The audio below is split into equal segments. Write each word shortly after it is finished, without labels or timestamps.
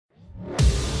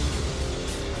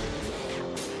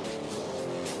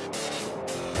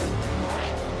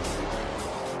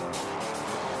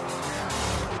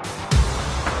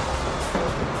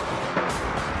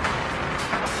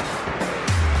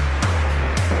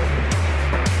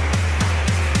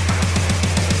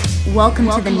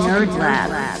Welcome to the Nerd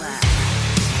Lab.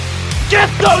 Get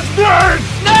those nerds!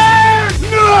 Nerds!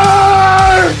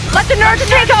 Nerds! Let the nerds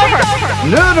take over!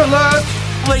 Nerd alert!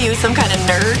 What are you, some kind of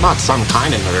nerd? Not some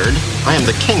kind of nerd. I am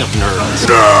the king of nerds.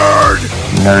 Nerd!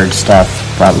 Nerd stuff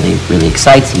probably really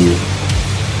excites you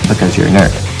because you're a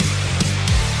nerd.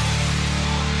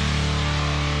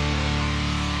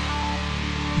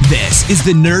 This is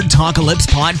the Nerd Talkalypse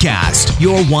Podcast,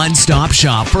 your one-stop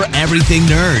shop for everything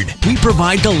nerd. We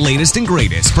provide the latest and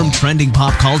greatest from trending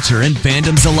pop culture and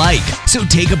fandoms alike. So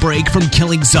take a break from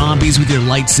killing zombies with your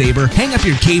lightsaber, hang up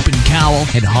your cape and cowl,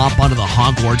 and hop onto the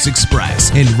Hogwarts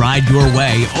Express and ride your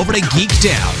way over to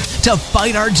Geektown to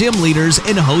fight our gym leaders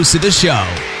and hosts of the show,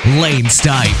 Lane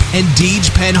Stipe and Deej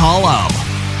Penhollow.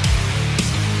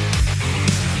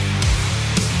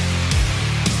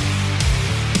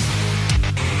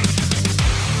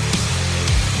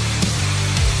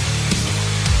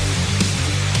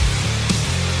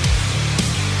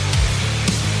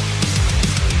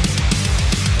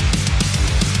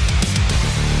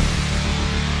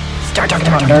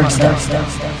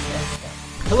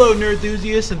 Hello, nerd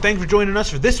enthusiasts, and thanks for joining us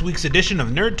for this week's edition of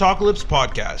Nerd Talkalypse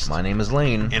Podcast. My name is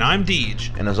Lane. And I'm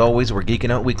Deej. And as always, we're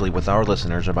geeking out weekly with our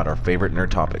listeners about our favorite nerd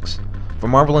topics.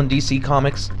 From Marvel and DC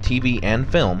comics, TV and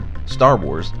film, Star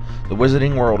Wars, the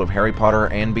wizarding world of Harry Potter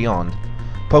and beyond,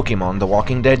 Pokemon, The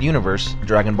Walking Dead universe,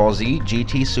 Dragon Ball Z,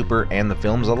 GT Super, and the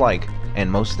films alike, and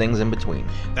most things in between.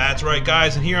 That's right,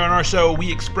 guys, and here on our show,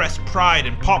 we express pride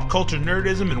in pop culture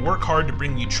nerdism and work hard to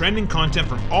bring you trending content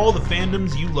from all the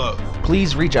fandoms you love.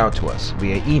 Please reach out to us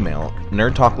via email,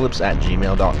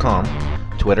 nerdtalkalypse@gmail.com,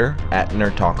 Twitter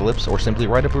 @nerdtalkalypse, or simply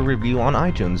write up a review on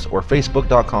iTunes or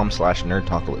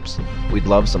facebook.com/nerdtalkalypse. We'd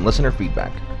love some listener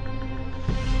feedback.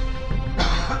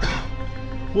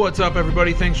 What's up,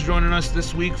 everybody? Thanks for joining us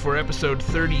this week for episode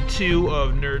 32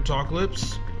 of Nerd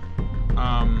Talkalypse.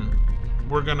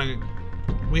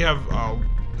 We have a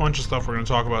bunch of stuff we're going to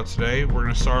talk about today. We're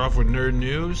going to start off with nerd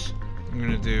news. I'm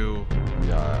going to do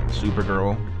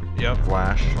Supergirl, yep,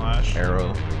 Flash,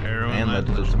 Arrow, and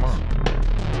Legends of Tomorrow.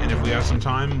 And if we have some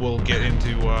time, we'll get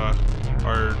into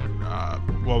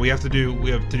we have to do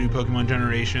Pokemon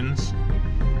Generations,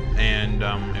 and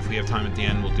if we have time at the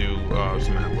end, we'll do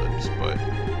some ad-libs. But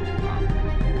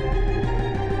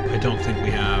I don't think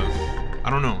we have. I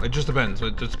don't know. It just depends.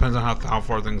 It just depends on how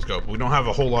far things go. But we don't have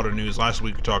a whole lot of news. Last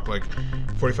week we talked like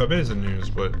 45 minutes of news,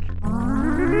 but...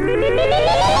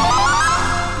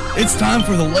 It's time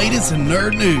for the latest in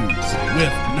nerd news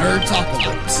with Nerd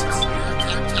Talkalypse.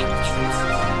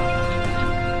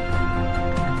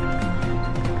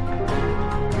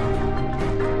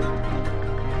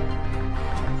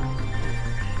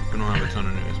 We don't have a ton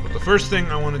of news, but the first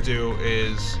thing I want to do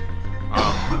is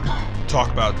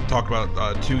talk about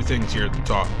two things here at the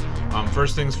top.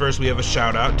 First things first, we have a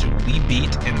shout out to Lee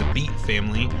Beat and the Beat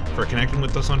family for connecting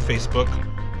with us on Facebook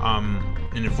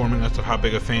and informing us of how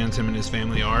big of fans him and his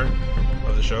family are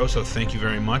of the show. So thank you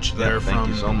very much. They're thank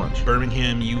from you so much.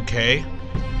 Birmingham, UK.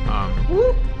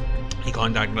 He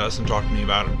contacted us and talked to me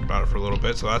about it for a little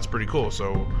bit, so that's pretty cool.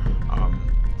 So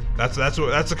that's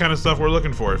the kind of stuff we're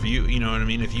looking for. If you know what I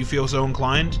mean, if you feel so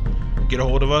inclined, get a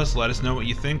hold of us, let us know what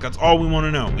you think. That's all we want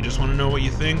to know. We just want to know what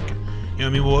you think. You know what I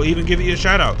mean? We'll even give you a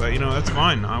shout out. That's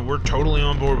fine. We're totally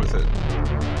on board with it.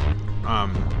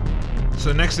 So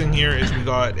the next thing here is we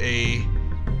got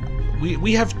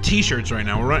we have t-shirts right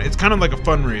now. It's kind of like a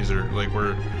fundraiser. Like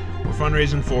we're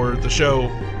fundraising for the show.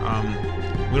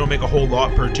 We don't make a whole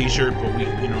lot per t-shirt, but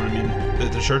you know what I mean?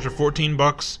 The shirts are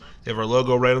 $14. They have our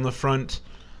logo right on the front.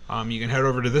 You can head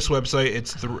over to this website.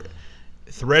 It's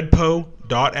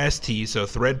threadpo.st, so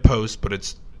threadpost, but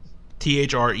it's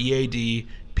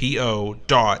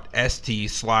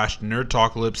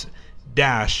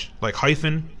threadpo.st/nerdtalkalypse -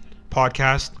 hyphen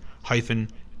podcast hyphen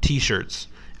t-shirts.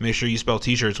 And make sure you spell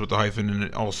t-shirts with the hyphen in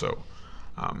it also.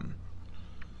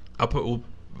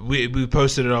 We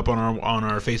posted it up on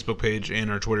our Facebook page and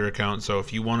our Twitter account, so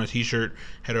if you want a t-shirt,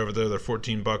 head over there. They're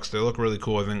 $14. They look really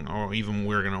cool. I think, or even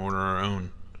we're gonna order our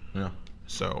own. Yeah.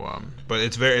 So, but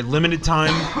it's very limited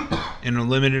time and a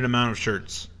limited amount of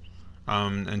shirts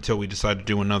until we decide to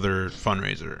do another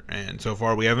fundraiser. And so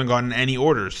far, we haven't gotten any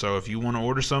orders. So if you want to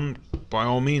order some, by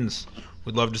all means,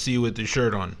 we'd love to see you with your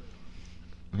shirt on.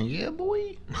 Yeah,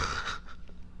 boy.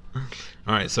 All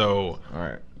right. So. All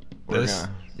right.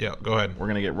 Yeah, go ahead. We're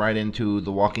gonna get right into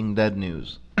The Walking Dead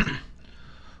news.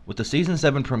 With the season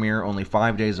 7 premiere only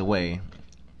 5 days away.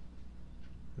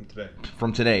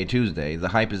 From today, Tuesday, the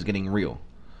hype is getting real.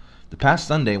 The past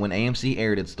Sunday, when AMC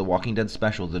aired its The Walking Dead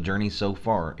special, The Journey So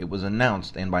Far, it was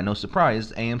announced, and by no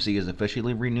surprise, AMC is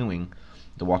officially renewing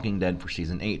The Walking Dead for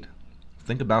Season 8.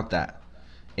 Think about that.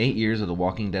 8 years of The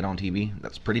Walking Dead on TV.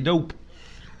 That's pretty dope.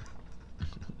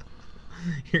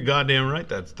 You're goddamn right,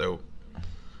 that's dope.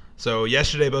 So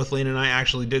yesterday, both Lane and I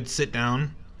actually did sit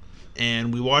down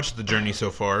and we watched The Journey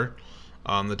so far,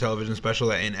 the television special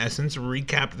that, in essence,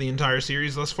 recapped the entire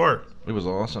series thus far. It was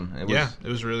awesome. It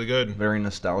was really good. Very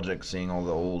nostalgic, seeing all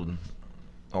the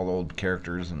old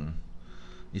characters, and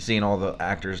you seeing all the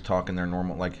actors talking their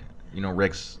normal, like, you know,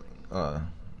 Rick's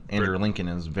Andrew Lincoln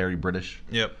is very British.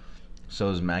 Yep. So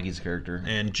is Maggie's character.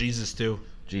 And Jesus too.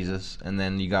 Jesus, and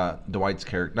then you got Dwight's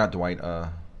character, not Dwight,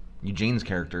 Eugene's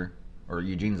character, or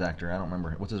Eugene's actor. I don't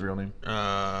remember. What's his real name?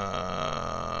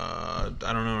 I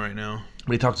don't know right now.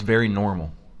 But he talks very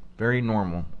normal,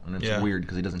 and it's weird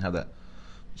because he doesn't have that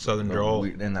Southern drawl.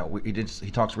 And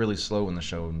he talks really slow in the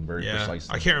show and very precise.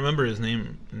 I can't remember his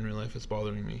name in real life. It's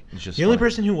bothering me. It's just the only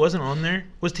person who wasn't on there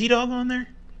was T-Dog on there.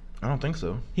 I don't think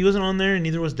so. He wasn't on there, and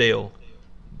neither was Dale.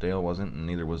 Dale wasn't, and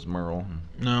neither was Merle.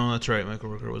 No, that's right.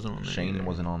 Michael Rooker wasn't on there. Shane either.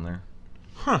 wasn't on there.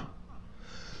 Huh.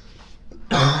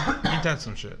 Ain't that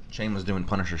some shit? Shane was doing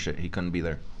Punisher shit. He couldn't be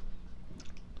there.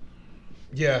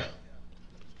 Yeah.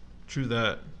 True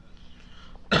that.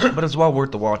 But it's well worth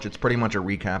the watch. It's pretty much a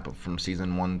recap from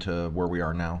season 1 to where we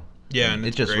are now. Yeah, and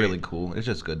it's just great. really cool. It's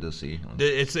just good to see.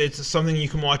 It's something you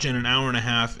can watch in an hour and a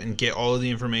half and get all of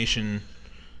the information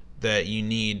that you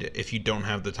need if you don't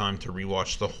have the time to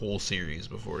rewatch the whole series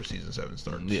before season 7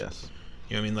 starts. Yes.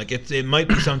 You know what I mean? Like, it might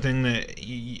be something that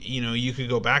you know, you could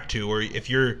go back to, or if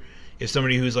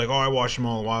somebody who's like, oh, I watched them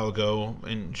all a while ago,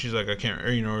 and she's like, I can't,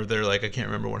 or, you know, or they're like, I can't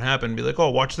remember what happened, be like,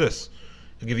 oh, watch this.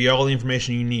 It'll give you all the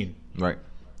information you need. Right.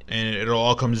 And it'll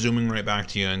all come zooming right back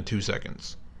to you in 2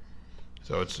 seconds.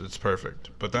 So it's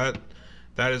perfect. But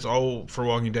that is all for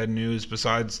Walking Dead news,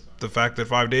 besides the fact that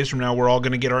 5 days from now we're all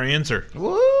going to get our answer.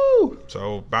 Woo!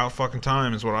 So about fucking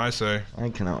time is what I say. I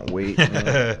cannot wait.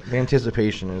 The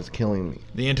anticipation is killing me.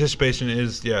 The anticipation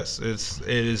is, yes, it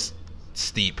is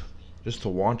steep. Just to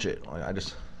watch it, I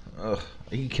just,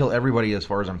 he can kill everybody as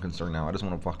far as I'm concerned now. I just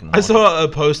want to fucking watch I saw a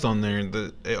post on there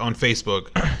on Facebook.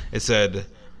 It said,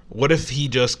 what if he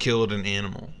just killed an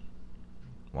animal?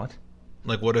 What?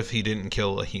 Like, what if he didn't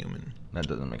kill a human? That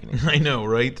doesn't make any sense. I know,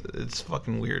 right? It's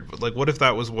fucking weird. But, like, what if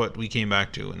that was what we came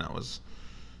back to, and that was...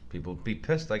 People would be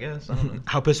pissed, I guess. I don't know.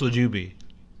 How pissed would you be?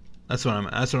 That's what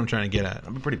I'm trying to get at.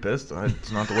 I'd be pretty pissed.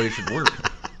 It's not the way it should work.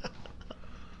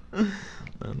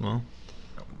 Well,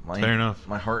 fair enough.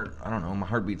 My heart, I don't know. My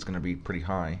heartbeat's going to be pretty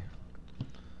high.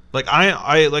 Like,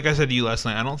 I like I said to you last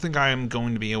night, I don't think I am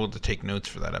going to be able to take notes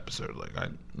for that episode.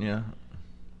 Yeah.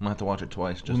 We might have to watch it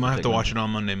twice. We might have to watch it on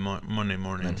Monday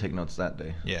morning. And take notes that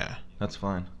day. Yeah. That's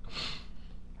fine.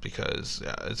 Because,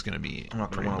 yeah, it's going to be... I'm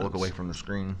not going to want to look away from the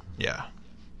screen. Yeah.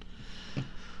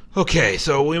 Okay,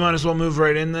 so we might as well move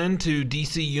right in then to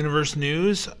DC Universe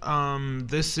news.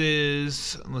 This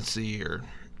is... Let's see here.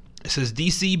 It says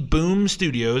DC Boom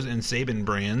Studios and Saban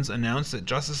Brands announced that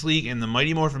Justice League and the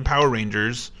Mighty Morphin Power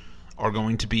Rangers are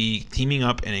going to be teaming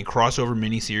up in a crossover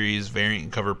miniseries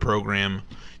variant cover program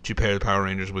to pair the Power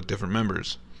Rangers with different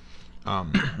members.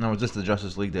 Now, is this the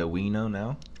Justice League that we know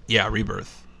now? Yeah,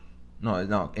 Rebirth.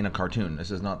 No, in a cartoon. This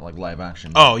is not like live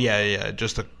action. Oh, yeah,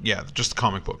 just the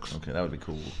comic books. Okay, that would be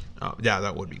cool. Yeah,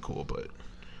 that would be cool, but...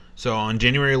 So, on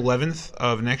January 11th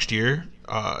of next year,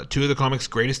 2 of the comics'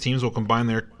 greatest teams will combine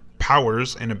their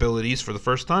powers and abilities for the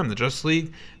first time. The Justice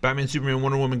League, Batman, Superman,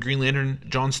 Wonder Woman, Green Lantern,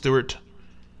 John Stewart...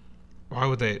 Why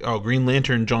would they... Oh, Green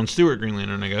Lantern, John Stewart, Green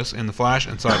Lantern, I guess, and The Flash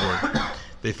and Cyborg.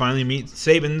 They finally meet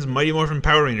Saban's Mighty Morphin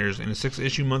Power Rangers in a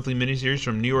 6-issue monthly miniseries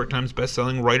from New York Times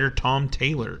bestselling writer Tom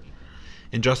Taylor.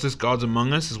 Injustice Gods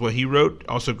Among Us is what he wrote.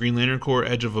 Also Green Lantern Corps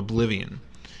Edge of Oblivion.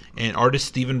 And artist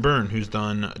Stephen Byrne, who's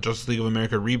done Justice League of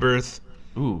America Rebirth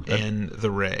and The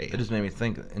Ray. It just made me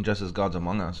think Injustice Gods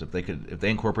Among Us, if they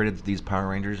incorporated these Power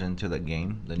Rangers into the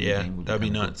game, the new game would be that'd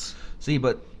be cool. nuts. See,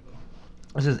 but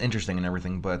this is interesting and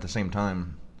everything, but at the same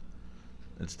time,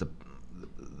 it's the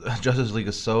Justice League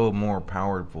is so more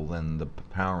powerful than the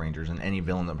Power Rangers, and any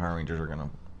villain the Power Rangers are gonna.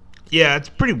 Yeah, it's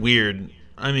pretty weird.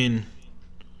 I mean,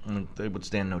 they would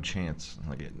stand no chance.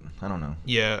 I don't know.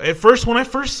 Yeah, at first, when I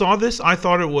first saw this, I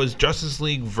thought it was Justice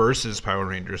League versus Power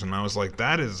Rangers, and I was like,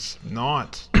 that is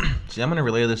not. See, I'm gonna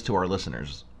relay this to our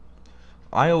listeners.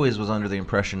 I always was under the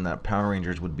impression that Power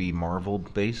Rangers would be Marvel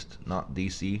based, not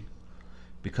DC,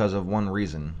 because of one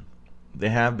reason.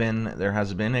 There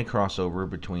has been a crossover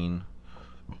between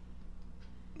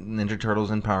Ninja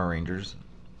Turtles and Power Rangers,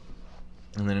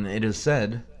 and then it is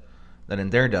said that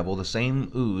in Daredevil, the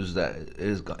same ooze that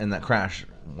is in that crash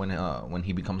when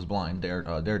he becomes blind,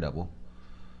 Daredevil,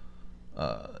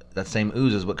 that same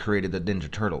ooze is what created the Ninja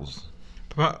Turtles.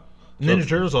 But Ninja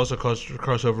Turtles also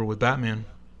crossover with Batman.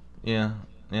 Yeah,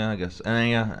 Yeah, I guess. And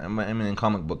yeah, I mean, in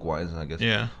comic book wise, I guess.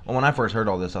 Yeah. Well, when I first heard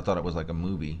all this, I thought it was like a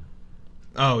movie.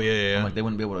 Oh yeah. I'm like, they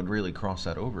wouldn't be able to really cross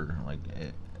that over, like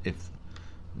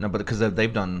but because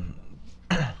they've done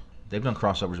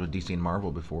crossovers with DC and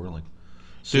Marvel before, like.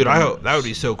 Dude, I hope that would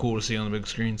be so cool to see on the big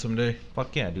screen someday.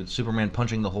 Fuck yeah, dude! Superman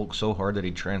punching the Hulk so hard that he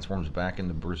transforms back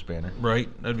into Bruce Banner. Right?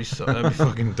 That'd be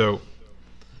fucking dope.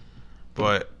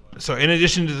 But so, in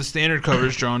addition to the standard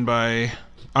covers drawn by,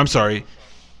 I'm sorry,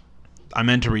 I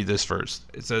meant to read this first.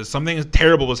 It says something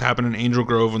terrible has happened in Angel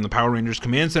Grove when the Power Rangers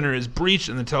command center is breached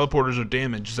and the teleporters are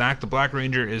damaged. Zack the Black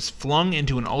Ranger is flung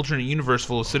into an alternate universe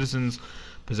full of citizens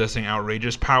possessing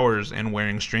outrageous powers and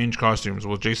wearing strange costumes.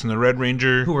 Well, Jason the Red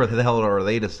Ranger... Who the hell are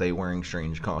they to say wearing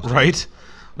strange costumes? Right?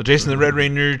 Well, Jason the Red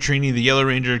Ranger, Trini the Yellow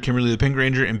Ranger, Kimberly the Pink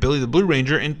Ranger, and Billy the Blue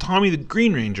Ranger, and Tommy the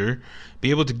Green Ranger be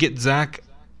able to get Zack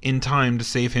in time to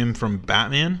save him from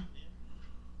Batman?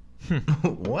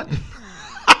 What?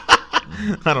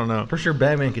 I don't know. For sure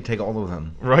Batman could take all of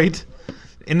them. Right?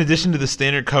 In addition to the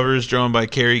standard covers drawn by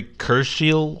Carrie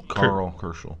Kerschel.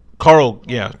 Carl,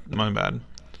 yeah, my bad.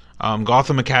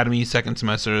 Gotham Academy, second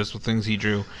semester, is with things he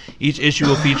drew. Each issue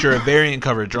will feature a variant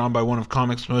cover drawn by one of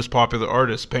comics' most popular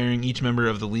artists, pairing each member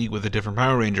of the League with a different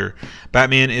Power Ranger.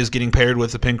 Batman is getting paired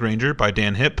with the Pink Ranger by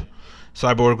Dan Hipp.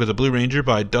 Cyborg with the Blue Ranger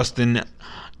by Dustin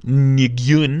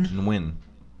Nguyen. Win.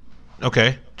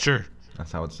 Okay, sure.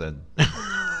 That's how it's said.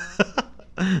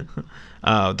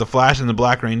 The Flash and the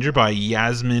Black Ranger by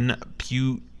Yasmin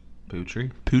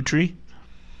Putri.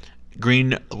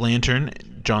 Green Lantern,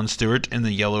 John Stewart, and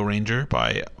the Yellow Ranger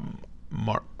by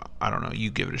I don't know, you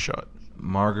give it a shot.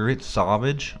 Margaret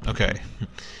Savage. Okay.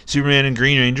 Superman and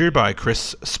Green Ranger by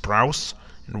Chris Sprouse,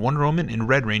 and Wonder Woman and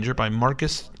Red Ranger by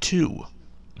Marcus Tu.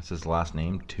 That's his last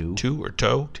name, Tu? Tu or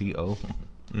Toe? T-O?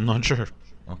 I'm not sure.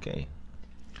 Okay.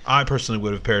 I personally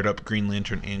would have paired up Green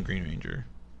Lantern and Green Ranger.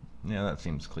 Yeah, that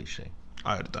seems cliche.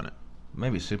 I would have done it.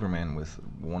 Maybe Superman with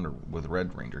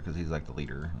Red Ranger, because he's like the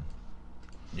leader.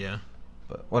 Yeah.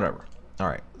 But whatever.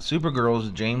 Alright. Supergirl's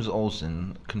James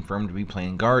Olsen confirmed to be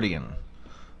playing Guardian.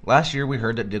 Last year we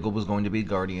heard that Diggle was going to be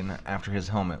Guardian after his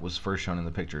helmet was first shown in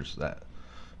the pictures.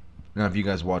 Now if you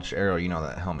guys watch Arrow, you know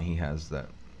that helmet he has. That,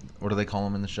 what do they call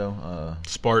him in the show?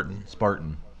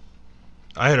 Spartan.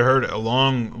 I had heard a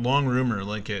long rumor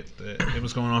like it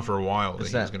was going on for a while that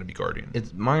he was going to be Guardian.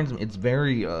 It's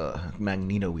very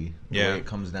Magneto-y the way it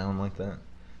comes down like that.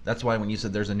 That's why when you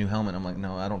said there's a new helmet, I'm like,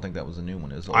 no, I don't think that was a new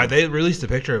one. They released a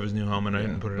picture of his new helmet. I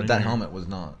didn't put it in. But that helmet was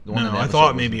not. The one no, I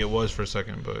thought maybe it was for a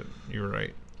second, but you were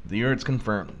right. This year it's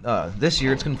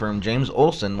confirmed James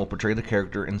Olsen will portray the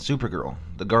character in Supergirl.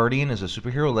 The Guardian is a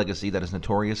superhero legacy that is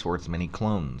notorious for its many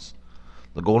clones.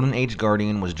 The Golden Age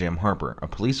Guardian was Jim Harper, a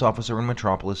police officer in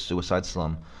Metropolis Suicide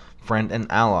Slum, friend and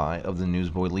ally of the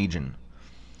Newsboy Legion.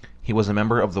 He was a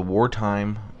member of the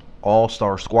wartime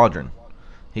All-Star Squadron.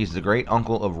 He's the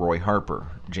great-uncle of Roy Harper,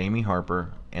 Jamie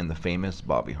Harper, and the famous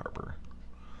Bobby Harper.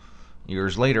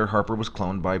 Years later, Harper was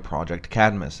cloned by Project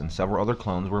Cadmus, and several other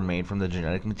clones were made from the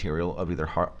genetic material of either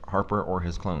Harper or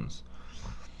his clones.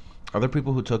 Other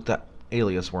people who took that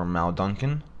alias were Mal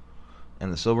Duncan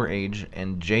and the Silver Age,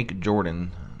 and Jake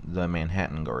Jordan, the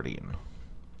Manhattan Guardian.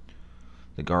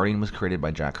 The Guardian was created by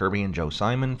Jack Kirby and Joe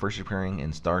Simon, first appearing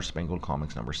in Star Spangled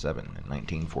Comics #7 in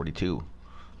 1942.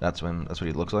 That's what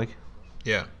he looks like?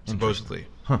 Yeah, supposedly.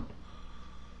 Huh.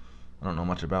 I don't know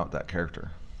much about that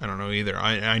character. I don't know either.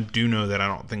 I do know that I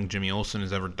don't think Jimmy Olsen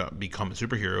has ever become a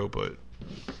superhero, but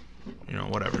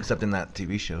whatever. Except in that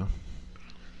TV show.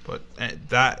 But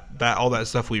that all that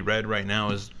stuff we read right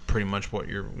now is pretty much what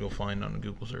you'll find on a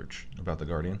Google search about the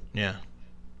Guardian. Yeah,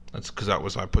 that's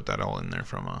because I put that all in there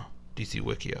from DC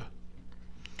Wikia.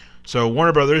 So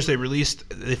Warner Brothers, they released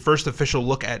the first official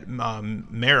look at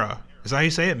Mera. Is that how you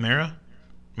say it? Mera,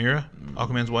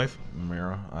 Aquaman's wife.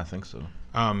 Mera, I think so.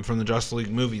 From the Justice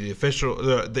League movie,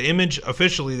 the image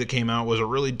officially that came out was a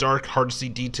really dark, hard to see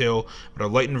detail, but a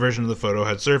lightened version of the photo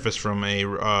had surfaced from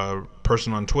a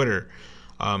person on Twitter.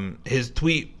 His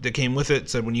tweet that came with it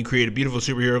said, "When you create a beautiful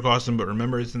superhero costume, but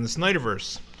remember it's in the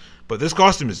Snyderverse." But this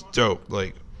costume is dope,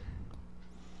 like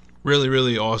really,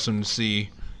 really awesome to see.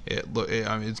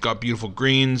 It's got beautiful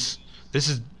greens. This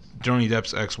is Johnny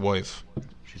Depp's ex-wife.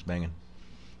 She's banging.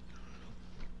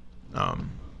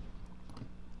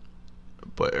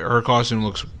 But her costume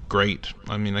looks great.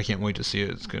 I mean, I can't wait to see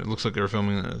it. It looks like they were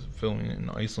filming in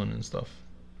Iceland and stuff.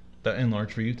 That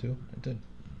enlarged for you too? It did.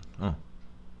 Oh,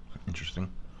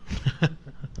 interesting.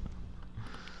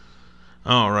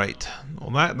 All right.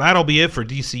 Well, that'll be it for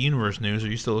DC Universe news. Are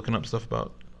you still looking up stuff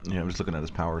about? Yeah, I'm just looking at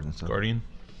his powers and stuff. Guardian.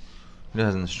 It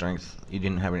has in strength. You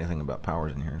didn't have anything about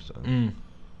powers in here, so.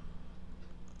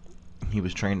 He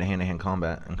was trained to hand-to-hand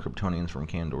combat and Kryptonians from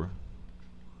Kandor.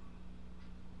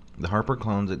 The Harper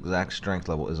clone's exact strength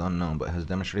level is unknown, but has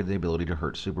demonstrated the ability to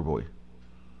hurt Superboy.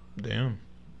 Damn.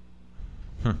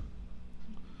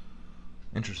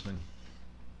 Interesting.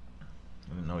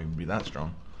 I didn't know he would be that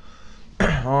strong.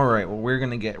 Alright, well, we're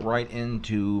going to get right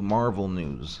into Marvel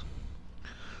news.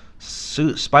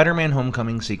 Spider-Man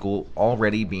Homecoming sequel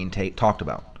already being talked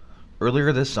about.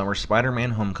 Earlier this summer,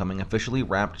 Spider-Man Homecoming officially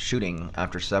wrapped shooting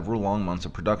after several long months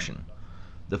of production.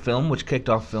 The film, which kicked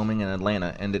off filming in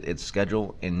Atlanta, ended its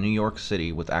schedule in New York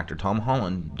City with actor Tom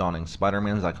Holland donning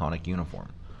Spider-Man's iconic uniform.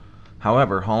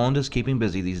 However, Holland is keeping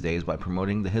busy these days by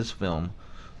promoting his film,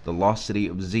 The Lost City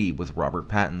of Z, with Robert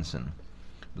Pattinson.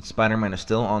 But Spider-Man is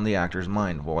still on the actor's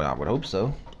mind. Well, I would hope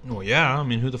so. Well, yeah. I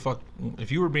mean, who the fuck...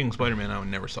 If you were being Spider-Man, I would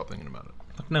never stop thinking about it.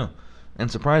 Fuck no. And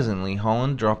surprisingly,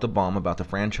 Holland dropped a bomb about the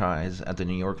franchise at the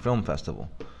New York Film Festival.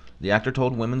 The actor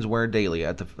told Women's Wear Daily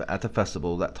at the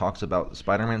festival that talks about a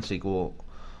Spider-Man sequel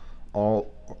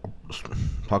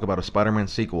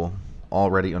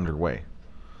already underway.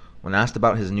 When asked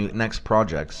about his next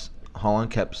projects, Holland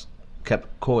kept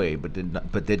coy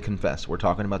but did confess, "We're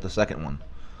talking about the second one,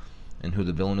 and who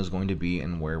the villain is going to be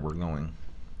and where we're going."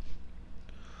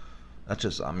 That's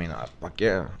just, I mean, fuck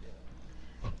yeah.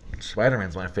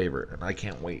 Spider-Man's my favorite, and I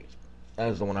can't wait. That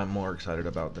is the one I'm more excited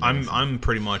about. I'm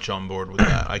pretty much on board with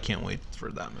that. I can't wait for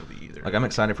that movie either. Like, I'm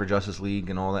excited for Justice League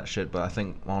and all that shit, but I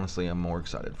think, honestly, I'm more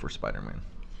excited for Spider-Man.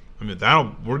 I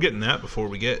mean, we're getting that before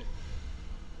we get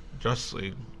Justice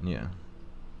League. Yeah.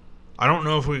 I don't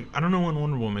know when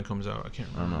Wonder Woman comes out. I can't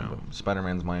remember. I don't know, but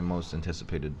Spider-Man's my most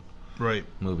anticipated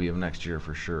movie of next year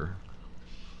for sure.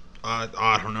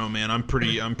 I don't know, man. I'm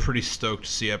pretty stoked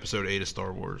to see Episode 8 of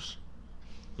Star Wars.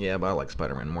 Yeah, but I like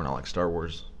Spider-Man more than I like Star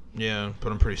Wars. Yeah,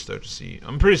 but I'm pretty stoked to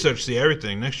see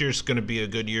everything. Next year's going to be a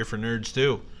good year for nerds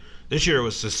too. This year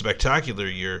was a spectacular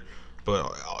year,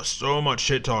 but so much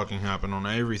shit talking happened on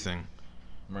everything.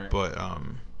 Right. But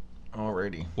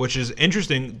alrighty. Which is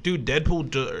interesting, dude.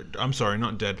 I'm sorry,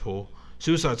 not Deadpool.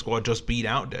 Suicide Squad just beat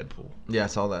out Deadpool. Yeah, I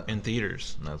saw that in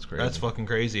theaters. That's crazy. That's fucking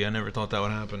crazy. I never thought that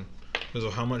would happen because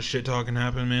of how much shit talking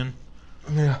happened, man.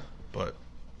 Yeah. But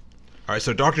all right,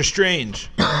 so Doctor Strange.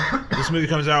 This movie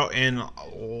comes out in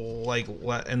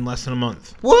in less than a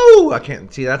month. Woo! I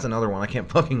can't see. That's another one. I can't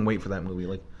fucking wait for that movie.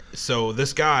 Like, so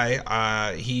this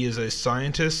guy, he is a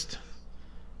scientist.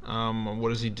 What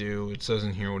does he do? It says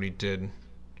in here what he did.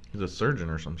 He's a surgeon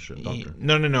or some shit. Doctor.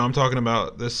 No. I'm talking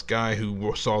about this guy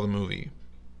who saw the movie.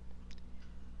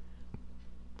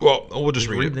 Well, we'll just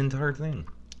read the entire thing.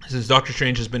 It says Doctor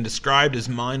Strange has been described as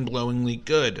mind-blowingly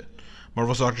good.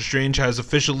 Marvel's Doctor Strange has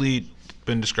officially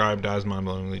been described as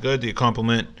mind-blowingly good. The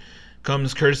compliment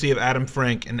comes courtesy of Adam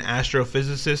Frank, an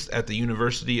astrophysicist at the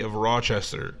University of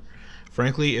Rochester.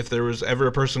 Frankly, if there was ever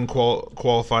a person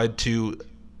qualified to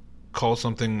call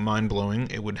something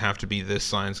mind-blowing, it would have to be this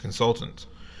science consultant.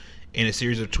 In a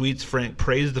series of tweets, Frank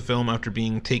praised the film after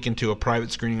being taken to a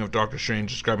private screening of Doctor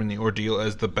Strange, describing the ordeal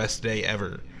as the best day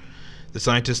ever. The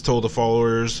scientist told the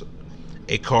followers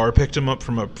a car picked him up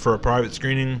for a private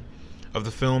screening of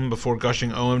the film before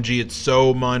gushing, "OMG, it's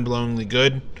so mind-blowingly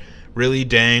good. Really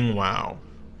dang wow."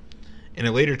 In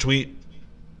a later tweet,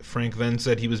 Frank then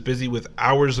said he was busy with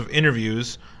hours of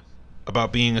interviews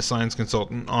about being a science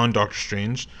consultant on Doctor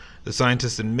Strange. The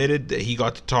scientist admitted that he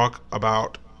got to talk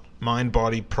about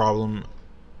mind-body problem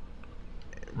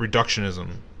reductionism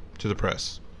to the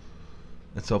press.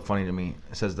 It's so funny to me.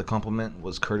 It says the compliment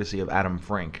was courtesy of Adam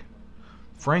Frank.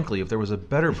 Frankly, if there was a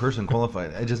better person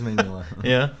qualified, it just made me laugh.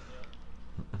 Yeah.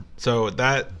 So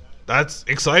that's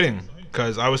exciting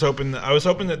because I was hoping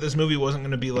that this movie wasn't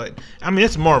going to be like. I mean,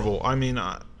 it's Marvel. I mean,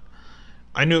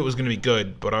 I knew it was going to be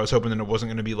good, but I was hoping that it wasn't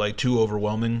going to be like too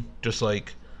overwhelming. Just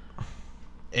like,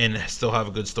 and still have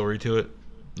a good story to it.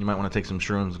 You might want to take some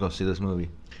shrooms and go see this movie.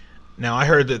 Now, I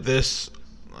heard that this.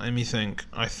 Let me think.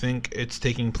 I think it's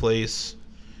taking place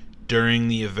during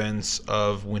the events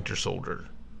of Winter Soldier.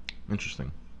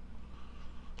 Interesting.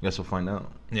 Guess we'll find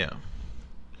out. Yeah.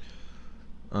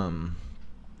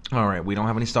 All right. We don't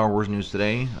have any Star Wars news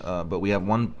today, but we have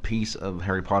one piece of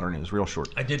Harry Potter news, real short.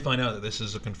 I did find out that this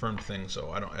is a confirmed thing,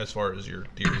 so I don't. As far as your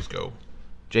theories go.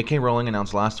 J.K. Rowling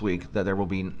announced last week that there will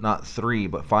be not 3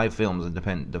 but 5 films in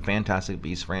the Fantastic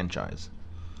Beasts franchise.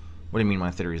 What do you mean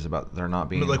my theories about there not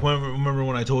being? But like, remember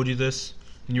when I told you this,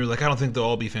 and you were like, "I don't think they'll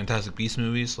all be Fantastic Beasts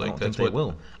movies." Like, I don't think they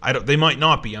will. They might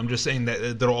not be. I'm just saying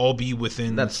that they'll all be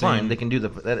within. That's fine. They can do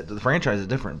the franchise is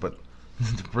different, but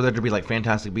for there to be like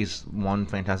Fantastic Beasts 1,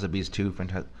 Fantastic Beasts 2,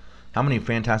 how many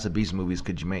Fantastic Beasts movies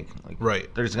could you make? Like,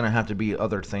 right. There's gonna have to be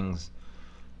other things.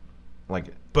 Like,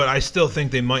 but I still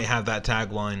think they might have that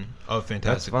tagline of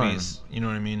Fantastic fine. Beasts. You know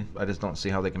what I mean? I just don't see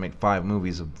how they can make 5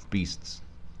 movies of Beasts.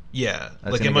 Yeah,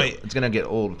 That's like it's gonna get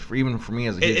old, even for me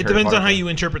as a huge It Harry depends Potter on how fan. you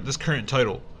interpret this current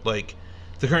title. Like,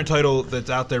 the current title that's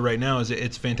out there right now is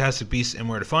it's Fantastic Beasts and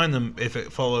Where to Find Them. If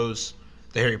it follows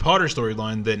the Harry Potter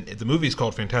storyline, then the movie's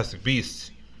called Fantastic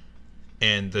Beasts,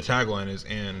 and the tagline is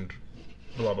and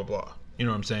blah blah blah. You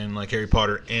know what I'm saying? Like Harry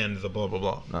Potter and the blah blah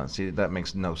blah. No, see, that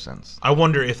makes no sense. I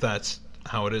wonder if that's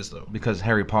how it is though. Because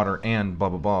Harry Potter and blah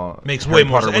blah blah Makes Harry way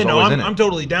more Potter sense. was No, always in it. I'm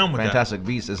totally down with Fantastic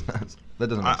Beasts is not, that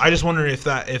doesn't. Make I just wonder if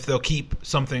they'll keep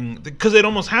something, because they'd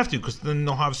almost have to, because then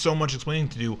they'll have so much explaining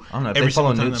to do. I don't know, if every they follow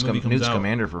single time that movie comes Newt out.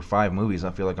 Scamander for 5 movies,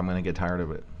 I feel like I'm gonna get tired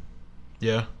of it.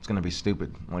 Yeah, it's gonna be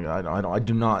stupid. Like I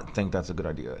do not think that's a good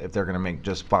idea. If they're gonna make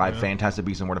just 5 Fantastic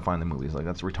Beasts and Where to Find the movies, like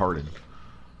that's retarded.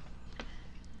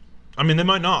 I mean, they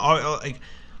might not.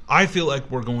 I feel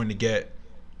like we're going to get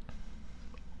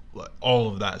all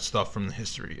of that stuff from the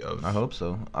history of. I hope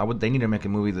so. They need to make a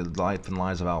movie, The Life and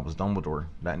Lives of Albus Dumbledore.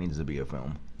 That needs to be a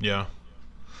film. Yeah,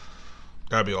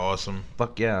 that'd be awesome.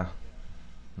 Fuck yeah,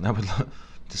 I would love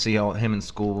to see him in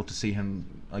school. To see him,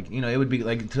 like, it would be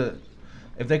like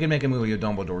if they could make a movie of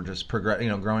Dumbledore just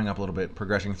growing up a little bit,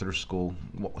 progressing through school,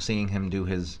 seeing him do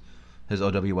his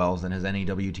OWLs and his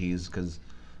NEWTs. Because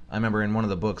I remember in one of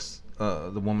the books,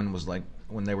 the woman was like,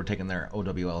 when they were taking their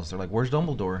OWLs, they're like, "Where's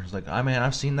Dumbledore?" It's like,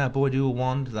 I've seen that boy do a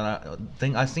wand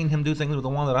I've seen him do things with a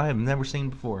wand that I have never seen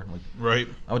before. Like, right.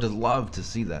 I would just love to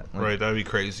see that. Like, right, that'd be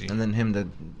crazy. And then him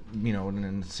and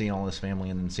then seeing all his family,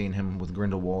 and then seeing him with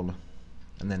Grindelwald,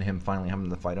 and then him finally having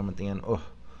to fight him at the end. Oh.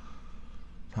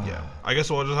 Yeah, I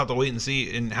guess we'll just have to wait and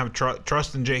see, and have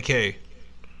trust in J.K.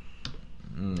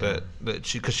 That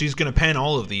because she's gonna pen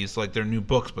all of these like they're new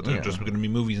books, but they're just gonna be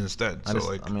movies instead.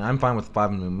 I'm fine with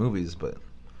 5 new movies, but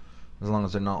as long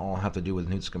as they not all have to do with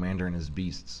Newt Scamander and his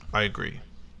beasts. I agree.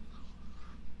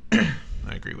 I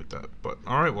agree with that. But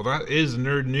all right, well, that is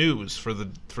nerd news for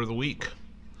the week.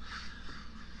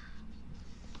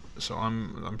 So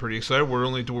I'm pretty excited.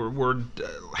 We're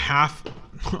half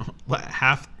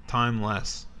time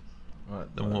less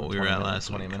than what we were at last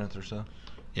 20 week. minutes or so.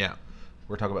 Yeah.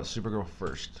 We're talking about Supergirl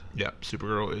first. Yeah,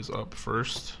 Supergirl is up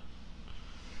first.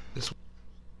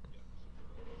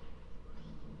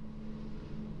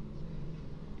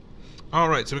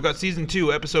 Alright, so we got Season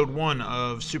 2, Episode 1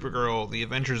 of Supergirl. The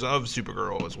Adventures of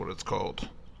Supergirl is what it's called.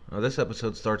 This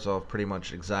episode starts off pretty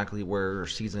much exactly where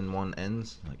Season 1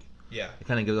 ends. Yeah. It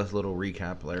kind of gives us a little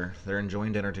recap there. They're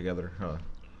enjoying dinner together.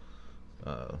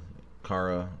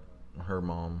 Kara, her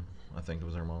mom, I think it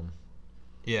was her mom.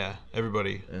 Yeah,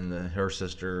 everybody. And her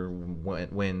sister,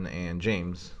 Wynn, and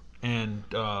James. And,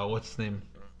 what's his name?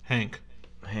 Hank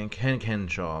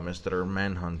Henshaw, Mr.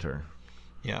 Manhunter.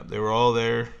 Yeah, they were all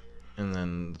there. And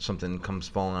then something comes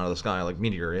falling out of the sky, like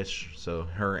meteor-ish. So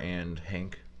her and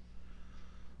Hank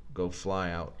go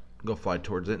fly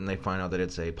towards it, and they find out that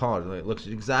it's a pod. It looks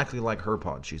exactly like her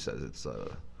pod, she says. It's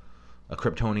a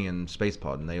Kryptonian space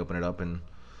pod, and they open it up, and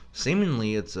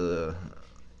seemingly it's a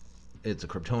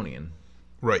Kryptonian.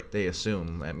 Right. They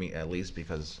assume, at least,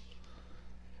 because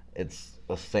it's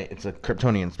a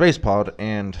Kryptonian space pod,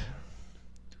 and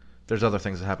there's other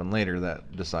things that happen later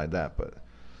that decide that, but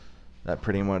that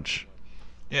pretty much.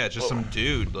 Yeah, just some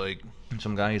dude, like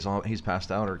some guy. He's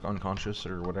passed out or unconscious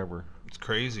or whatever. It's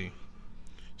crazy.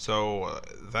 So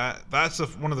that's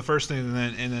one of the first things, and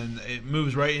then it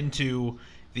moves right into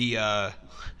the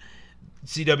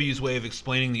CW's way of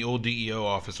explaining the old DEO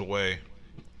office away,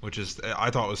 which I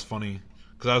thought was funny.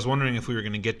 Because I was wondering if we were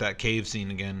going to get that cave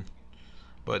scene again,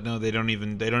 but no, they don't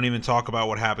even talk about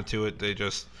what happened to it.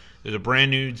 There's a brand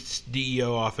new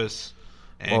DEO office,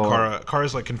 and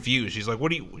Kara's like confused. She's like,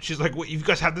 "What? You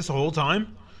guys had this the whole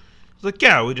time?" She's like,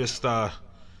 "Yeah, we just." So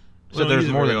there's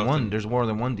more than one. There's more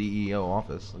than one DEO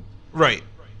office. Right,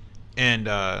 and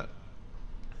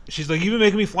she's like, "You've been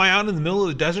making me fly out in the middle of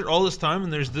the desert all this time,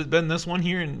 and there's been this one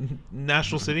here in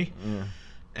National City." Yeah.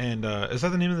 And is that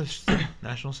the name of the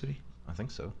National City? I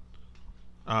think so.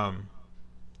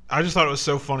 I just thought it was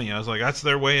so funny. I was like, that's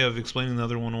their way of explaining the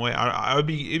other one away. It'd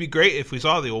be great if we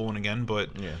saw the old one again, but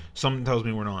something tells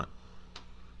me we're not.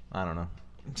 I don't know.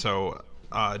 So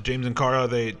James and Kara,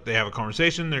 they have a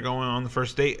conversation. They're going on a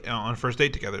first date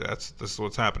together. This is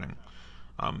what's happening.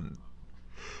 And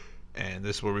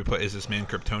this is where we put, is this man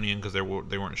Kryptonian? Because they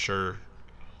weren't sure,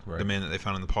 the man that they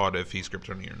found in the pod, if he's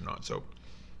Kryptonian or not. So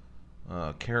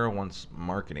Kara wants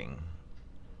marketing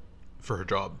for her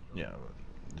job. Yeah.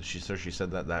 She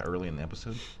said that early in the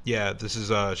episode? Yeah, this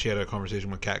is she had a conversation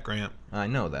with Cat Grant. I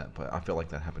know that, but I feel like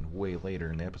that happened way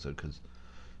later in the episode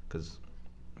because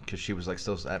she was like,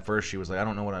 still at first she was like, I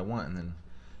don't know what I want, and then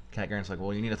Cat Grant's like,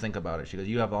 well, you need to think about it. She goes,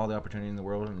 you have all the opportunity in the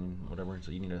world and whatever,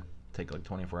 so you need to take like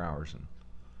 24 hours.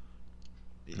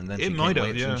 And then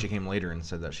she came later and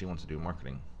said that she wants to do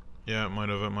marketing. Yeah, it might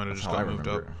have. It might have That's just how got I moved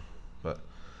remember up. it. But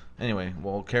anyway,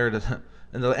 well,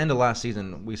 in the end of last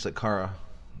season, we said Kira,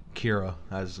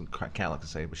 as Cat likes to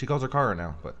say, but she calls her Kara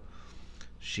now. But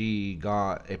she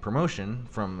got a promotion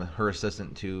from her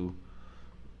assistant to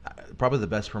probably the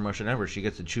best promotion ever. She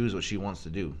gets to choose what she wants to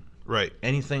do. Right.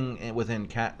 Anything within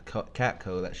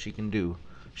Catco that she can do,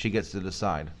 she gets to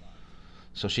decide.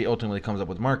 So she ultimately comes up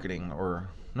with marketing, or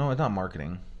no, it's not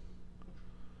marketing.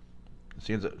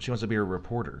 She wants to be a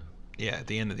reporter. Yeah, at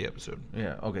the end of the episode.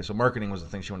 Yeah. Okay. So marketing was the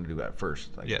thing she wanted to do at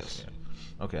first. I Yes. guess.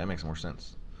 Yeah. Okay, that makes more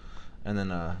sense. And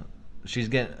then she's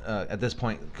getting at this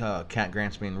point, Cat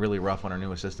Grant's being really rough on her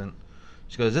new assistant.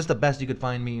 She goes, "Is this the best you could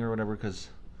find me, or whatever?" Because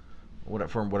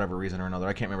for whatever reason or another,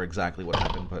 I can't remember exactly what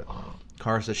happened, but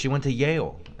Kara says she went to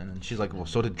Yale, and then she's like, "Well,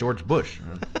 so did George Bush."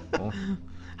 Well,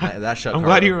 that shut. I'm Kara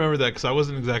glad up. you remember that because I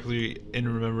wasn't exactly in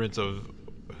remembrance of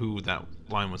who that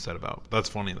line was said about. That's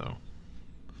funny though.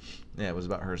 Yeah, it was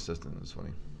about her assistant. It was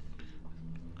funny.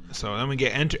 So then we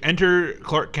get enter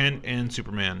Clark Kent and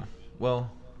Superman.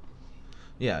 Well,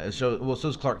 yeah. So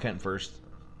Clark Kent first,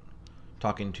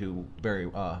 talking to Perry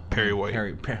White. Perry White.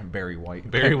 Perry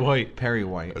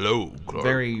White. Hello, Clark.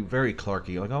 Very, very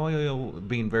Clarky. Like, oh, yeah,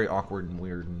 being very awkward and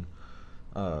weird,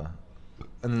 and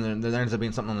then there ends up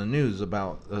being something on the news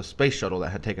about a space shuttle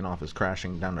that had taken off is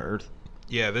crashing down to Earth.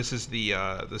 Yeah, this is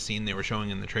the scene they were showing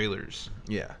in the trailers.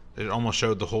 Yeah, it almost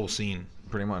showed the whole scene.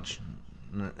 Pretty much,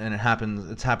 and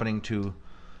it's happening to,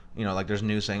 like there's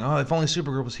news saying, oh, if only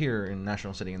Supergirl was here in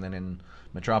National City, and then in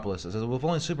Metropolis it says, well, if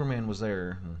only Superman was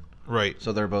there. Right.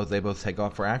 So they both take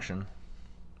off for action.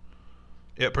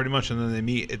 Yeah, pretty much, and then they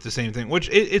meet at the same thing, which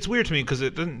it's weird to me because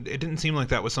it didn't seem like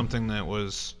that was something that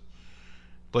was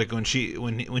like when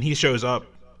he shows up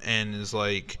and is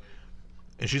like,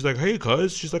 and she's like, hey,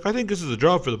 cuz, she's like, I think this is a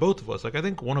job for the both of us. Like, I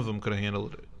think one of them could have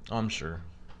handled it. I'm sure.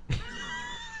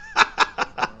 I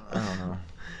don't know.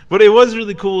 But it was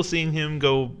really cool seeing him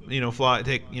go,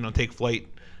 take flight,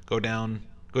 go down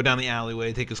the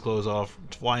alleyway, take his clothes off,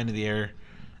 fly into the air,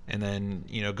 and then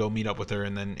go meet up with her,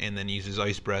 and then use his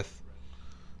ice breath.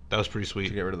 That was pretty sweet.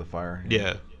 To get rid of the fire.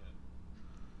 Yeah.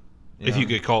 If you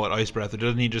could call it ice breath,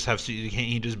 doesn't he just have? Can't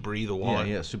he just breathe a lot?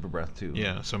 Yeah, super breath too.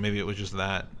 Yeah, so maybe it was just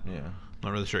that. Yeah.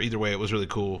 Not really sure. Either way, it was really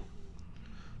cool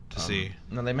to see.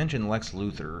 Now they mentioned Lex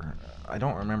Luthor. I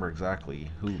don't remember exactly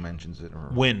who mentions it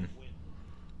or when.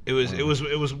 It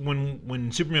was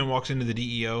when Superman walks into the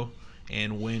DEO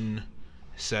and Winn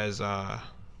says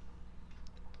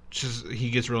he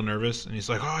gets real nervous and he's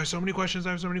like, oh, I have so many questions.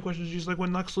 She's like,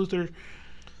 when Lex Luthor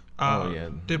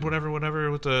did whatever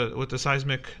with the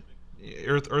seismic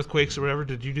earthquakes or whatever,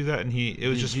 did you do that? And it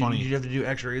was just funny. Did you have to do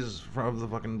X-rays from the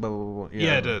fucking blah blah blah?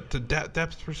 Yeah, to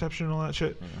depth perception and all that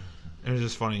shit. Yeah. It was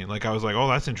just funny. Like, I was like, oh,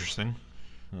 that's interesting.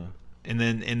 Yeah. And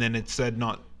then it said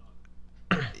not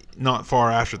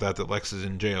far after that Lex is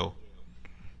in jail.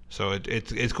 So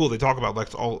it's cool. They talk about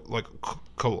Lex a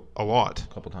lot. A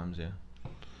couple times, yeah.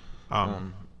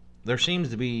 There seems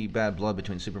to be bad blood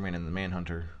between Superman and the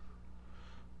Manhunter.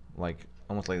 Like,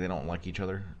 almost like they don't like each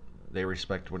other. They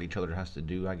respect what each other has to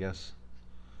do, I guess.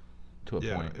 To a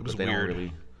point. It was but they weird. don't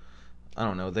really. I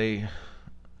don't know.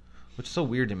 Which is so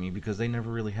weird to me because they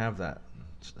never really have that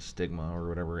stigma or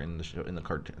whatever in the show, in the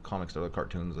comics or the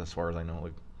cartoons, as far as I know.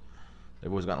 Like,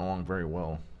 they've always gotten along very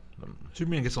well.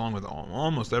 Superman gets along with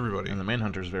almost everybody. And the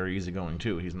Manhunter's very easygoing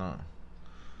too. He's not.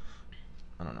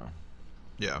 I don't know.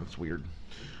 Yeah, it's weird.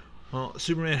 Well,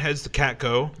 Superman heads to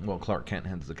Catco. Well, Clark Kent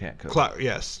heads to Catco.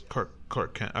 Yes,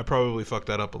 Clark Kent. I probably fucked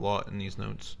that up a lot in these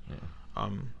notes. Yeah.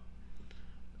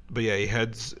 But yeah, he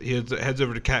heads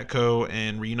over to Catco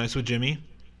and reunites with Jimmy.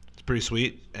 It's pretty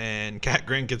sweet. And Cat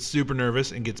Grant gets super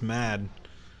nervous and gets mad.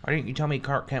 Why didn't you tell me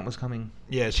Clark Kent was coming?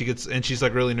 Yeah, she's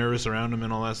like really nervous around him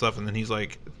and all that stuff. And then he's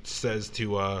like says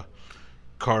to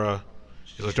Kara,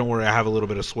 he's like, "Don't worry, I have a little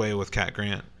bit of sway with Cat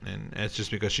Grant, and it's just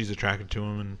because she's attracted to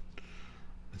him." And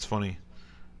it's funny.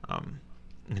 And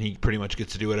he pretty much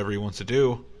gets to do whatever he wants to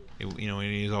do.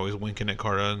 He's always winking at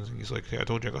Kara, and he's like, "Hey, I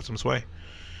told you I got some sway."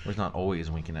 Well, he's not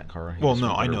always winking at Kara. Well,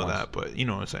 no, I know that, but you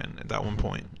know what I'm saying. At that one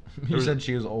point, you said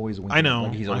she was always winking. I know.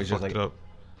 Like he's always I just like. It up.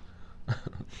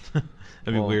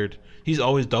 That'd be weird. He's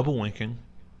always double winking.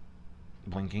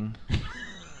 Blinking.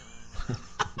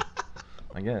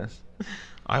 I guess.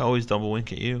 I always double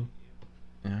wink at you.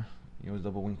 Yeah, you always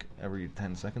double wink every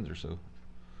 10 seconds or so.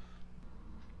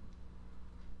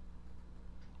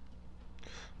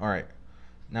 All right,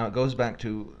 now it goes back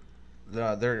to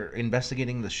they're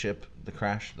investigating the ship, the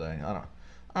crash. I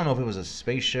I don't know if it was a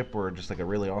spaceship or just like a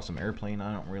really awesome airplane.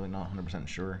 I don't really not 100%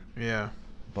 sure. Yeah.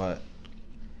 But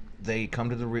they come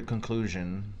to the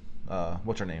conclusion.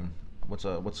 What's her name?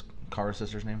 What's Kara's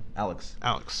sister's name? Alex.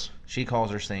 Alex. She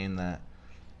calls her saying that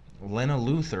Lena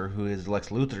Luthor, who is Lex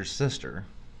Luthor's sister,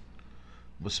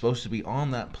 was supposed to be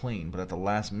on that plane, but at the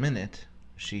last minute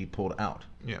she pulled out.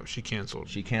 Yeah, she canceled.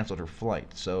 She canceled her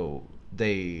flight. So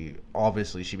she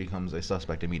becomes a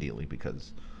suspect immediately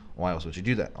because why else would she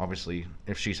do that? Obviously,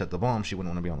 if she set the bomb, she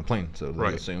wouldn't want to be on the plane. So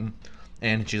they assume,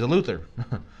 and she's a Luthor.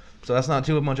 So that's not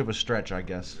too much of a stretch, I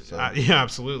guess. So. Yeah,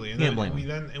 absolutely. And Can't then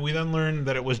blame we then learn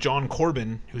that it was John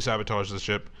Corbin who sabotaged the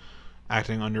ship,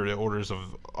 acting under the orders of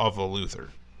a Luthor.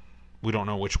 We don't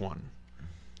know which one.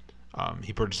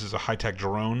 He purchases a high-tech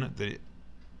drone that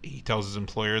he tells his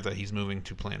employer that he's moving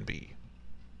to Plan B.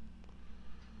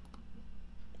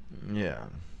 Yeah.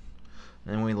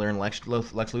 And we learn Lex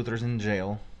Luthor's in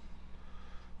jail.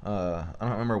 I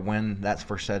don't remember when that's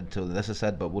first said till this is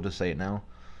said, but we'll just say it now.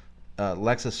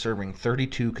 Lex is serving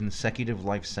 32 consecutive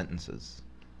life sentences.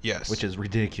 Yes. Which is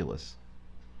ridiculous.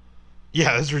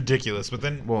 Yeah, that's ridiculous. But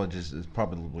then... Well, it just is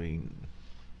probably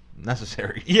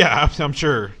necessary. Yeah, I'm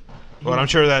sure. But I'm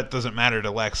sure that doesn't matter to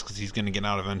Lex because he's going to get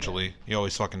out eventually. He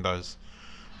always fucking does.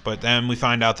 But then we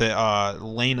find out that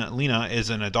Lena is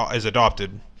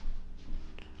adopted.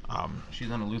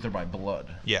 She's on a Luthor by blood.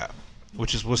 Yeah,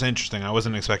 which was interesting. I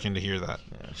wasn't expecting to hear that.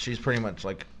 Yeah, she's pretty much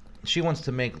like... She wants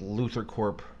to make Luthor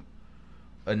Corp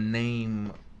a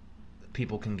name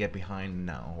people can get behind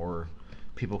now, or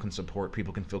people can support,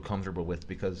 people can feel comfortable with,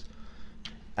 because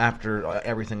after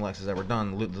everything Lex has ever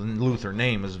done, the Luthor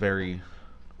name is very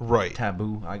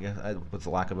taboo, I guess, with the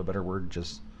lack of a better word.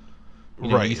 Just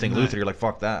you think Luthor, you're like,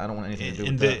 fuck that, I don't want anything to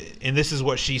do with that. And this is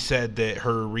what she said that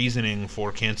her reasoning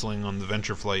for canceling on the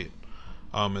Venture flight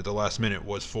at the last minute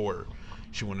was for.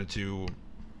 She wanted to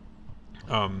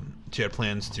she had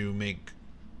plans to make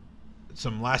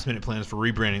some last minute plans for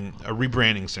a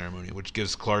rebranding ceremony, which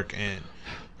gives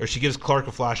she gives Clark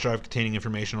a flash drive containing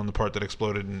information on the part that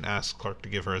exploded and asks Clark to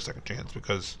give her a second chance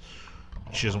because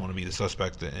she doesn't want to be the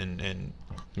suspect. And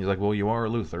he's like, well, you are a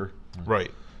Luthor.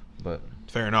 Right. But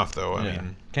fair enough, though. I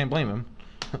mean, can't blame him.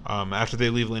 After they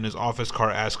leave Lena's office,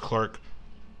 Kara asks Clark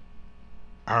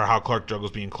how Clark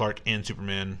juggles being Clark and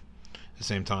Superman at the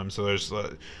same time. So there's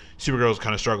Supergirl's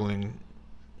kind of struggling,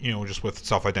 just with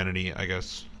self-identity, I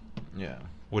guess. Yeah.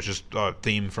 Which is a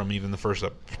theme from even the first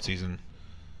season.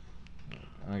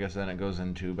 I guess then it goes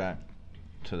back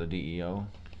to the DEO.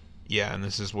 Yeah, and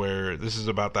this is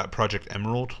about that Project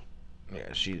Emerald. Yeah,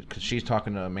 because she's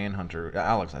talking to Manhunter,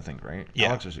 Alex, I think, right?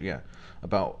 Yeah.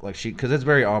 About because it's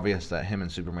very obvious that him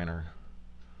and Superman are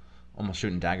almost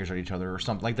shooting daggers at each other or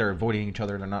something, like they're avoiding each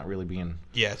other. They're not really being.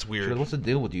 Yeah, it's weird. She goes, what's the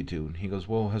deal with you two? And he goes,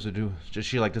 well, does it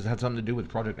have something to do with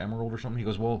Project Emerald or something? He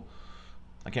goes, well,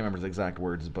 I can't remember the exact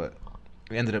words, but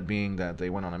it ended up being that they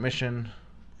went on a mission.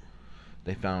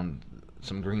 They found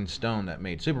some green stone that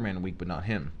made Superman weak, but not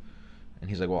him. And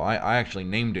he's like, well, I actually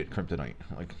named it Kryptonite.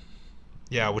 Like,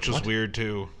 yeah, which was weird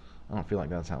too. I don't feel like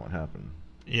that's how it happened.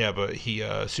 Yeah, but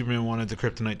Superman wanted the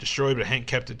Kryptonite destroyed, but Hank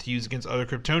kept it to use against other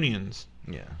Kryptonians.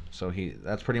 Yeah, so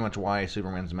that's pretty much why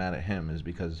Superman's mad at him, is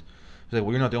because he's like,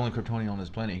 well, you're not the only Kryptonian on this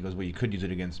planet. He goes, well, you could use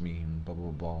it against me, and blah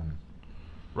blah blah.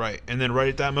 Right, and then right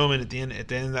at that moment, at the end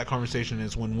of that conversation,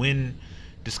 is when Winn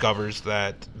discovers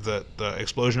that the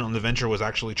explosion on the Venture was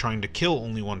actually trying to kill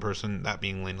only one person, that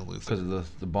being Lena Luthor. Because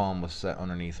the bomb was set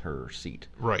underneath her seat.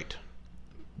 Right.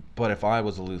 But if I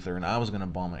was a Luthor and I was going to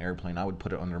bomb an airplane, I would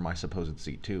put it under my supposed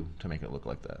seat too to make it look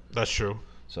like that. That's true.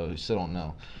 So we still don't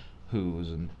know who's.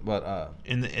 But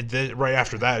right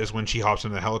after that is when she hops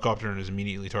into the helicopter and is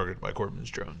immediately targeted by Corbin's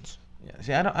drones. Yeah.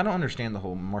 See, I don't understand the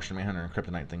whole Martian Manhunter and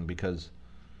Kryptonite thing, because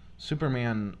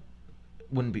Superman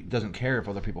doesn't care if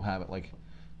other people have it. Like,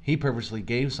 he purposely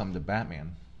gave some to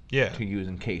Batman. Yeah. To use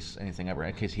in case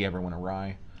he ever went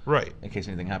awry. Right. In case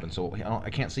anything happened. So I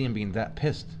can't see him being that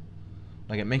pissed.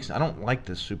 Like, I don't like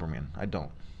this Superman. I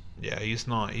don't. Yeah, he's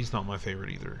not my favorite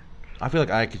either. I feel like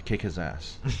I could kick his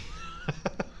ass.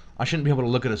 I shouldn't be able to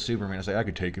look at a Superman and say I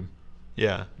could take him.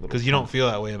 Yeah, because you don't feel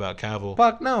that way about Cavill.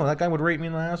 Fuck no, that guy would rape me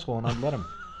in the asshole and I'd let him.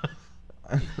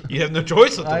 You have no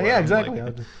choice with the yeah, exactly.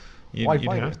 You'd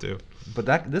have to.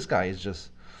 But this guy is just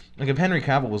like, if Henry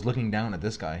Cavill was looking down at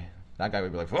this guy, that guy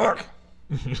would be like, fuck.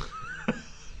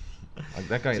 Like,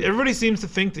 that guy. Everybody seems to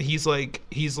think that he's like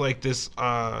this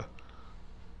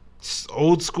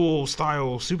old school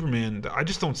style Superman. I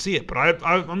just don't see it. But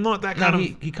I'm not that kind of.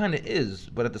 He kind of is,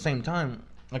 but at the same time,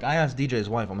 like, I asked DJ's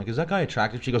wife, I'm like, is that guy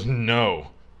attractive? She goes, no.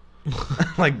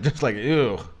 Like, just like,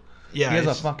 ew. Yeah. He has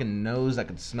a fucking nose that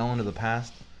could smell into the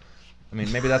past. I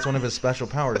mean, maybe that's one of his special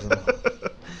powers.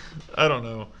 I don't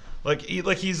know.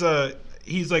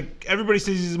 He's like everybody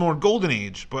says he's more Golden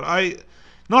Age, but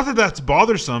not that that's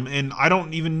bothersome, and I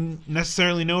don't even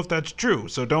necessarily know if that's true.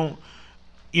 So don't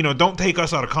take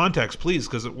us out of context, please,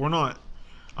 because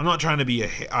I'm not trying to be a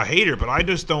hater, but I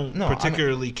just don't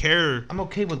particularly care. I'm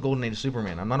okay with Golden Age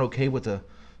Superman. I'm not okay with a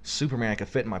Superman I could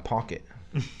fit in my pocket.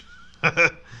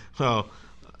 Well,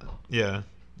 yeah,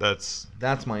 that's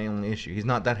my only issue. He's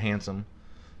not that handsome.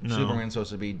 No. Superman's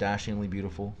supposed to be dashingly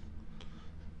beautiful.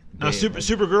 Now,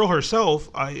 Supergirl herself,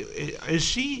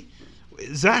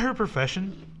 is that her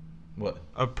profession? What?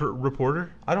 A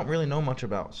reporter? I don't really know much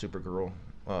about Supergirl.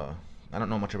 I don't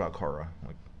know much about Kara,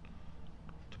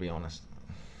 to be honest.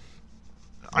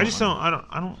 I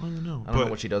don't really know. I don't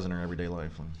know what she does in her everyday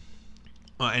life.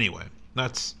 Anyway,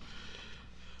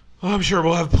 I'm sure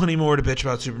we'll have plenty more to bitch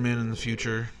about Superman in the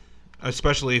future,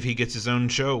 especially if he gets his own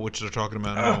show, which they're talking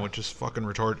about now, which is fucking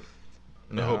retarded.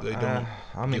 I hope they don't.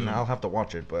 I'll have to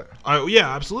watch it, but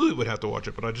yeah, absolutely would have to watch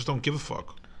it, but I just don't give a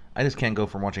fuck. I just can't go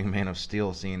from watching Man of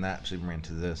Steel, seeing that Superman,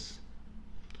 to this.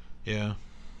 Yeah,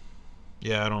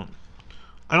 I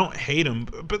don't hate them,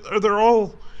 but they're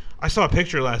all. I saw a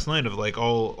picture last night of like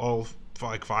all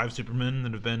like 5 Supermen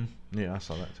that have been. Yeah, I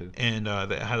saw that too. And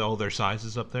they had all their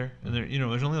sizes up there, and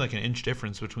there's only like an inch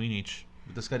difference between each.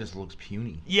 But this guy just looks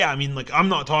puny. Yeah, I mean, like, I'm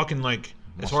not talking like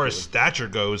muscular. As far as stature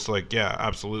goes, like, yeah,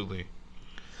 absolutely.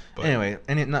 But anyway,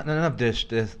 enough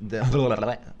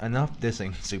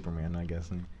dissing Superman, I guess.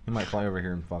 And he might fly over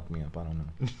here and fuck me up. I don't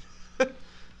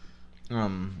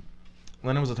know.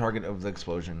 Lena was the target of the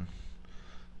explosion.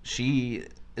 She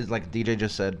is, like DJ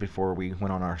just said before we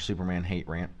went on our Superman hate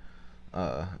rant.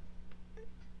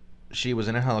 She was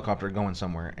in a helicopter going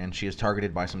somewhere, and she is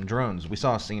targeted by some drones. We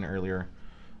saw a scene earlier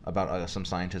about some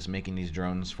scientists making these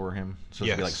drones for him. So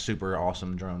it's be like super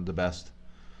awesome drone, the best.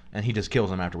 And he just kills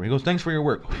them afterward. He goes, "Thanks for your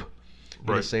work." He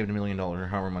just saved $1 million, or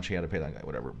however much he had to pay that guy,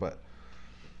 whatever. But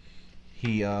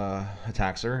he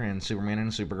attacks her, and Superman and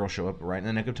Supergirl show up right in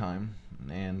the nick of time.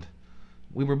 And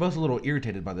we were both a little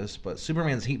irritated by this, but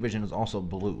Superman's heat vision is also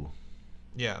blue.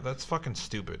 Yeah, that's fucking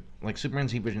stupid. Like,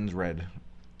 Superman's heat vision's red.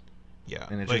 Yeah,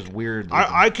 and it's just weird.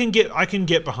 I can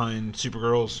get behind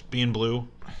Supergirl's being blue.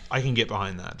 I can get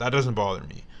behind that. That doesn't bother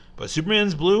me. But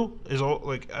Superman's blue is all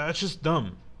like that's just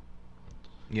dumb.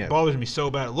 Yeah, it bothers me so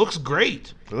bad. It looks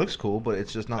great. It looks cool, but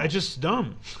it's just not. It's just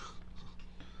dumb.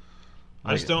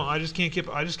 I just can't get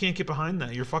behind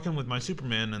that. You're fucking with my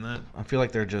Superman and that. I feel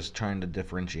like they're just trying to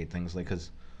differentiate things, like,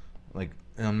 because, like,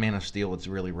 on Man of Steel, it's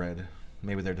really red.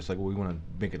 Maybe they're just like, well, we want to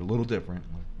make it a little different.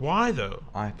 Like, why though?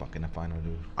 I fucking find it,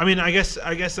 dude. I mean, I guess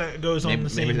that goes on the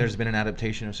same. Maybe there's been an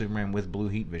adaptation of Superman with blue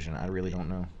heat vision. I really don't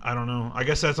know. I don't know. I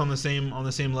guess that's on the same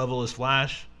level as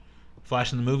Flash.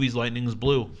 Flash in the movies, Lightning's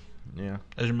blue. Yeah.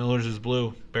 Ezra Miller's is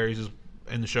blue. Barry's is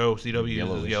in the show.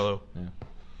 CW's is yellow. Yeah.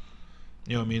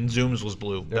 You know what I mean? Zoom's was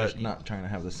blue. They're not trying to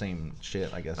have the same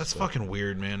shit, I guess. That's fucking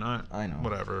weird, man. I know.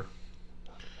 Whatever.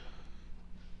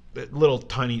 That little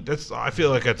tiny. I feel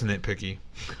like that's nitpicky.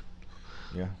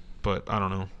 Yeah. But I don't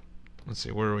know. Let's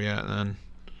see. Where are we at then?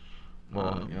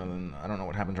 Well, then I don't know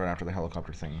what happens right after the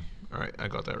helicopter thing. All right, I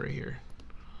got that right here.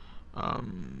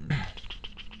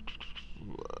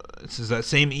 This is that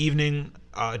same evening.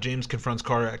 James confronts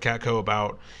Kara at Catco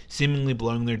about seemingly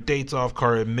blowing their dates off.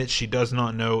 Kara admits she does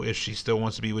not know if she still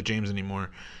wants to be with James anymore.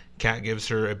 Kat gives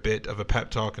her a bit of a pep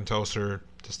talk and tells her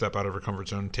to step out of her comfort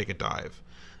zone and take a dive.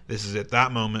 This is at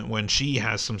that moment when she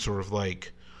has some sort of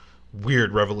like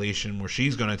weird revelation where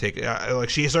she's going to take like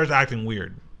she starts acting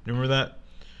weird. Remember that?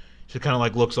 She kind of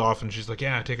like looks off and she's like,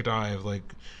 "Yeah, take a dive." Like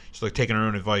she's like taking her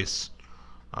own advice.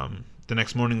 The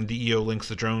next morning, the DEO links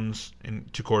the drones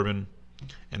to Corbin,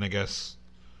 and I guess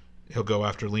he'll go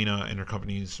after Lena and her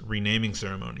company's renaming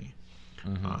ceremony.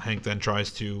 Mm-hmm. Hank then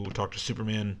tries to talk to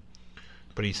Superman,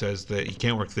 but he says that he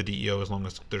can't work for the DEO as long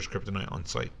as there's kryptonite on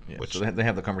site. Yeah, so they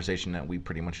have the conversation that we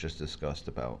pretty much just discussed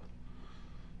about.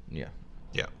 Yeah.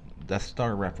 Yeah. Death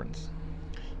Star reference.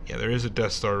 Yeah, there is a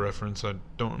Death Star reference. I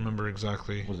don't remember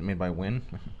exactly. Was it made by Wynn?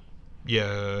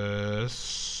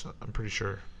 Yes, I'm pretty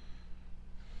sure.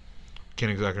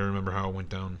 Can't exactly remember how it went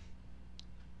down,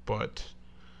 but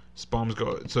bombs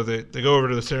go. So they go over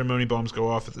to the ceremony. Bombs go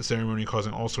off at the ceremony,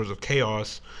 causing all sorts of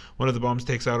chaos. One of the bombs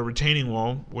takes out a retaining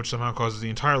wall, which somehow causes the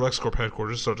entire LexCorp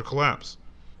headquarters to start to collapse.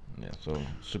 Yeah. So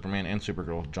Superman and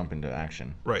Supergirl jump into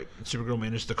action. Right. Supergirl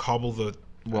managed to cobble the.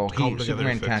 Well,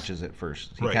 Superman catches it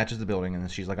first. He catches the building, and then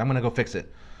she's like, "I'm gonna go fix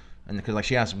it." And because like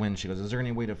she asks Wynn, she goes, "Is there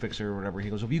any way to fix it or whatever?"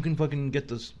 He goes, "If you can fucking get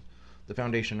this." The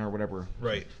foundation or whatever.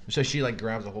 Right. So she like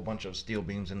grabs a whole bunch of steel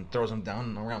beams and throws them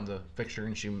down around the fixture,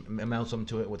 and she mounts them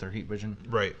to it with her heat vision.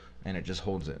 Right. And it just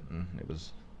holds it, and it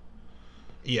was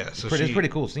Yeah, so it's a pretty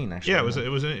cool scene actually. Yeah,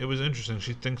 it was interesting.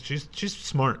 She thinks she's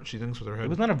smart. She thinks with her head. It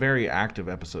was not a very active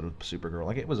episode of Supergirl.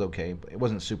 Like, it was okay, but it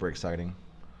wasn't super exciting.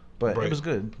 But Right. it was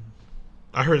good.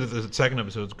 I heard that the second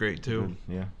episode's great too.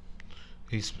 Yeah.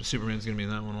 Superman's gonna be in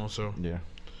that one also. Yeah.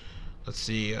 Let's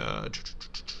see.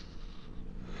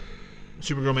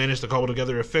 Supergirl managed to cobble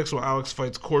together a fix while Alex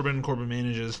fights Corbin. Corbin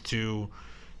manages to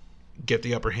get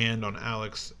the upper hand on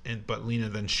Alex, but Lena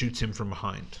then shoots him from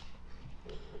behind.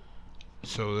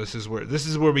 So this is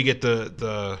where we get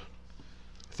the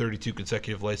 32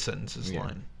 consecutive life sentences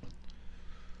line.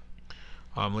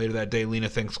 Later that day, Lena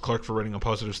thanks Clark for writing a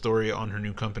positive story on her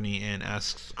new company and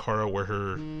asks Kara where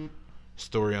her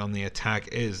story on the attack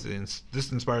is.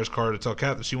 This inspires Kara to tell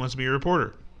Kat that she wants to be a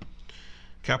reporter.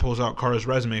 Kat pulls out Kara's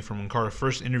resume from when Kara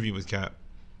first interviewed with Kat.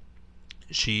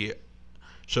 She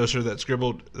shows her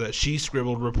that she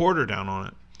scribbled reporter down on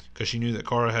it because she knew that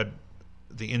Kara had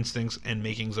the instincts and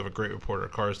makings of a great reporter.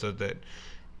 Kara said that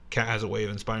Kat has a way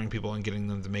of inspiring people and getting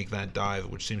them to make that dive,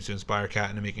 which seems to inspire Kat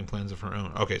into making plans of her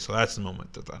own. Okay, so that's the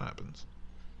moment that happens.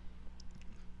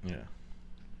 Yeah.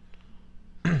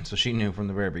 So she knew from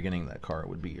the very beginning that Kara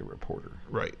would be a reporter.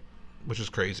 Right, which is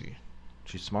crazy.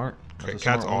 She's smart.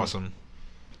 Kat's awesome.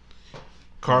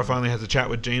 Kara finally has a chat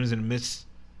with James and admits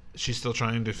she's still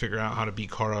trying to figure out how to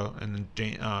beat Kara, and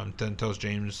then tells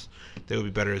James they would be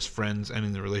better as friends,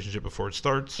 ending the relationship before it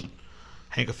starts.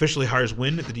 Hank officially hires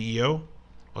Wynn at the DEO,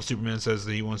 while Superman says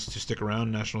that he wants to stick around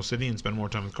in National City and spend more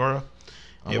time with Kara.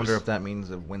 I wonder if that means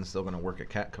that Wynn's still going to work at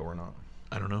Catco or not.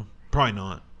 I don't know. Probably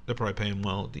not. They're probably paying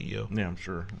well at DEO. Yeah, I'm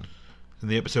sure. And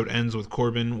the episode ends with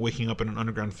Corbin waking up in an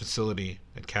underground facility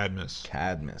at Cadmus.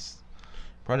 Cadmus.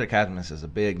 Project Cadmus is a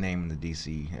big name in the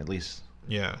DC, at least.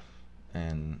 Yeah.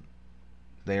 And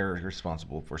they're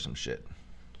responsible for some shit.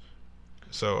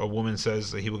 So a woman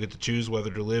says that he will get to choose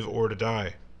whether to live or to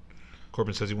die.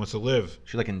 Corbin says he wants to live.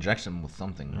 She like injects him with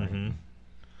something, right? Mm-hmm.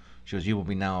 She goes, "You will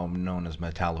be now known as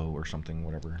Metallo," or something,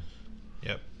 whatever.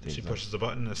 Yep. She pushes the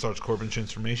button that starts Corbin's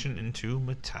transformation into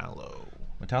Metallo.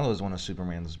 Metallo is one of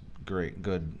Superman's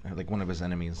good, like one of his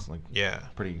enemies. Like, yeah,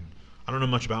 pretty. I don't know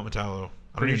much about Metallo.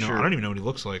 I don't even know what he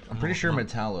looks like. I'm pretty sure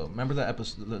Metallo. Remember that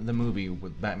episode, the movie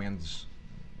with Batman's,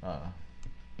 the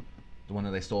one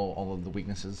that they stole all of the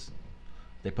weaknesses.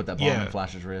 They put that bomb in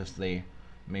Flash's wrist. They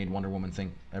made Wonder Woman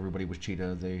think everybody was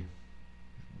Cheetah.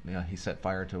 He set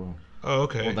fire to. Oh,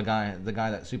 okay. Well, the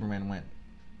guy that Superman went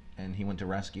to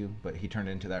rescue, but he turned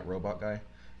into that robot guy,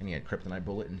 and he had kryptonite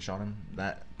bullet and shot him.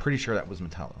 Pretty sure that was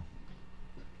Metallo.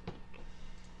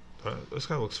 This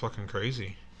guy looks fucking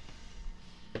crazy.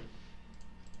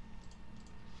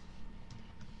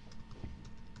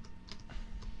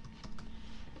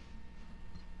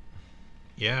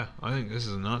 Yeah, I think this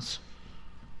is nuts.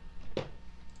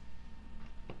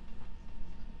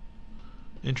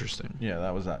 Interesting. Yeah,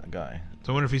 that was that guy.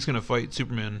 So I wonder if he's gonna fight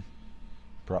Superman.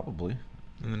 Probably.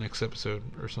 In the next episode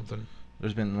or something.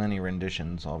 There's been many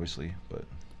renditions, obviously, but.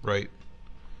 Right.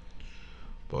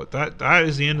 But that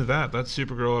is the end of that. That's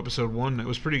Supergirl episode 1. It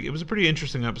was a pretty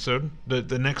interesting episode.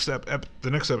 The next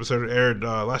episode aired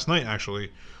last night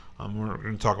actually. We're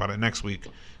going to talk about it next week,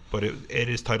 but it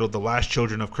is titled The Last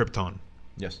Children of Krypton.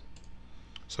 Yes.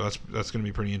 So that's going to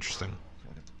be pretty interesting.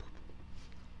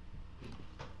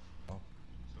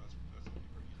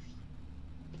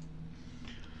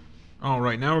 All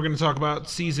right, now we're going to talk about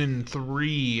season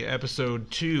 3, episode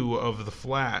 2 of The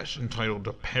Flash,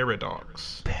 entitled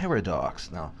Paradox.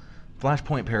 Paradox. Now,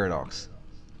 Flashpoint Paradox.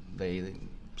 They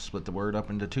split the word up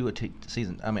into 2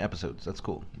 episodes. That's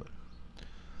cool. But,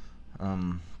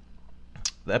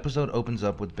 the episode opens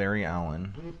up with Barry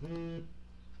Allen.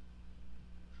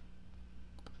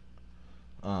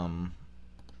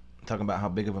 Talking about how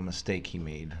big of a mistake he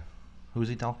made. Who was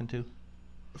he talking to?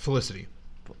 Felicity.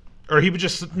 Or he was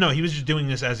just doing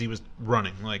this as he was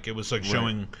running. Like, it was like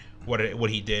showing what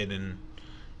he did, and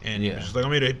he was just like, I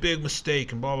made a big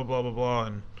mistake and blah blah blah blah blah,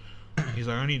 and he's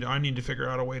like, I need to figure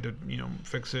out a way to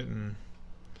fix it, and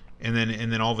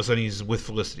then all of a sudden he's with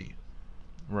Felicity.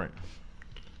 Right.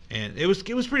 And it was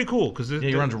pretty cool because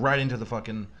he runs right into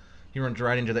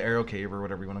the Arrow Cave or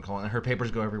whatever you want to call it, and her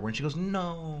papers go everywhere, and she goes,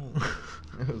 "No."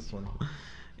 It was funny.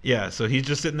 Yeah, so he's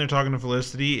just sitting there talking to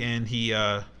Felicity, and he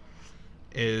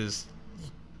is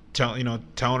telling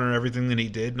her everything that he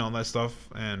did and all that stuff,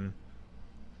 and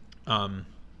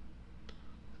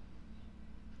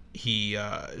she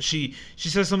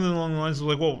says something along the lines of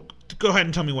like, well, go ahead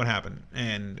and tell me what happened.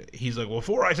 And he's like, well,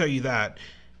 before I tell you that,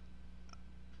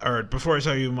 or before I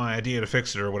tell you my idea to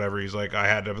fix it or whatever, he's like, I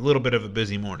had a little bit of a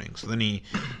busy morning. So then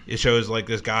it shows like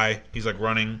this guy, he's like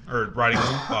running or riding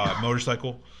a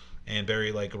motorcycle, and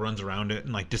Barry like runs around it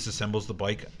and like disassembles the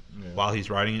bike while he's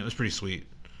riding it. It was pretty sweet.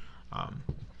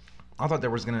 I thought there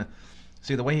was gonna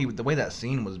see the way that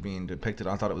scene was being depicted.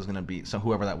 I thought it was gonna be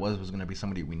whoever that was gonna be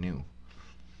somebody we knew.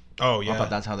 Oh yeah, I thought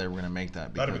that's how they were gonna make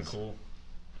that. That'd have been cool.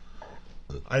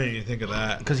 I didn't even think of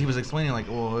that because he was explaining like,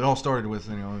 well, it all started with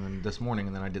this morning,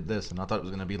 and then I did this, and I thought it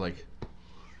was gonna be like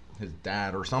his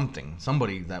dad or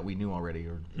somebody that we knew already,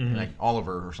 or like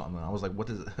Oliver or something. I was like, what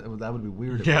is it? That would be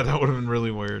weird. Yeah, that would have been really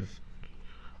weird.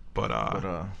 But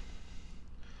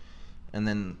and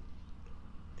then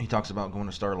he talks about going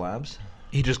to Star Labs.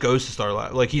 He just goes to Star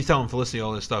Labs. Like he's telling Felicity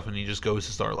all this stuff, and he just goes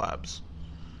to Star Labs.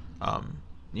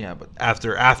 Yeah, but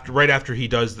right after he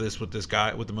does this with this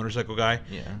guy, with the motorcycle guy,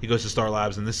 he goes to Star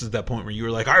Labs, and this is that point where you were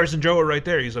like, Iris and Joe are right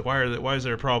there. He's like, why is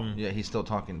there a problem? Yeah, he's still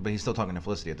talking to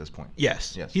Felicity at this point.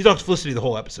 Yes. He talked to Felicity the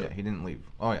whole episode. Yeah, he didn't leave.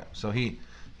 Oh yeah, so he's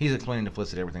explaining to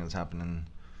Felicity everything that's happening.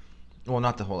 Well,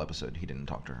 not the whole episode. He didn't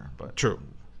talk to her, but true.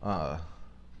 Because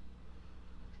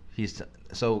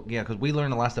we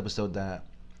learned the last episode that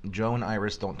Joe and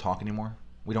Iris don't talk anymore.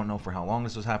 We don't know for how long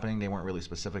this was happening. They weren't really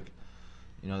specific.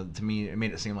 To me, it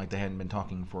made it seem like they hadn't been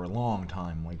talking for a long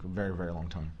time, like a very, very long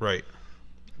time. Right.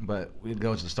 But we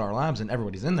go to the Star Labs, and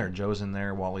everybody's in there. Joe's in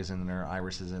there, Wally's in there,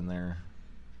 Iris is in there,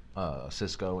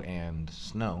 Cisco and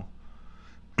Snow.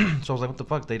 So I was like, what the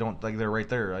fuck? They don't, like, they're right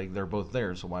there. Like, they're both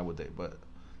there, so why would they? But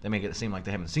they make it seem like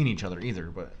they haven't seen each other either,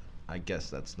 but I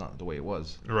guess that's not the way it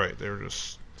was. Right, they were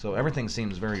just... So everything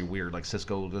seems very weird. Like,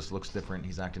 Cisco just looks different.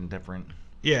 He's acting different.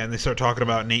 Yeah, and they start talking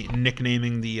about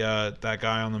nicknaming the that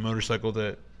guy on the motorcycle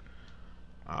that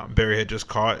Barry had just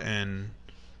caught, and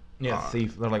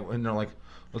thief. They're like,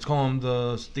 let's call him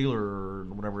the stealer or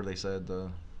whatever they said,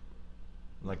 the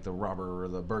robber or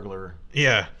the burglar.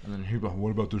 Yeah. And then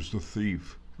what about this the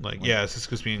thief? Like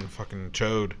Cisco's being fucking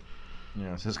chode.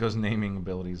 Yeah, Cisco's naming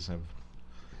abilities have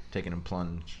taken a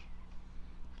plunge.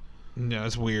 Yeah,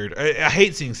 it's weird. I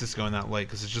hate seeing Cisco in that light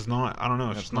because it's just not. I don't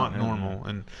know. It's just not normal.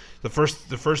 And the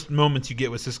first moments you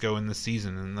get with Cisco in this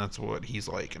season, and that's what he's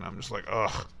like. And I'm just like,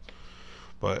 ugh.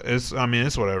 But it's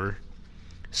whatever.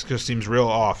 Cisco seems real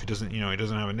off. He doesn't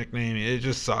have a nickname. It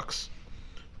just sucks.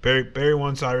 Barry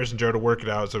wants Iris and Joe to work it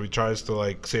out, so he tries to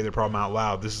like say their problem out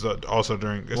loud. This is also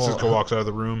during Cisco walks out of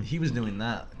the room. He was doing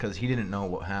that because he didn't know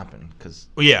what happened.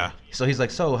 So he's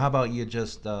like, so how about you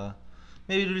just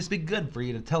maybe it'd just be good for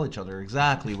you to tell each other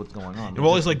exactly what's going on. And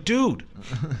Wally's like, dude.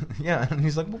 Yeah, and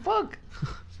he's like, well, fuck.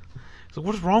 So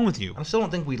what's wrong with you? I still don't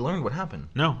think we learned what happened.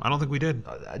 No, I don't think we did.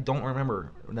 I don't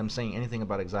remember them saying anything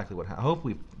about exactly what happened. I hope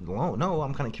we no,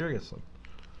 I'm kind of curious. Like,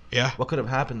 yeah. What could have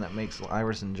happened that makes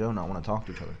Iris and Joe not want to talk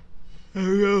to each other? I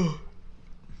don't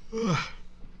know.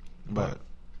 But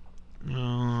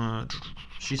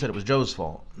she said it was Joe's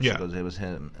fault. She goes, it was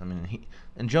him. I mean,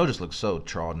 and Joe just looks so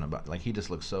trodden about. Like he just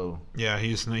looks so. Yeah,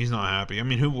 he's not happy. I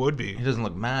mean, who would be? He doesn't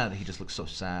look mad. He just looks so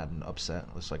sad and upset.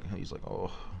 It's like he's like,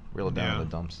 oh, real down in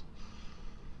the dumps.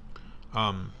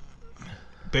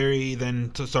 Barry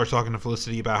then starts talking to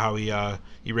Felicity about how he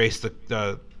erased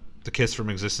the kiss from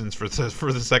existence for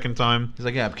the second time. He's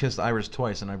like, yeah, I've kissed Iris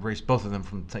twice and I've erased both of them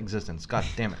from existence. God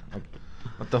damn it! Like,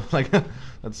 what the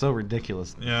that's so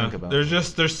ridiculous to think about.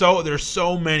 There's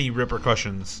so many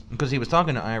repercussions. Because he was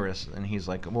talking to Iris and he's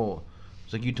like, well,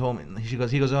 it's like you told me. He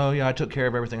goes, oh yeah, I took care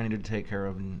of everything I needed to take care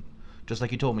of, and just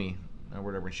like you told me or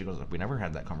whatever. And she goes, we never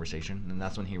had that conversation, and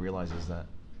that's when he realizes that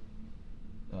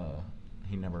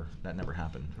that never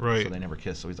happened. Right. So they never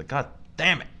kissed. So he's like, God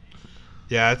damn it.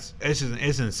 Yeah, it's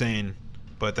insane.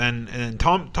 But then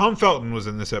Tom Felton was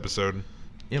in this episode.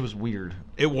 It was weird.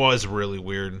 It was really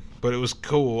weird, but it was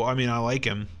cool. I mean, I like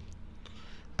him.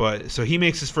 But so he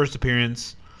makes his first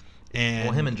appearance,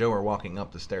 and him and Joe are walking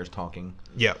up the stairs talking.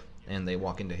 Yep. And they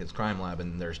walk into his crime lab,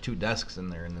 and there's 2 desks in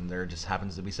there, and then there just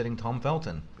happens to be sitting Tom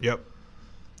Felton. Yep.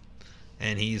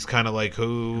 And he's kind of like,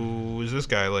 who is this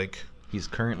guy? Like, he's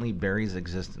currently Barry's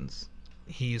existence.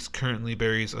 He's currently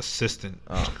Barry's assistant.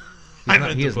 Oh.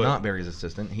 He is not Barry's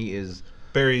assistant. He is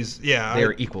Barry's. Yeah,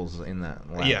 they're equals in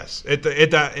that lab. Yes, at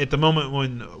the moment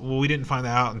when we didn't find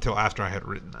that out until after I had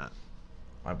written that.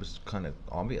 I was kind of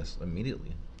obvious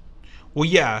immediately. Well,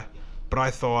 yeah, but I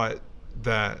thought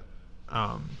that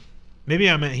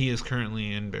maybe I meant he is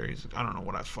currently in Barry's. I don't know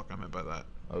what I meant by that.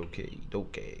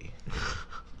 Okay.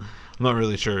 I'm not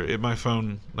really sure. My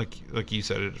phone, like you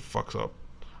said, it fucks up.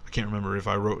 I can't remember if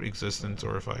I wrote existence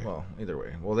or if I. Well, either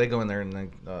way. Well, they go in there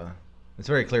and it's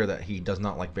very clear that he does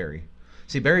not like Barry.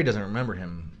 See, Barry doesn't remember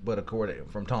him, but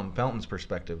from Tom Felton's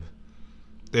perspective,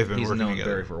 he's known together.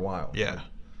 Barry for a while. Yeah.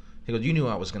 He goes, you knew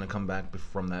I was going to come back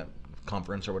from that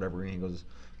conference or whatever, and he goes,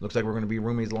 looks like we're going to be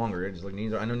roommates longer. It's like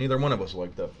I know neither one of us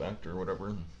like that fact or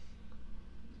whatever.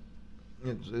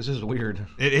 It's just weird.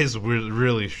 It is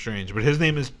really strange. But his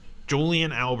name is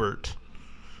Julian Albert.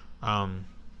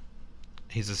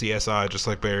 He's a CSI just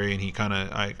like Barry, and he kind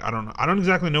of I don't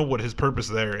exactly know what his purpose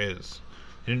there is.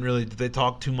 Did they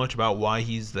talk too much about why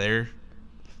he's there?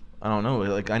 I don't know.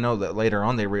 Like I know that later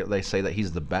on they say that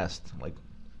he's the best.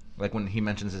 Like when he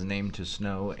mentions his name to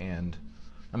Snow and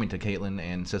to Caitlin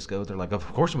and Cisco, they're like, of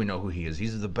course we know who he is.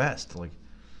 He's the best. Like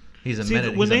he's a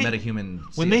metahuman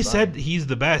CSI. When they said he's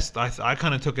the best, I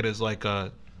kind of took it as like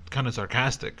kind of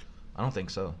sarcastic. I don't think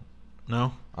so.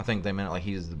 No, I think they meant like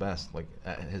he's the best, like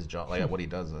at his job, like at what he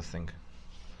does. I think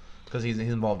because he's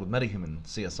involved with metahuman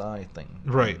CSI thing,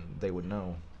 right? They would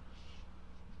know.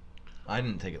 I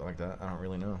didn't take it like that. I don't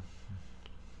really know.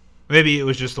 Maybe it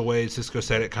was just the way Cisco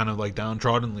said it, kind of like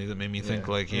downtroddenly, that made me think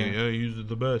he's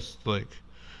the best, like.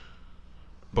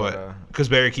 But because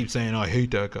Barry keeps saying, "Oh, I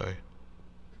hate that guy."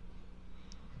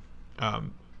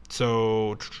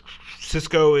 So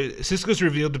Cisco's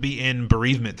revealed to be in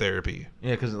bereavement therapy.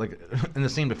 Yeah, because like in the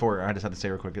scene before, I just had to say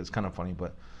real quick, it's kind of funny,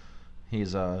 but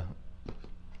he's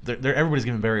everybody's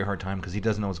giving Barry a hard time because he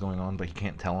doesn't know what's going on, but he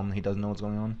can't tell him he doesn't know what's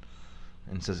going on.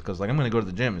 And Cisco's like, I'm gonna go to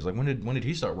the gym. He's like, when did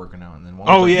he start working out? And then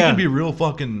he can be real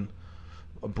fucking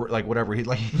like whatever. He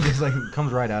just like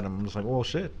comes right at him. I'm just like, well,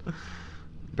 shit.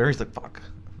 Barry's like, fuck.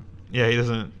 Yeah, he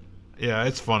doesn't. Yeah,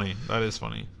 it's funny. That is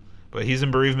funny. But he's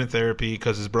in bereavement therapy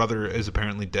because his brother is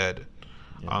apparently dead.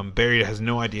 Yeah. Barry has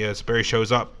no idea. So Barry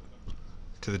shows up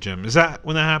to the gym. Is that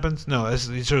when that happens? No,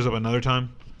 he shows up another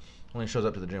time. Only shows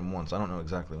up to the gym once. I don't know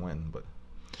exactly when, but.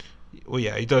 Well,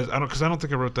 yeah, he does. I don't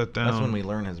think I wrote that down. That's when we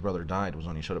learned his brother died. Was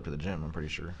when he showed up to the gym. I'm pretty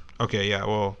sure. Okay, yeah.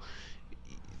 Well,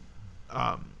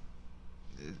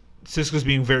 Cisco's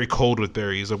being very cold with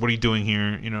Barry. He's like, "What are you doing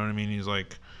here?" You know what I mean? He's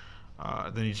like,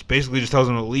 then he basically just tells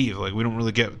him to leave. Like, we don't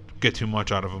really get too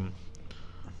much out of him.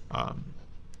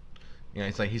 Yeah,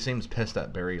 it's like he seems pissed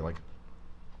at Barry. Like,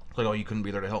 oh, you couldn't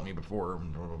be there to help me before.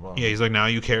 Blah, blah, blah. Yeah, he's like, now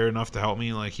you care enough to help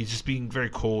me. Like, he's just being very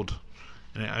cold,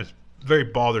 and it's very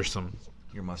bothersome.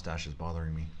 Your mustache is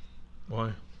bothering me.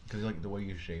 Why? Because like the way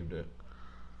you shaved it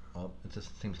up, it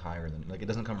just seems higher than it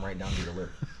doesn't come right down to your lip.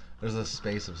 There's a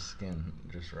space of skin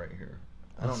just right here.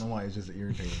 I don't know why. It's just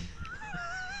irritating.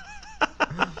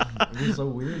 It's so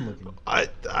weird looking.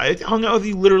 I hung out with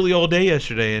you literally all day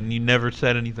yesterday, and you never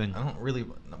said anything. I don't really.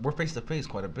 We're face to face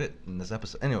quite a bit in this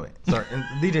episode. Anyway, sorry. And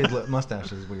DJ's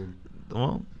mustache is weird.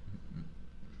 Well,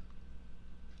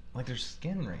 like there's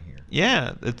skin right here.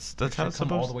 Yeah, that's how it's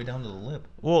supposed all the way down to the lip.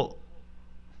 Well,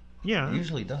 yeah. It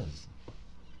usually does.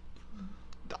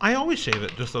 I always shave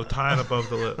it just so tied above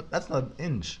the lip. That's not an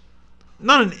inch.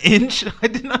 Not an inch? I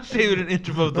did not shave it an inch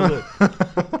above the lip.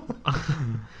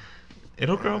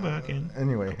 It'll grow back in.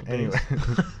 Anyway.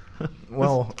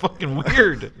 Well, it's fucking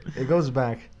weird. It goes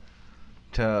back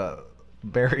to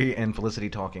Barry and Felicity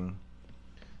talking.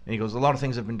 And he goes, a lot of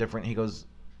things have been different. He goes,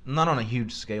 not on a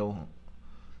huge scale.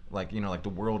 Like, like the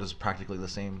world is practically the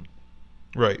same.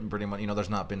 Right. Pretty much, there's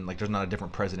not a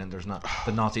different president. There's not,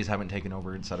 the Nazis haven't taken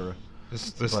over, etc.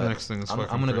 This next thing is I'm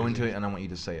going to go into it, and I want you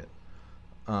to say it.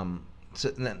 So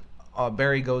then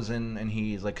Barry goes in, and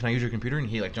he's like, can I use your computer? And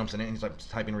he like jumps in it, and he's like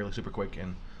typing really super quick.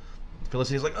 And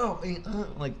Felicity's like, oh,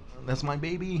 like that's my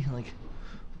baby. Like,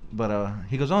 but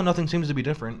he goes, oh, nothing seems to be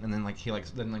different. And then like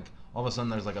all of a sudden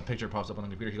there's like a picture pops up on the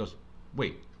computer. He goes,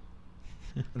 wait.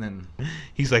 And then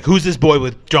he's like, who's this boy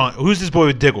with John? Who's this boy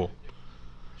with Diggle?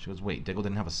 She goes, wait, Diggle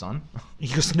didn't have a son?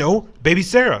 He goes, no, baby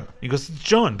Sarah. He goes, it's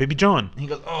John, baby John. And he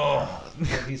goes, oh.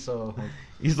 He's so...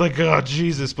 He's like, oh,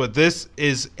 Jesus. But this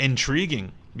is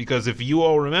intriguing because if you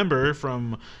all remember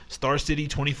from Star City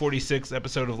 2046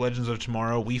 episode of Legends of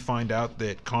Tomorrow, we find out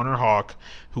that Connor Hawke,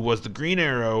 who was the Green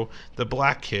Arrow, the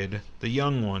black kid, the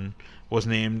young one, was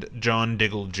named John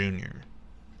Diggle Jr.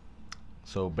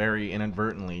 So Barry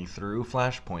inadvertently, through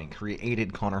Flashpoint,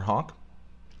 created Connor Hawke,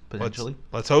 potentially.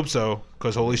 Let's hope so,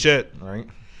 because holy shit. All right.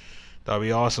 That'd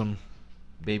be awesome.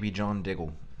 Baby John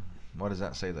Diggle. Why does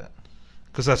that say that?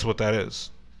 Because that's what that is.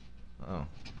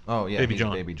 Oh yeah, Baby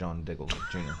John. Baby John Diggle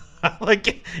Jr.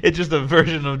 Like it's just a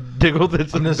version of Diggle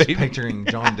that's I'm a just baby. picturing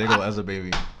John Diggle as a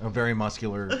baby, a very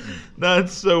muscular.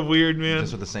 That's so weird, man.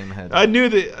 Just with the same head. I knew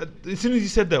that as soon as you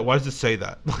said that. Why does it say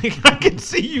that? Like I can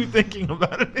see you thinking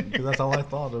about it. Because that's all I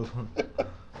thought of.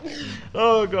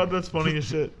 Oh god, that's funny as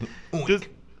shit. Just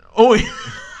Oink.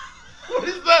 What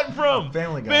is that from?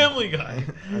 Family Guy. Family Guy.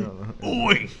 I don't know.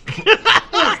 Oink.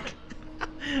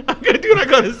 Dude, I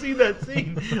gotta see that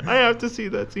scene. I have to see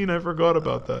that scene. I forgot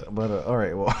about that. But all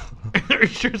right, well. Are you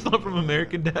sure it's not from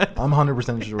American Dad? I'm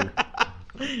 100% sure.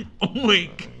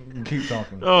 Oink. Keep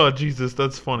talking. Oh Jesus,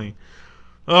 that's funny.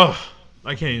 Oh,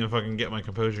 I can't even fucking get my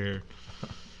composure here.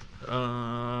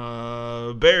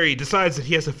 Barry decides that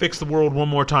he has to fix the world one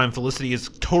more time. Felicity is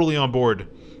totally on board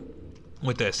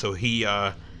with this, so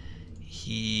I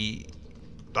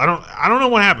don't know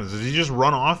what happens. Does he just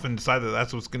run off and decide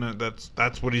that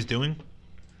that's what he's doing?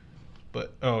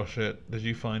 But oh shit, did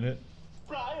you find it?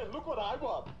 Brian, look what I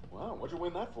won. Wow, what'd you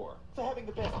win that for? For having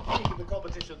the best pig in the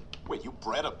competition. Wait, you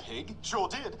bred a pig? Sure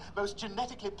did. Most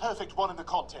genetically perfect one in the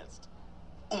contest.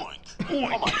 Oink.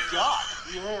 Oink. Oh my god.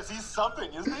 Yes, he's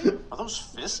something, isn't he? Are those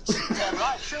fists? Damn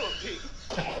right, show a pig.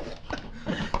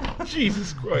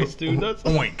 Jesus Christ, dude, that's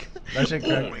oink. That shit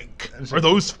Oink. Are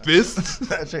those fists?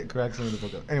 That shit cracks me the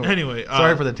book up. Anyway,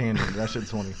 sorry for the tangent. That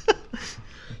shit's funny.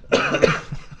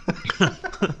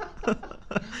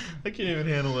 I can't even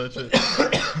handle that shit.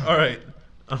 All right.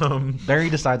 Barry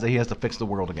decides that he has to fix the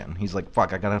world again. He's like,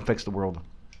 fuck, I gotta fix the world.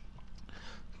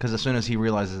 Because as soon as he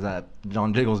realizes that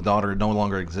John Diggle's daughter no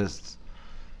longer exists,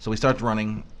 so he starts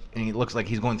running, and he looks like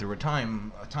he's going through a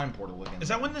time portal again. Is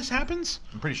that when this happens?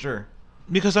 I'm pretty sure.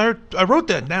 Because I wrote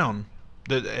that down,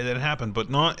 that it happened, but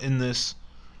not in this.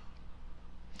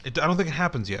 I don't think it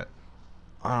happens yet.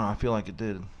 I don't know, I feel like it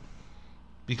did.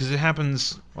 Because it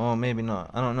happens. Oh, maybe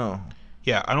not. I don't know.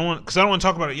 Yeah, I don't want to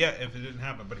talk about it yet if it didn't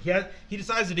happen. But he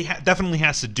decides that he definitely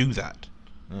has to do that.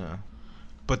 Yeah.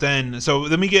 But then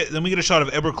we get a shot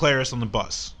of Edward Claris on the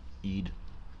bus. Ed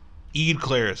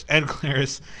Claris. Ed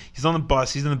Claris. He's on the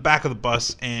bus. He's in the back of the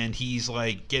bus, and he's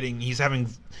having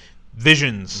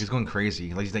visions. He's going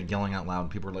crazy. Like he's like yelling out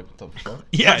loud. People are like, "What the fuck?"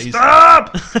 Yeah,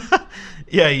 stop.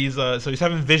 Yeah, he's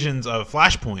having visions of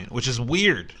Flashpoint, which is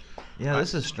weird. Yeah,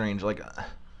 this is strange. Like,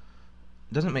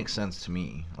 it doesn't make sense to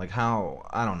me. Like how,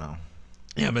 I don't know.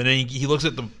 Yeah, but then he looks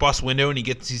at the bus window and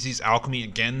he sees Alchemy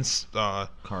again.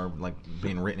 Carved, like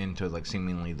being written into like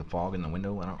seemingly the fog in the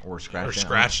window, or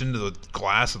scratched into the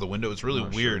glass of the window. It's really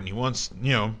weird. And he wants,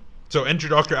 so enter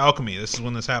Dr. Alchemy. This is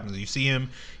when this happens. You see him.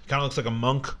 He kind of looks like a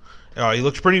monk. He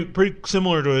looks pretty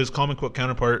similar to his comic book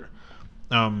counterpart.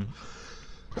 He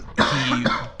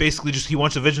basically he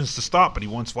wants the visions to stop, but he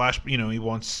wants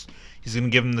he's going to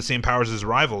give him the same powers as his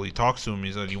rival. He talks to him.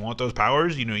 He said, "You want those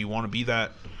powers? You want to be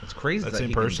that." It's crazy that same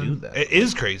he person. can do that. It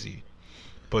is crazy,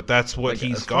 but that's what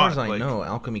he's got. As far as I know,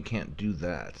 Alchemy can't do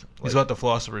that. He's got the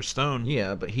Philosopher's Stone.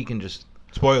 Yeah, but he can just.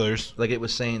 Spoilers. Like it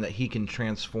was saying that he can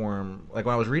transform. Like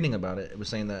when I was reading about it, it was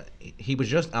saying that he was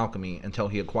just Alchemy until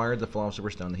he acquired the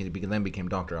Philosopher's Stone. He then became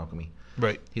Dr. Alchemy.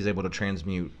 Right. He's able to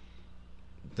transmute.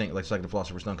 Like the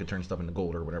Philosopher's Stone could turn stuff into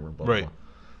gold or whatever. Blah, right. Blah.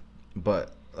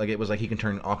 But like it was like he can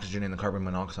turn oxygen into carbon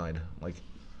monoxide. Like.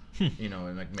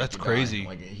 And like that's crazy.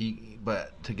 Like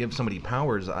but to give somebody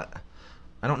powers, I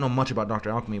don't know much about Dr.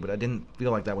 Alchemy, but I didn't feel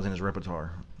like that was in his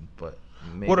repertoire. But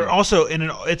maybe.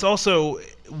 It's also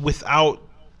without.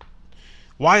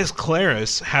 Why is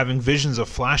Claris having visions of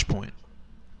Flashpoint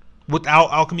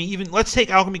without Alchemy? Even let's take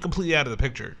Alchemy completely out of the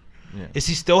picture. Yeah. Is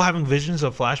he still having visions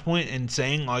of Flashpoint and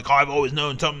saying like, "Oh, I've always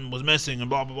known something was missing" and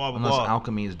blah blah blah blah? Unless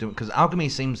Alchemy is doing, because Alchemy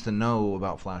seems to know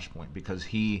about Flashpoint because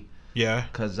he. Yeah.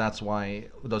 Because that's why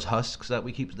those husks that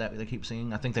they keep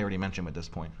seeing. I think they already mentioned at this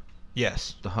point.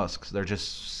 Yes. The husks, they're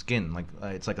just skin, like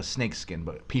it's like a snake skin,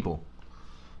 but people.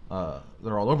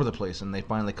 They're all over the place, and they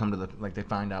finally come to they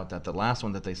find out that the last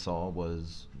one that they saw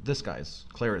was this guy's,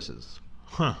 Claris's.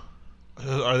 Huh.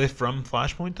 Are they from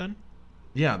Flashpoint then?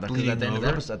 Yeah, because at the end of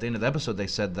the episode, they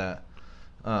said that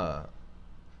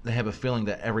they have a feeling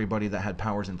that everybody that had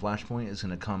powers in Flashpoint is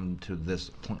going to come to this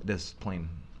plane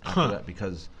after that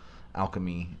because.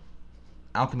 Alchemy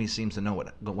seems to know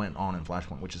what went on in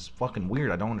Flashpoint, which is fucking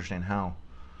weird. I don't understand how.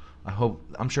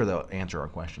 I'm sure they'll answer our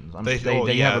questions. They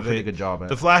have a pretty good job at it.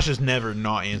 The Flash has never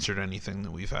not answered anything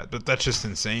that we've had, but that's just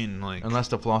insane. Like unless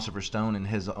the Philosopher's Stone and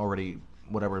his already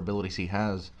whatever abilities he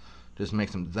has just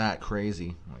makes him that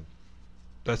crazy. Like,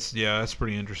 that's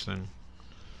pretty interesting.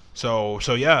 So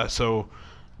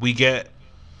we get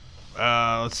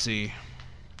let's see.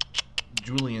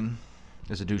 Julian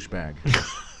is a douchebag.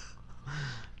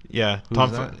 Yeah, Tom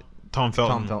Felton. Tom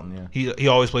Felton, yeah. He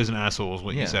always plays an asshole is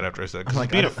what you said after I said. Because he's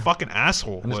being a fucking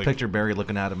asshole. I just picture Barry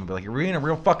looking at him and be like, "You're being a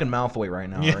real fucking Malfoy right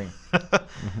now, yeah. right?"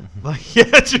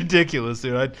 It's ridiculous,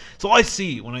 dude. It's all I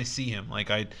see when I see him.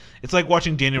 It's like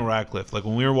watching Daniel Radcliffe. Like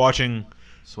when we were watching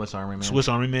Swiss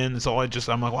Army Man. It's all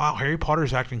I'm like, wow, Harry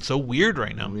Potter's acting so weird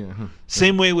right now. Yeah.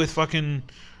 Same way with fucking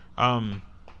The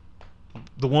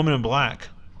Woman in Black.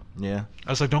 Yeah. I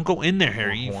was like, don't go in there,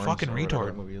 Harry. You fucking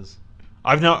retard. Movie is.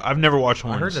 I've never watched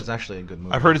Horns. I heard that's actually a good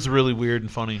movie. I've heard it's really weird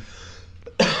and funny.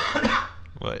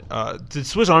 But the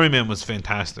Swiss Army Man was a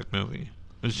fantastic movie.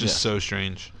 It was just so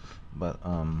strange. But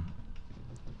Tom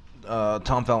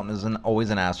Felton is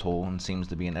always an asshole and seems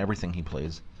to be in everything he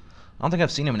plays. I don't think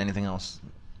I've seen him in anything else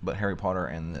but Harry Potter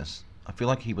and this. I feel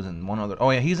like he was in one other. Oh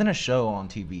yeah, he's in a show on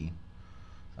TV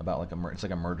about like it's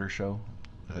like a murder show,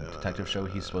 a detective show.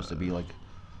 He's supposed to be like.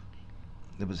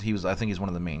 He was. I think he's one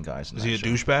of the main guys. Is he a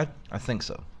douchebag? I think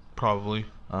so. Probably.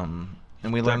 And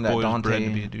we learned that Dante. Bred to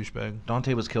be a douchebag.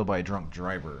 Dante was killed by a drunk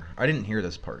driver. I didn't hear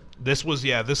this part. This was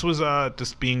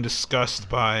just being discussed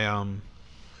by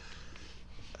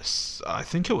I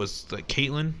think it was like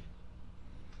Caitlin.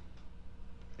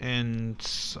 And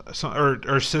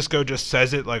or Cisco just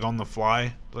says it like on the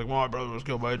fly, like, "Well, my brother was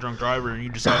killed by a drunk driver," and you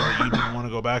decided that you didn't want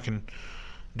to go back and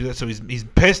do that. So he's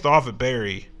pissed off at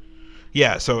Barry.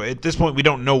 Yeah. So at this point, we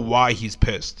don't know why he's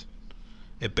pissed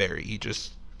at Barry. He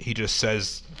just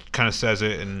says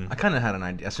it, and I kind of had an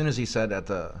idea as soon as he said at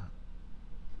the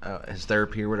his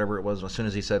therapy or whatever it was. As soon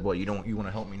as he said, "Well, you want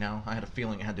to help me now," I had a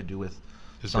feeling it had to do with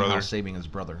his somehow brother saving his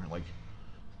brother, like.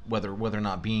 Whether or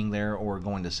not being there or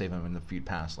going to save him in the feud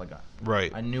past, like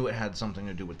right. I knew it had something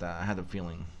to do with that. I had a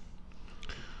feeling.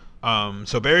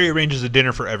 So Barry arranges a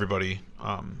dinner for everybody,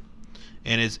 and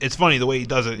it's funny the way he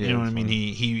does it. Yeah, you know what I mean?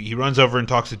 He runs over and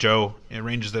talks to Joe and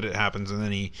arranges that it happens, and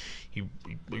then he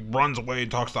runs away and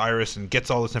talks to Iris and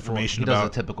gets all this information. He does the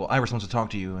typical Iris wants to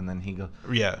talk to you, and then he goes.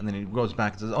 Yeah. And then he goes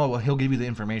back and says, "Oh, well, he'll give you the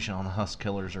information on the Husk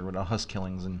killers or Husk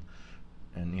killings," and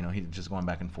he's just going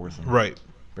back and forth. And right.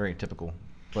 Very typical.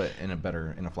 But in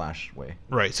a Flash way.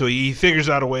 Right. So he figures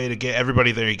out a way to get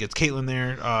everybody there. He gets Caitlin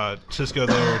there, Cisco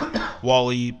there,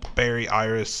 Wally, Barry,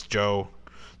 Iris, Joe.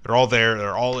 They're all there.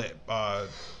 They're all at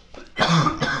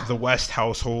the West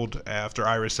household after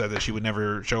Iris said that she would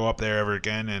never show up there ever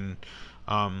again, and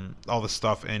all this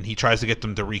stuff. And he tries to get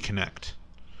them to reconnect.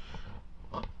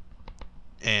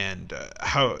 And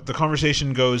how the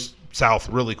conversation goes south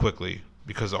really quickly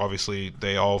because obviously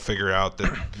they all figure out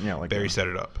that Barry set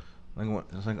it up.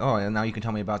 It's like, oh, and now you can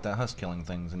tell me about that Husk killing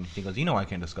things. And he goes, I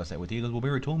can't discuss that with you. He goes, well,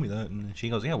 Barry told me that. And she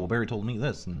goes, yeah, well, Barry told me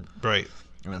this. And right.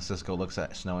 And then Cisco looks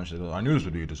at Snow and she goes, I knew this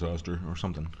would be a disaster or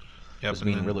something. Yep. Just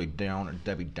being really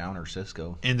Debbie Downer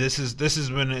Cisco. And this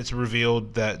is when it's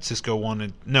revealed that Cisco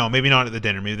wanted, no, maybe not at the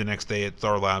dinner, maybe the next day at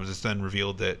Star Labs, it's then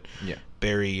revealed that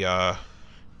Barry,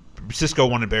 Cisco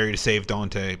wanted Barry to save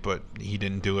Dante, but he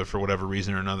didn't do it for whatever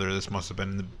reason or another. This must have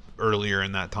been earlier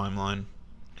in that timeline.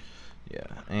 Yeah,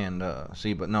 and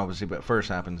but first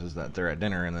happens is that they're at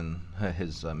dinner and then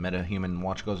his meta-human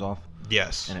watch goes off.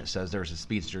 Yes. And it says there's a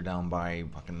speedster down by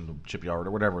fucking the shipyard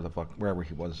or whatever the fuck, wherever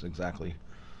he was exactly.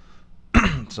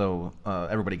 So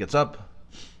everybody gets up.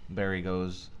 Barry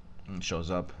goes and shows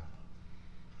up.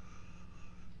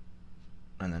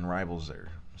 And then Rival's there.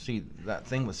 See, that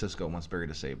thing with Cisco wants Barry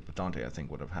to save Dante, I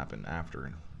think, would have happened after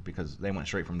because they went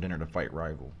straight from dinner to fight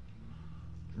Rival.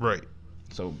 Right.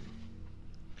 So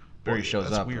Barry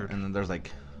shows up, weird. and then there's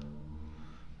like,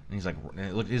 and he's like,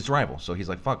 look, his rival. So he's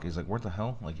like, fuck. He's like, what the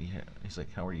hell? Like, he's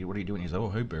like, how are you? What are you doing? He's like, oh,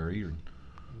 hey, Barry.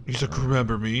 He's like,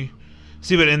 remember me?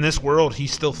 See, but in this world, he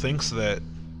still thinks that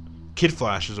Kid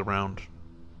Flash is around.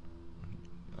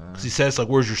 Because he says, like,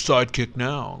 where's your sidekick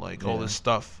now? Like, all this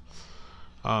stuff.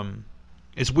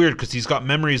 It's weird because he's got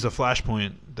memories of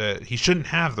Flashpoint that he shouldn't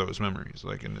have those memories.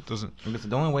 Like, and it doesn't. It's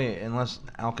the only way, unless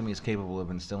Alchemy is capable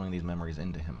of instilling these memories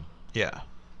into him. Yeah.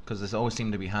 Because this always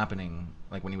seemed to be happening,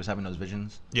 like when he was having those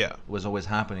visions. Yeah. It was always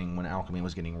happening when Alchemy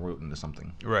was getting root into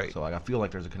something. Right. So like, I feel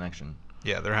like there's a connection.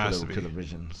 Yeah, there has to be. To the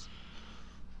visions.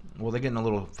 Well, they get in a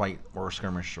little fight or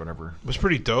skirmish or whatever. It was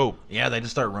pretty dope. Yeah, they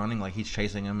just start running, like he's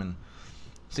chasing him. And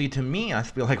see, to me, I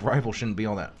feel like Rival shouldn't be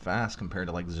all that fast compared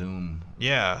to like Zoom.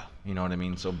 Yeah. You know what I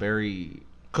mean? So Barry...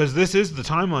 Because this is the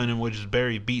timeline in which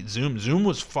Barry beat Zoom. Zoom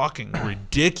was fucking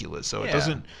ridiculous. So it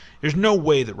doesn't... There's no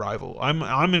way that Rival...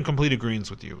 I'm in complete agreement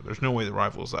with you. There's no way that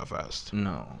Rival is that fast.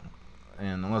 No.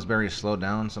 And unless Barry's slowed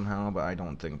down somehow, but I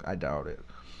doubt it.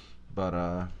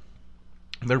 But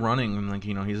they're running, and like,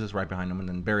 he's just right behind him, and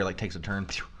then Barry like takes a turn,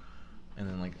 and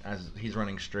then like as he's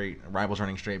running straight, Rival's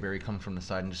running straight, Barry comes from the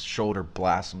side and just shoulder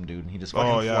blasts him, dude. And he just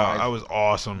fucking flies that was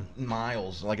awesome.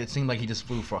 Miles, like it seemed like he just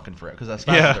flew fucking forever because as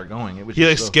fast as they're going, it was. He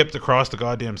just skipped across the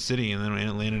goddamn city and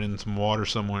then landed in some water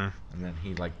somewhere. And then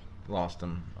he like lost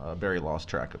him. Barry lost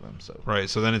track of him. So right,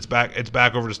 so then it's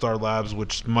back over to Star Labs,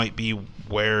 which might be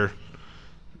where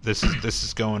this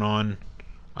is going on.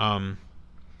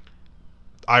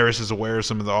 Iris is aware of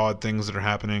some of the odd things that are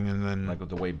happening, and then like with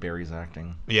the way Barry's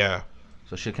acting. Yeah.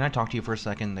 So can I talk to you for a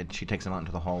second? That she takes him out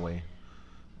into the hallway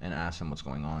and asks him what's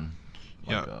going on.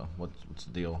 Like, what's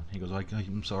the deal? He goes like,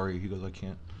 I'm sorry. He goes, I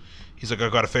can't. He's like, I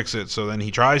gotta fix it. So then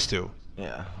he tries to.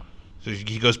 Yeah. So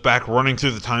he goes back running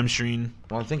through the time stream.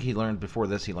 Well, I think he learned before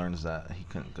this. He learns that he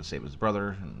couldn't go save his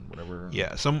brother and whatever.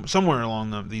 Yeah, somewhere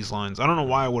along these lines. I don't know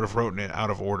why I would have written it out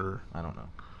of order. I don't know.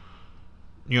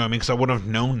 You know what I mean? Because I would have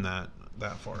known that.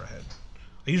 that far ahead.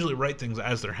 I usually write things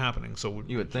as they're happening, so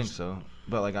you would think so.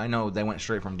 But like I know they went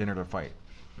straight from dinner to fight.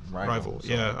 Rival. So.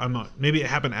 Yeah, I'm not. Maybe it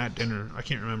happened at dinner. I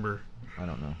can't remember. I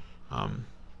don't know.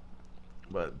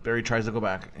 But Barry tries to go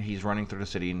back. He's running through the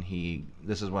city, and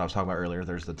this is what I was talking about earlier.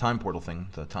 There's the time portal thing.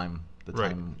 The time.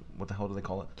 What the hell do they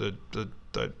call it?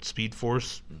 The Speed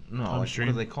Force. No, like, what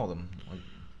do they call them? Like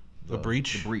the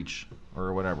breach. The breach,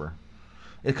 or whatever.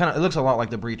 It looks a lot like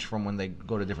the breach from when they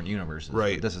go to different universes.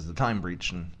 Right. This is the time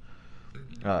breach, and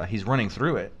he's running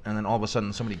through it, and then all of a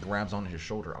sudden somebody grabs onto his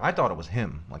shoulder. I thought it was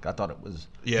him. Like I thought it was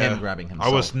him grabbing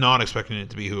himself. I was not expecting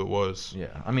it to be who it was. Yeah,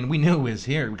 I mean we knew it was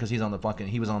here because he's on the fucking.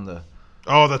 He was on the.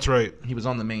 Oh, that's right. He was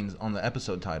on the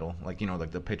episode title, like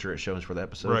like the picture it shows for the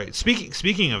episode. Right.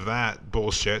 Speaking of that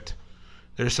bullshit,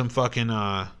 there's some fucking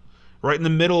right in the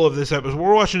middle of this episode.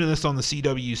 We're watching this on the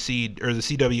CWC or the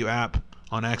CW app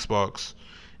on Xbox.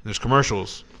 And there's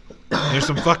commercials. There's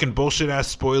some fucking bullshit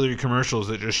ass spoilery commercials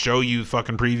that just show you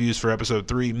fucking previews for episode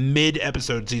 3 mid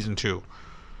episode season 2.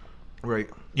 Right.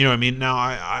 You know what I mean? Now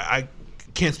I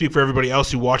can't speak for everybody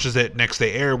else who watches it next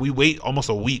day air. We wait almost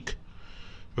a week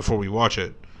before we watch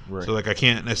it. Right. So like I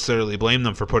can't necessarily blame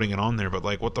them for putting it on there, but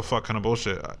like what the fuck kind of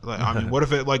bullshit? Like, I mean, what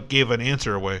if it like gave an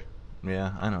answer away?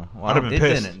 Yeah, I know. Well, I'd have been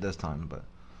pissed. It didn't this time, but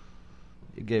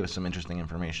it gave us some interesting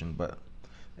information. But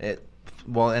it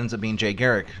ends up being Jay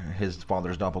Garrick, his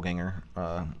father's doppelganger,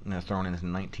 thrown in the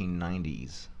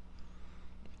 1990s.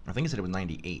 I think he said it was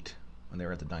 98 when they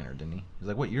were at the diner, didn't he? He's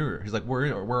like, "What year?" He's like,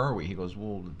 "Where are we?" He goes,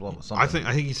 "Well, blah blah." Something.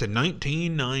 I think he said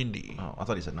 1990. Oh, I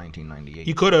thought he said 1998.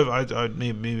 He could have. I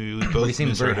maybe we both. But he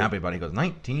seems very happy about it. He goes,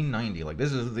 1990. Like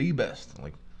this is the best.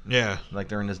 Like. Yeah. Like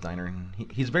they're in this diner, and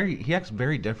he acts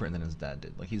very different than his dad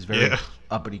did. Like he's very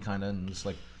uppity kind of, and just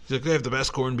like. He's like, they have the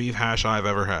best corned beef hash I've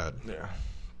ever had. Yeah.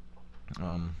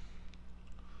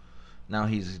 Now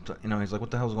he's like,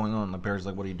 what the hell's going on? Like Barry's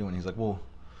like, what are you doing? He's like,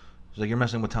 you're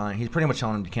messing with time. He's pretty much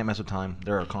telling him you can't mess with time.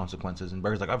 There are consequences. And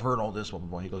Barry's like, I've heard all this. Blah blah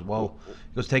blah. He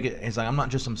goes, take it. He's like, I'm not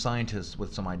just some scientist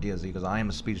with some ideas. He goes, I am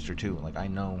a speedster too. Like I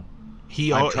know.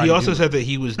 He also said that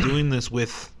he was doing this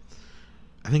with,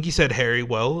 I think he said Harry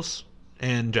Wells,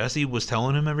 and Jesse was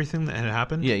telling him everything that had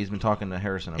happened. Yeah, he's been talking to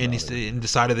Harrison about it. And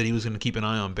decided that he was going to keep an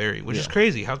eye on Barry, which is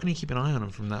crazy. How can he keep an eye on him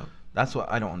from that? That's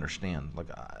what I don't understand. Like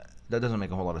that doesn't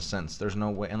make a whole lot of sense. There's no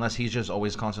way, unless he's just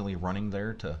always constantly running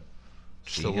there to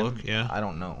see him. Look. Yeah. I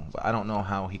don't know. I don't know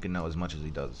how he can know as much as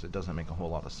he does. It doesn't make a whole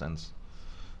lot of sense.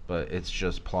 But it's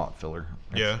just plot filler.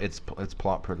 It's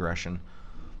plot progression.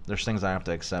 There's things I have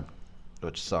to accept,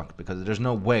 which suck because there's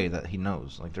no way that he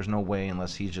knows. Like there's no way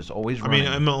unless he's just always running.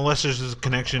 I mean, unless there's this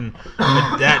connection,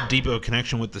 that deep of a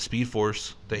connection with the Speed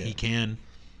Force that he can.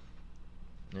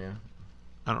 Yeah.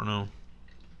 I don't know.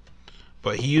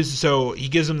 But he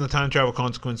gives him the time travel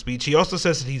consequence speech. He also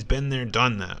says that he's been there,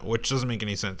 done that, which doesn't make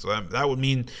any sense. That would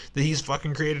mean that he's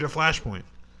fucking created a Flashpoint.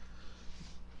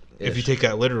 If you take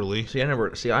that literally.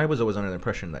 I was always under the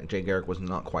impression that Jay Garrick was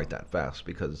not quite that fast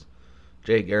because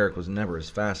Jay Garrick was never as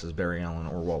fast as Barry Allen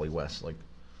or Wally West. Like,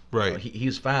 right.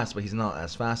 He's fast, but he's not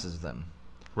as fast as them.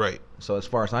 Right. So as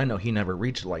far as I know, he never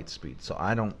reached light speed. So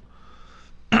I don't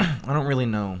really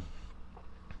know.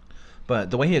 But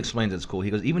the way he explains it's cool. He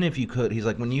goes, even if you could, he's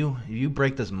like, when you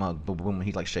break this mug, boom, boom,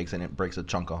 he like shakes it and it breaks a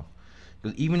chunk off.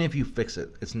 Because even if you fix it,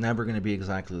 it's never going to be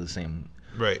exactly the same.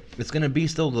 Right. It's going to be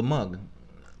still the mug,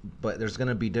 but there's going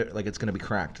to be it's going to be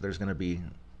cracked. There's going to be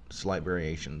slight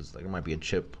variations. Like there might be a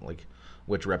chip, like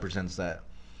which represents that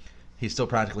he's still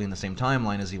practically in the same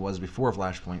timeline as he was before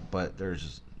Flashpoint, but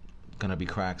there's going to be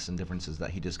cracks and differences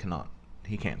that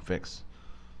he can't fix.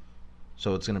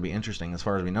 So it's going to be interesting. As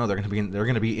far as we know, they're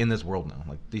going to be in this world now.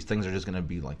 Like these things are just going to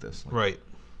be like this. Like, right.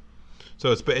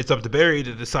 So it's up to Barry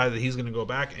to decide that he's going to go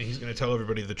back and he's going to tell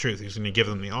everybody the truth. He's going to give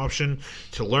them the option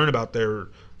to learn about their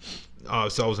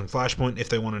selves in Flashpoint if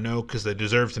they want to know, because they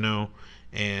deserve to know,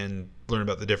 and learn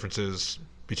about the differences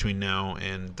between now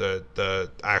and the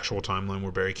actual timeline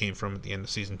where Barry came from at the end of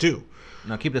season 2.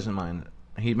 Now keep this in mind.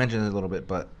 He mentioned it a little bit,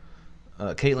 but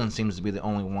Caitlin seems to be the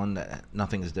only one that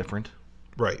nothing is different.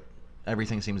 Right.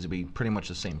 Everything seems to be pretty much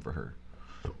the same for her.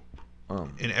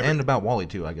 And about Wally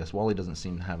too, I guess. Wally doesn't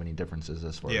seem to have any differences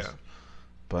as far as.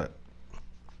 But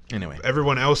anyway,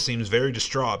 everyone else seems very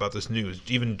distraught about this news.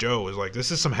 Even Joe is like,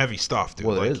 "This is some heavy stuff, dude."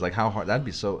 Well, it is like how hard that'd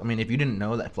be. So I mean, if you didn't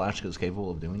know that Flash was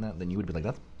capable of doing that, then you would be like,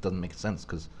 "That doesn't make sense."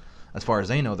 Because as far as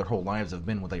they know, their whole lives have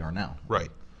been what they are now. Right.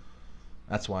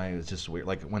 That's why it's just weird.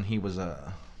 Like when he was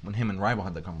when him and Rival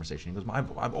had that conversation, he goes,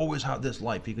 "I've always had this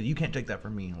life." He goes, "You can't take that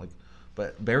from me." Like.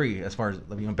 But Barry, as far as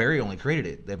Barry only created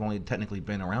it. They've only technically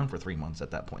been around for 3 months at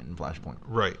that point in Flashpoint.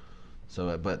 Right.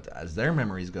 So, but as their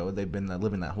memories go, they've been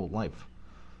living that whole life.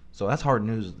 So that's hard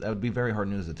news. That would be very hard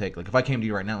news to take. Like if I came to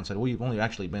you right now and said, "Well, you've only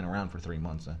actually been around for 3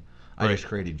 months. I just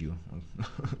created you."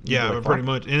 Yeah, like, but pretty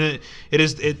much. And it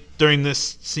is during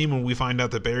this scene when we find out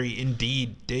that Barry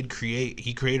indeed did create.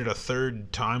 He created a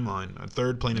third timeline, a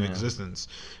third plane of existence,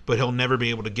 but he'll never be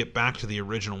able to get back to the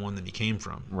original one that he came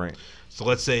from. Right. So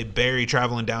let's say Barry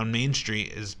traveling down Main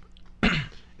Street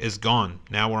is gone.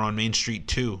 Now we're on Main Street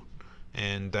 2.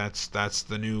 And that's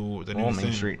the new thing.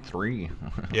 Main Street 3.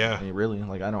 Yeah. I mean, really,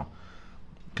 like I don't,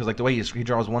 because like the way he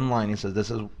draws one line, he says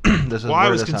this is this is. Well, where I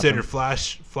was this considered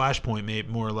happened. Flashpoint made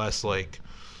more or less like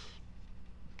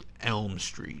Elm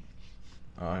Street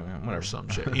Whatever. or some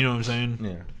shit. You know what I'm saying? Yeah.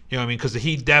 You know what I mean? Because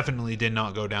he definitely did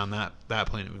not go down that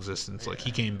plane of existence. Like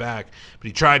he came back, but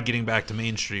he tried getting back to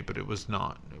Main Street, but it was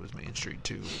not. It was Main Street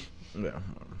 2. Yeah.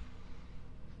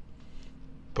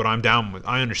 But I'm down with.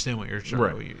 I understand what you're trying.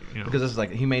 Right. You know. Because this is like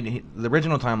the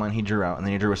original timeline he drew out, and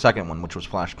then he drew a second one, which was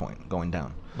Flashpoint going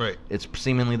down. Right. It's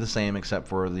seemingly the same except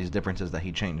for these differences that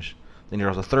he changed. Then he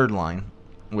draws a third line,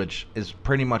 which is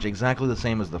pretty much exactly the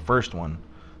same as the first one,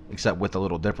 except with the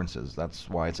little differences. That's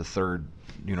why it's a third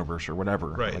universe or whatever.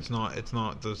 Right. Like, It's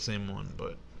not the same one,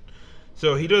 but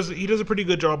so he does a pretty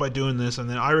good job by doing this, and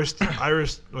then Iris.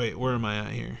 Wait, where am I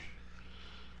at here?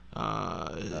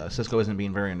 Cisco isn't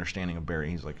being very understanding of Barry.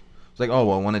 He's like, it's like, oh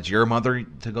well, when it's your mother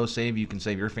to go save, you can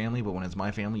save your family, but when it's my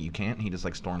family, you can't. He just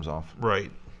like storms off. Right.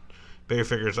 Barry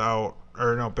figures out,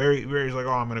 or no, Barry's like,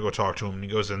 oh, I'm gonna go talk to him, and he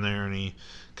goes in there and he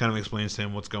kind of explains to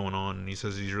him what's going on, and he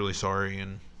says he's really sorry,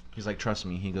 and he's like, trust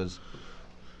me. He goes,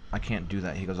 I can't do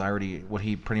that. He goes, what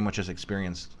he pretty much has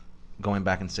experienced. Going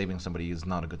back and saving somebody is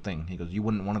not a good thing. He goes, you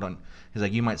wouldn't want it on. He's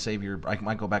like, I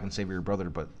might go back and save your brother,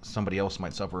 but somebody else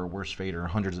might suffer a worse fate, or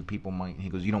hundreds of people might. He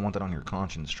goes, you don't want that on your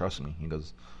conscience. Trust me. He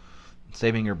goes,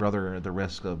 saving your brother at the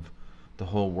risk of the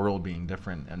whole world being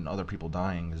different and other people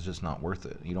dying is just not worth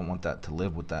it. You don't want that to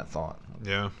live with that thought.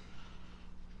 Yeah.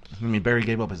 I mean, Barry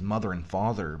gave up his mother and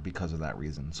father because of that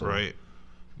reason. So, right.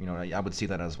 You know, I would see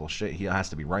that as, well, shit, he has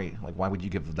to be right. Like, why would you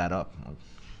give that up? Like,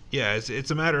 yeah,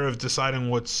 it's a matter of deciding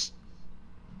what's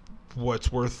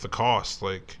worth the cost.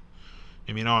 Like,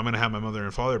 I mean, I'm gonna have my mother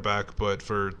and father back, but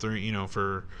for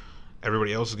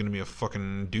everybody else is gonna be a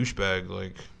fucking douchebag,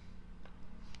 like,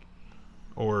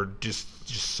 or just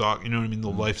suck. You know what I mean? The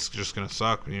life's just gonna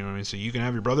suck. You know what I mean? So you can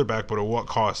have your brother back, but at what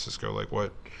cost? Cisco? Like,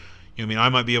 what? You know what I mean? I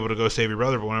might be able to go save your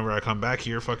brother, but whenever I come back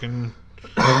here, fucking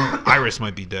Iris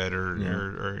might be dead,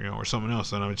 or someone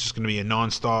else, and it's just gonna be a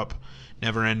nonstop,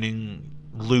 never-ending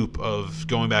loop of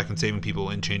going back and saving people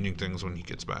and changing things when he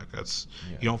gets back.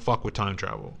 You don't fuck with time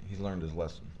travel. He's learned his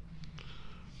lesson.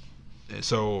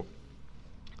 So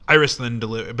Iris then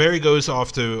Barry goes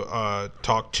off to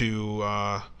talk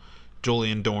to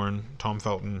Julian Dorn, Tom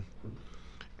Felton,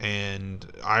 and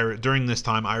during this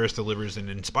time Iris delivers an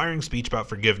inspiring speech about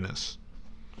forgiveness.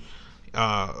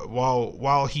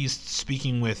 While he's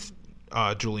speaking with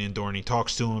Julian Dorn, he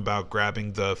talks to him about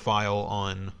grabbing the file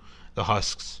on the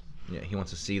husks. Yeah, he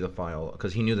wants to see the file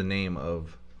because he knew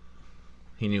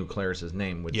he knew Clarice's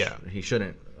name, which he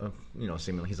shouldn't.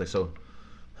 Seemingly, he's like, so.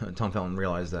 Tom Felton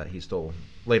realized that he stole.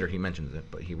 Later, he mentions it,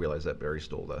 but he realized that Barry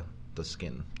stole the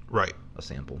skin, right? A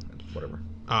sample, whatever.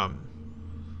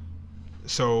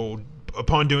 So,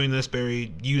 upon doing this,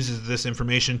 Barry uses this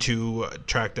information to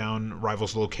track down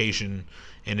Rival's location,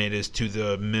 and it is to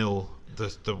the mill.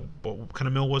 What kind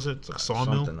of mill was it? It's like a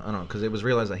sawmill? Something. I don't know, because it was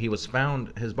realized that he was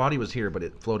found. His body was here, but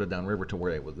it floated downriver to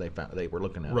where they were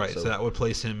looking at. Right. So that would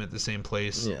place him at the same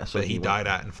place that he died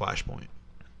at in Flashpoint.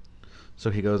 So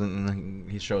he goes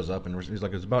and he shows up and he's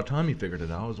like, "It's about time you figured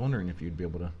it out. I was wondering if you'd be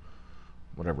able to,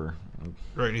 whatever."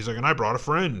 Right. And he's like, "And I brought a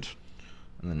friend."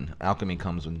 And then Alchemy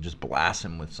comes and just blasts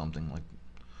him with something like.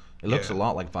 It looks a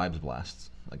lot like Vibes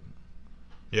blasts. Like.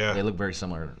 Yeah. They look very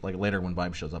similar. Like later when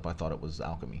Vibe shows up, I thought it was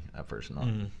Alchemy at first,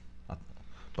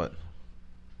 but.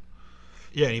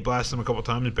 Yeah, and he blasts him a couple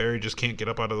times. And Barry just can't get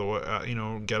up out of the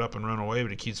way, get up and run away,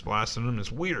 but he keeps blasting him.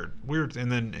 It's weird,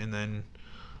 and then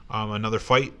another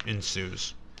fight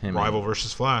ensues. Rival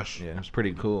versus Flash. Yeah, it's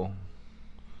pretty cool.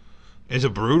 It's a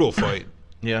brutal fight.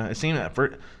 Yeah, it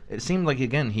seemed like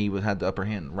again he had the upper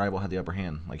hand. Rival had the upper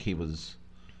hand. Like he was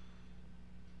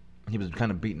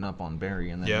kind of beating up on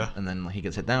Barry, and then he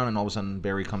gets hit down, and all of a sudden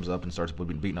Barry comes up and starts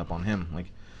beating up on him. Like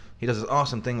he does this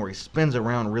awesome thing where he spins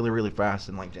around really, really fast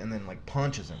and then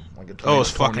punches him. Like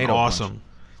it's fucking awesome.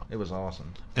 Punch. It was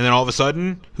awesome. And then all of a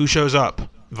sudden, who shows up?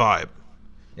 Vibe.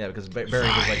 Yeah, because Barry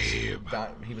was like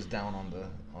he was down on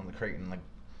the crate, and like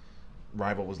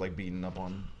Rival was like beating up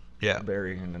on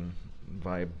Barry, and then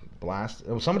Vibe blast.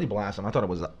 It was somebody blast him. I thought it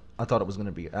was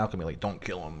gonna be Alchemy, like don't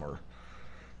kill him, or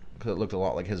because it looked a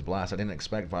lot like his blast. I didn't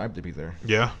expect Vibe to be there.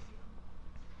 Yeah.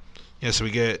 Yeah, so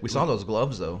we saw those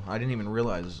gloves though. I didn't even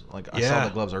realize. Like I saw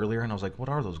the gloves earlier, and I was like, "What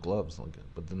are those gloves?" Like,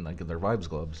 but then like they're Vibes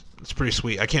gloves. It's pretty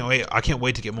sweet. I can't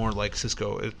wait to get more like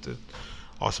Cisco.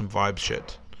 Awesome Vibe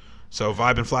shit. So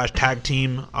Vibe and Flash tag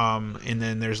team, and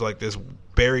then there's like this.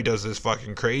 Barry does this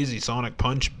fucking crazy Sonic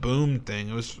Punch boom thing.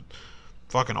 It was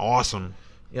fucking awesome.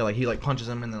 Yeah, like he like punches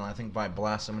him, and then I think Vibe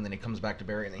blasts him, and then he comes back to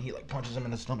Barry, and then he like punches him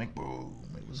in the stomach. Boom!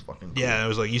 It was fucking cool. Yeah, it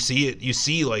was like you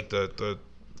see like the.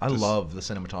 I love the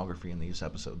cinematography in these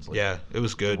episodes. Like, yeah, it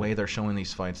was good. The way they're showing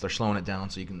these fights, they're slowing it down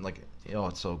so you can like,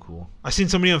 it's so cool. I seen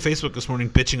somebody on Facebook this morning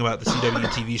bitching about the CW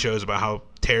TV shows about how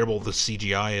terrible the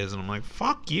CGI is, and I'm like,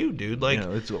 fuck you, dude. Like,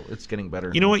 it's getting better.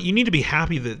 You know what? You need to be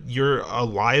happy that you're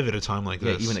alive at a time like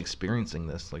this. Even experiencing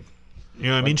this, like. You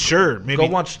know what I mean? Sure. Maybe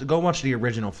go watch the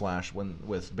original Flash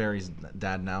with Barry's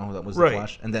dad now. That was the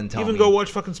Flash, and then tell me. Go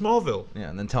watch fucking Smallville. Yeah,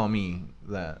 and then tell me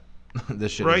that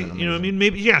this shit. Right. You know what I mean?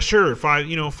 Maybe. Yeah. Sure.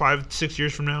 5-6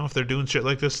 years from now, if they're doing shit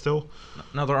like this still.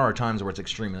 Now there are times where it's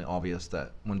extremely obvious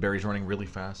that when Barry's running really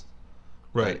fast,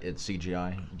 right, it's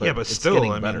CGI. But it's still,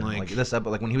 getting I better. mean, like this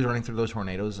episode, like when he was running through those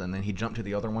tornadoes, and then he jumped to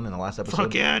the other one in the last episode.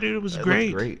 Fuck yeah, dude! It was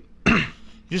great. Great.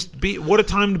 What a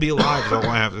time to be alive is all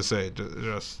I have to say.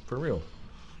 Just for real.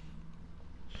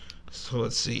 So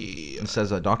let's see. It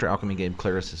says Dr. Alchemy gave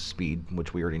Clarice his speed,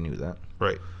 which we already knew that.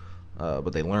 Right.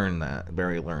 But they learned that.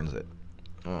 Barry learns it.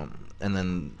 And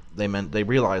then they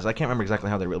realize, I can't remember exactly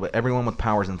how they realized, but everyone with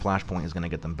powers in Flashpoint is going to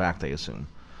get them back, they assume.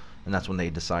 And that's when they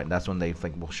decide, that's when they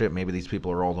think, well, shit, maybe these people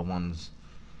are all the ones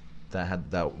that had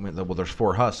that. Well, there's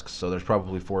 4 husks, so there's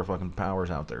probably 4 fucking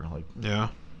powers out there. Like, yeah.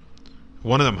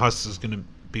 One of them husks is going to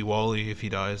be Wally if he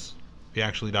dies. If he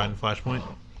actually died in Flashpoint.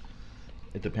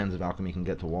 It depends if Alchemy can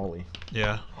get to Wally.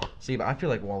 Yeah. See, but I feel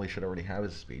like Wally should already have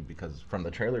his speed because from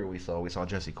the trailer we saw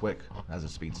Jesse Quick as a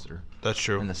speedster. That's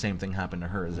true. And the same thing happened to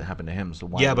her as it happened to him. So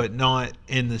why? Yeah, but not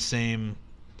in the same.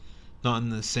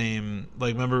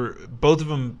 Like, remember, both of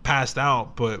them passed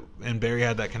out, and Barry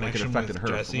had that connection like it affected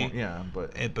with her. Jesse. Yeah,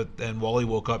 but then Wally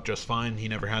woke up just fine. He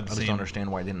never had the same. I just don't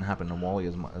understand why it didn't happen to Wally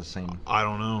as same. I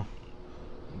don't know.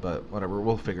 But whatever,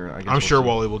 we'll figure it. I'm sure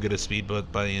Wally will get his speed,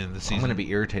 but by the end of the season, I'm going to be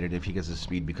irritated if he gets his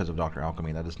speed because of Dr.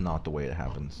 Alchemy. That is not the way it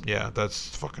happens. Yeah,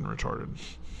 that's fucking retarded.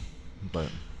 But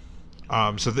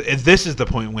so this is the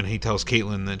point when he tells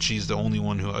Caitlin that she's the only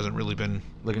one who hasn't really been.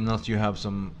 Like, unless you have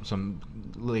some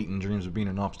latent dreams of being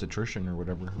an obstetrician or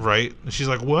whatever. Right? And she's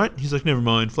like, "What?" He's like, "Never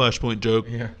mind, Flashpoint joke."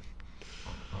 Yeah.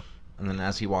 And then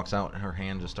as he walks out, her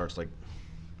hand just starts like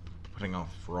putting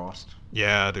off frost.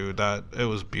 Yeah, dude, it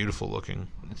was beautiful looking.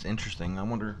 It's interesting. I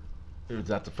wonder, is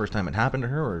that the first time it happened to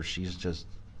her, or she's just,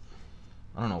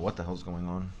 I don't know what the hell's going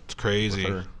on. It's crazy.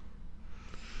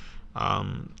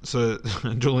 So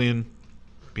Julian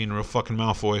being a real fucking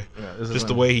Malfoy. Yeah, just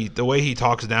the way he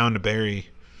talks down to Barry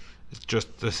is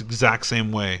just the exact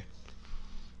same way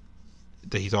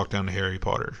that he talked down to Harry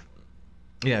Potter.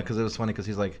 Yeah, because it was funny because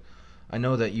he's like, I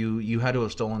know that you had to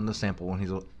have stolen the sample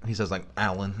when he says like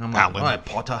Alan. I'm like, all right,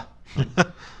 Potter.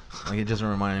 Like, it just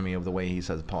reminded me of the way he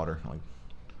says Potter. Like,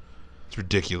 it's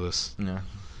ridiculous. Yeah.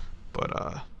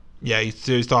 But yeah,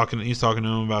 he's talking to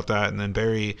him about that, and then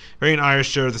Barry and Iris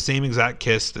share the same exact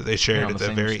kiss that they shared at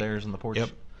the very stairs in the porch.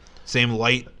 Yep. Same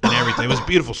light and everything. It was a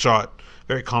beautiful shot.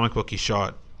 Very comic booky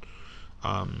shot.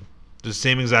 The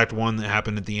same exact one that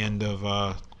happened at the end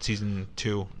of season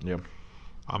 2. Yep.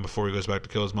 Before he goes back to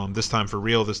kill his mom. This time for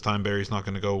real. This time Barry's not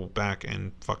going to go back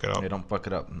and fuck it up. Yeah, don't fuck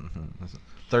it up. Mm-hmm.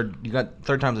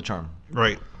 Third time's a charm.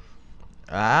 Right.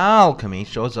 Alchemy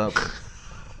shows up.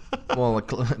 Well,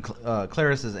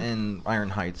 Clarice is in Iron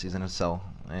Heights. He's in a cell,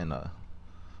 and all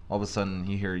of a sudden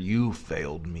you hear, "You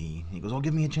failed me." He goes, "Oh,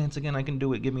 give me a chance again. I can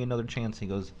do it. Give me another chance." He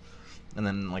goes, and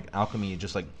then like Alchemy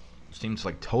just like seems to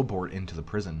like teleport into the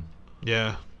prison.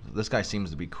 Yeah. This guy seems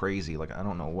to be crazy. Like, I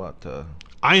don't know what.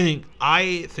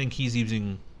 I think he's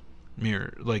using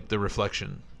mirror, like the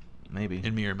reflection. Maybe.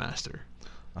 In Mirror Master.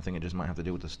 I think it just might have to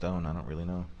do with the stone. I don't really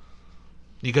know.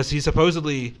 Because he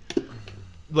supposedly,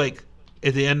 like,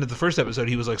 at the end of the first episode,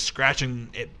 he was like scratching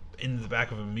it in the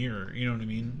back of a mirror. You know what I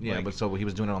mean? Yeah, like, but so he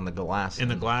was doing it on the glass. In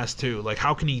the glass too. Like,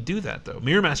 how can he do that though?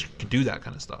 Mirror Master can do that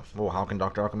kind of stuff. Well, how can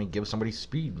Dr. Alchemy give somebody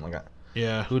speed? Like,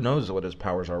 yeah. Who knows what his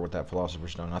powers are with that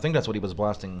Philosopher's Stone? I think that's what he was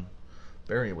blasting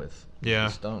Barry with. Yeah.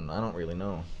 The stone. I don't really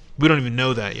know. We don't even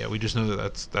know that yet. We just know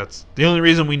that that's the only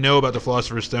reason we know about the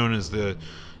Philosopher's Stone is the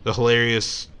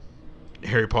hilarious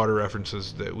Harry Potter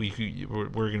references that we're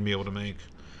going to be able to make.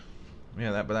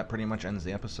 Yeah, but that pretty much ends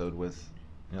the episode with,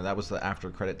 that was the after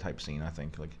credit type scene. I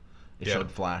think like it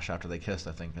showed Flash after they kissed.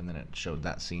 I think, and then it showed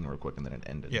that scene real quick, and then it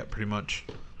ended. Yeah, pretty much.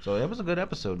 So it was a good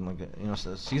episode. And like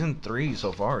so season 3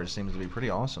 so far seems to be pretty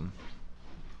awesome.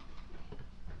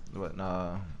 But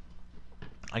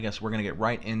I guess we're gonna get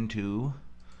right into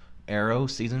Arrow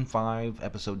season 5,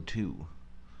 episode 2.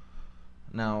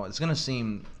 Now it's gonna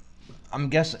seem, I'm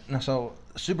guessing. So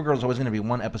Supergirl's always gonna be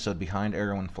one episode behind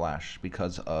Arrow and Flash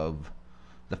because of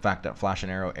the fact that Flash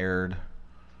and Arrow aired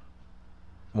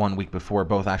 1 week before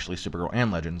both actually Supergirl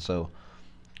and Legends. So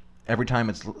every time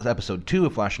it's episode 2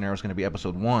 of Flash and Arrow is going to be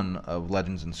episode 1 of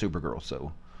Legends and Supergirl.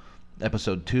 So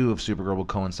episode 2 of Supergirl will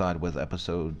coincide with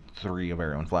episode 3 of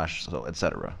Arrow and Flash, so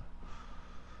etc.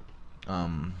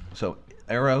 So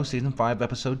Arrow season 5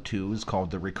 episode 2 is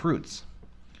called The Recruits.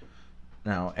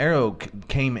 Now Arrow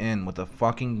came in with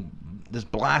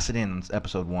just blasted in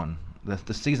episode 1.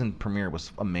 The season premiere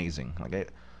was amazing.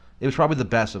 It was probably the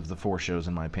best of the 4 shows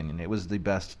in my opinion. It was the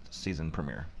best season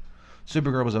premiere.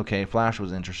 Supergirl was okay. Flash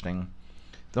was interesting.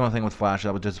 The only thing with Flash,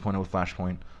 I was disappointed with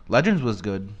Flashpoint. Legends was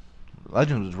good.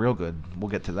 Legends was real good. We'll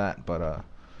get to that, but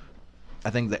I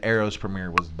think the Arrow's premiere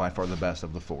was by far the best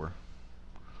of the 4.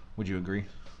 Would you agree?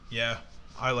 Yeah,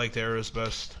 I liked Arrow's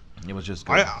best. It was just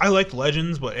good. I liked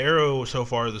Legends, but Arrow so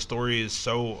far the story is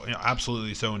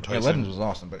absolutely so enticing. Yeah, Legends was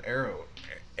awesome, but Arrow,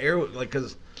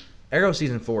 because Arrow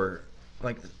season 4,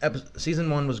 season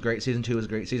 1 was great, season 2 was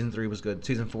great, season 3 was good,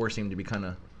 season 4 seemed to be kind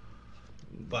of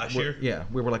last year. Yeah,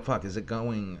 we were like, fuck, is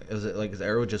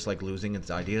Arrow just losing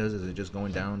its ideas? Is it just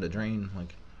going down the drain?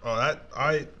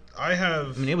 I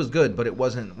mean, it was good, but it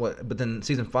wasn't what. But then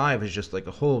season 5 is just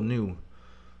a whole new,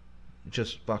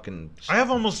 just fucking. I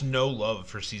have almost no love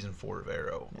for season 4 of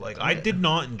Arrow. I did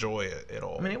not enjoy it at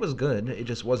all. I mean, it was good. It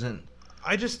just wasn't.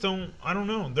 I don't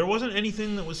know. There wasn't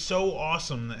anything that was so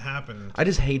awesome that happened. I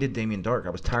just hated Damien Dark.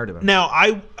 I was tired of him. Now,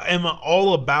 I am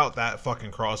all about that fucking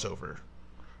crossover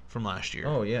from last year.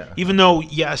 Oh, yeah. Even though,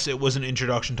 yes, it was an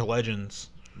introduction to Legends.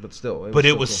 But still.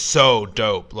 It was so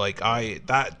dope.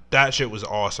 That shit was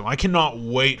awesome. I cannot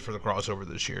wait for the crossover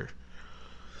this year.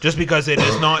 Just because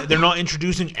they're not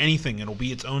introducing anything. It'll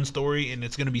be its own story, and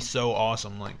it's going to be so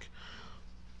awesome.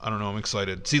 I don't know. I'm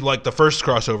excited. See, the first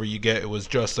crossover you get, it was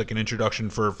just an introduction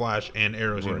for Flash and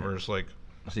Arrow's universe.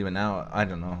 See, but now I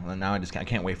don't know. Now I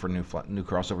can't wait for new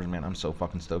crossovers, man. I'm so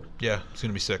fucking stoked. Yeah, it's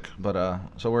gonna be sick. But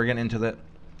so we're getting into that.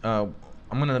 I'm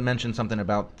gonna mention something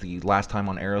about the last time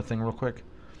on Arrow thing real quick.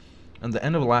 At the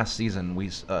end of last season,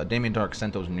 Damien Dark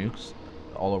sent those nukes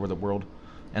all over the world,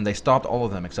 and they stopped all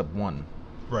of them except one.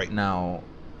 Right. Now,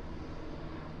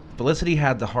 Felicity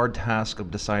had the hard task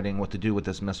of deciding what to do with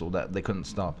this missile that they couldn't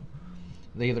stop.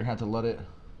 They either had to let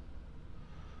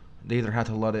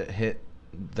it hit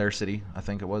their city, I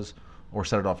think it was, or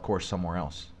set it off course somewhere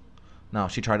else. Now,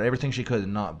 she tried everything she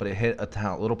could but it hit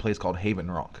a little place called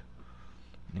Haven Rock.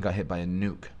 It got hit by a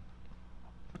nuke.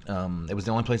 It was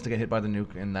the only place to get hit by the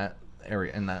nuke in that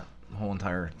area, in that whole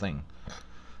entire thing.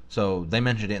 So they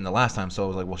mentioned it in the last time, so I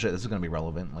was like, well, shit, this is going to be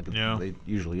relevant, it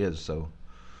usually is. So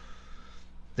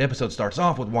the episode starts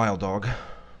off with Wild Dog.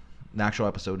 The actual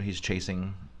episode, he's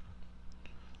chasing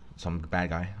some bad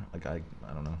guy. I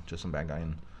don't know, just some bad guy.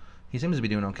 And he seems to be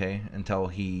doing okay until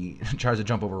he tries to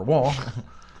jump over a wall.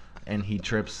 And he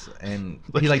trips, and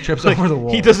he trips over the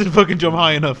wall. He doesn't fucking jump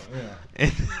high enough. Yeah.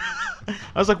 And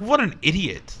I was like, what an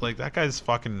idiot. That guy's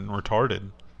fucking retarded.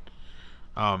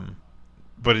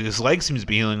 But his leg seems to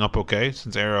be healing up okay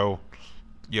since Arrow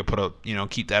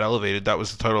keep that elevated. That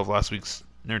was the title of last week's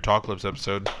Nerd Talkalypse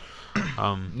episode.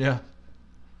 Yeah.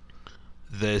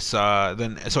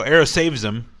 So Arrow saves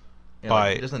him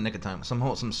by just in the nick of time.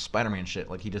 Some Spider-Man shit.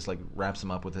 He just wraps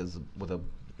him up with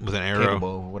an arrow, bow,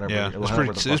 or whatever. Yeah, it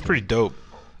was pretty dope.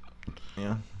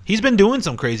 Yeah, he's been doing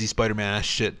some crazy Spider-Man ass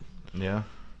shit. Yeah,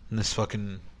 in this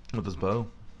fucking with his bow.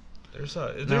 There's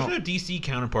no DC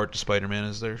counterpart to Spider-Man,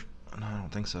 is there? No, I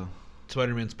don't think so.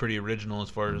 Spider-Man's pretty original as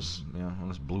far as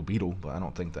it's Blue Beetle, but I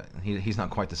don't think that he's not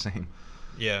quite the same.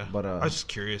 Yeah, but I was just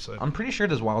curious. I'm pretty sure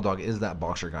this Wild Dog is that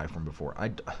boxer guy from before.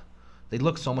 They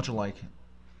look so much alike.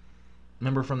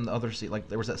 Remember from the other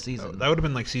there was that season. That would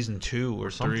have been season 2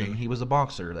 or something. 3. He was a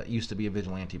boxer that used to be a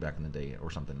vigilante back in the day or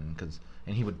something,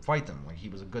 and he would fight them. He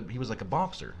was like a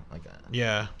boxer.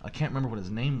 Yeah. I can't remember what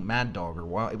his name, Mad Dog or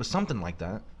Wild. It was something like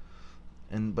that.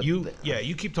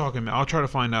 You keep talking. I'll try to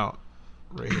find out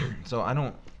right here.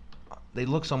 So they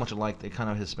look so much alike. They kind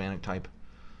of Hispanic type.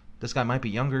 This guy might be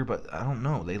younger, but I don't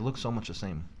know. They look so much the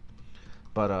same.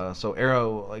 But so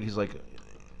Arrow, he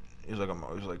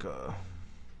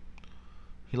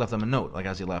left them a note,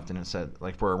 as he left, and it said,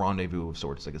 for a rendezvous of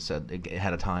sorts. It said it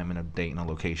had a time and a date and a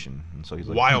location, and so he's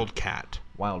like Wildcat.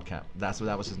 Wildcat. That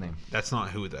was his name. That's not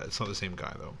who that. It's not the same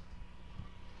guy though.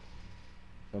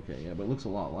 Okay, yeah, but it looks a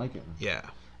lot like him. Yeah.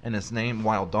 And his name,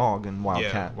 Wild Dog and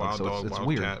Wildcat. Yeah, Wild Dog, it's Wild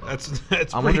weird. Cat.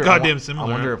 That's pretty goddamn similar.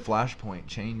 I wonder if Flashpoint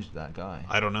changed that guy.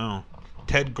 I don't know.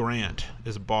 Ted Grant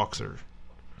is a boxer.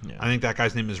 Yeah. I think that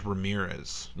guy's name is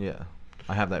Ramirez. Yeah,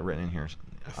 I have that written in here.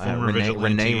 Former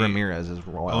Renee Ramirez is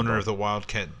owner of the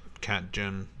Wildcat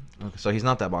Gym. Okay, so he's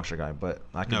not that boxer guy, but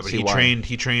I can see why.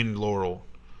 He trained Laurel.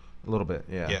 A little bit,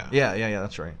 yeah. Yeah. Yeah,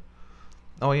 that's right.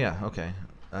 Oh, yeah, okay.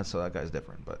 So that guy's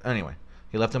different. But anyway,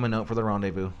 he left him a note for the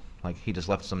rendezvous. Like, he just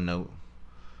left some note.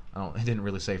 He didn't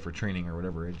really say for training or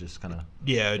whatever. It just kind of...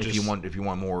 Yeah, if you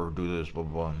want more, do this, blah,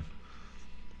 blah,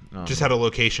 blah. Just had a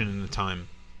location and the time.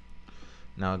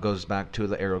 Now it goes back to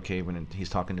the Arrow Cave, and he's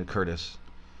talking to Curtis.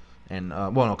 And,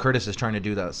 Curtis is trying to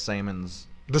do that Salmon's...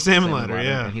 The salmon ladder,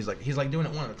 yeah. And he's like doing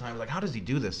it one at a time. Like, how does he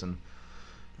do this? And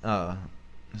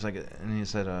he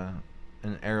said,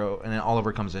 an arrow, and then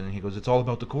Oliver comes in and he goes, "It's all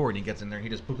about the core." And he gets in there, and he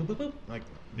just boop, boop, boop,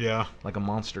 boop, like a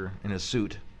monster in his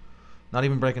suit, not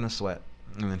even breaking a sweat.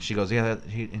 And then she goes, "Yeah,"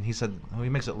 and he said, "Oh, he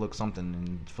makes it look something."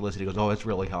 And Felicity goes, "Oh, it's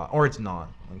really hot, or it's not."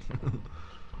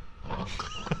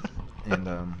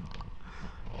 And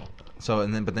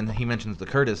but then he mentions to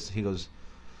Curtis, he goes,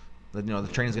 "The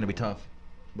training's gonna be tough,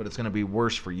 but it's gonna be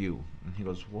worse for you." And he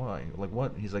goes, "Why? Like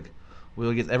what?" He's like,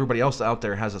 "Well, everybody else out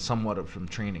there has a somewhat of some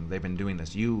training. They've been doing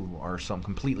this. You are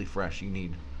completely fresh. You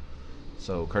need."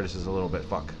 So Curtis is a little bit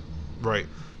fuck. Right.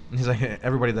 And he's like,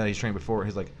 everybody that he's trained before,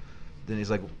 he's like,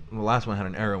 the last one had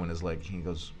an arrow in his leg. He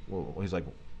goes, well, he's like,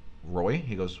 Roy?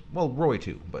 He goes, well, Roy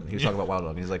too. But he was talking about Wild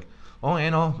Dog. And he's like,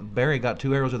 oh, Barry got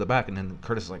 2 arrows to the back. And then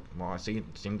Curtis is like, well, I see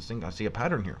a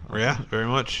pattern here. Yeah, very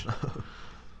much.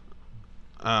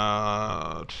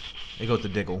 It goes to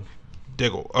Diggle.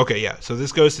 Okay, yeah. So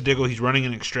this goes to Diggle. He's running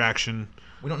an extraction.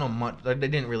 We don't know much. They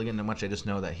didn't really get into much. They just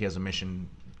know that he has a mission.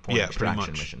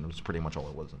 Extraction mission. It was pretty much all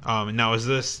it was. Now is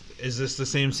this the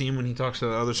same scene when he talks to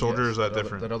the other soldier? Yes, or is that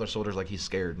different? That other soldier's like he's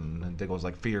scared, and Diggle's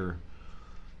like fear.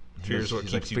 Fear is what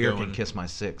keeps you fear going. Can kiss my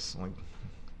 6,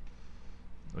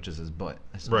 which is his butt.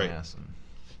 His right. Ass. And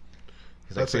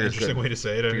that's an interesting way to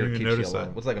say it. I didn't even notice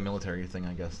that. What's like a military thing,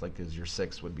 I guess. Like, is your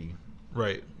 6 would be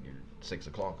right. Your 6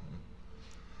 o'clock.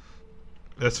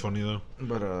 That's funny though.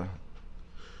 But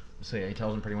so yeah, he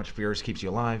tells him pretty much fear keeps you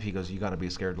alive. He goes, you got to be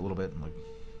scared a little bit,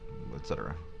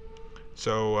 etc.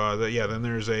 So then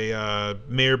there's a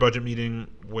mayor budget meeting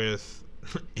with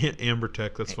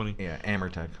Ambertech. That's funny. Yeah,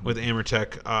 Ambertech. With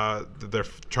Ambertech, they're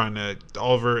trying to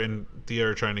Oliver and Thea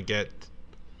are trying to get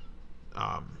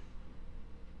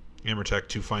Ambertech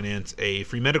to finance a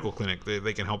free medical clinic.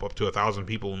 They can help up to 1,000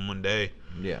 people in one day.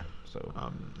 Yeah. So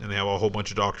and they have a whole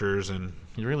bunch of doctors, and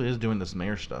he really is doing this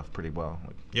mayor stuff pretty well.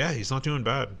 Yeah, he's not doing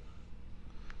bad.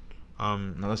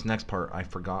 Now this next part, I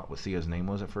forgot what Thea's name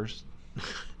was at first.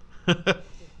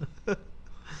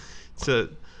 So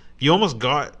you almost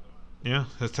got, yeah.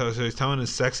 So he's telling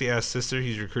his sexy ass sister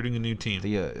he's recruiting a new team.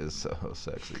 Thea is so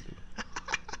sexy.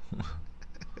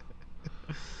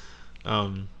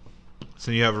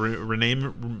 So you have Renee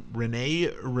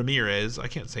Ramirez. I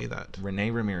can't say that. Renee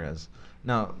Ramirez.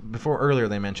 Now, earlier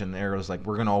they mentioned Arrow's like,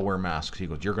 we're gonna all wear masks. He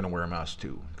goes, you're gonna wear a mask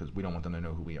too, because we don't want them to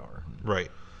know who we are. Right.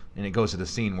 And it goes to the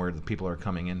scene where the people are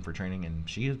coming in for training, and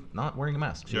she is not wearing a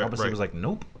mask. She obviously was like,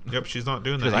 nope. Yep, she's not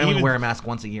doing that. Because I only wear a mask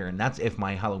once a year, and that's if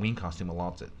my Halloween costume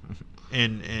allows it.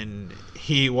 And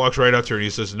he walks right up to her and he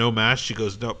says, no mask? She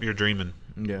goes, nope, you're dreaming.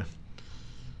 Yeah.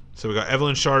 So we got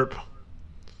Evelyn Sharp,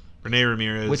 Renee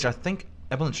Ramirez. Which I think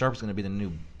Evelyn Sharp is going to be the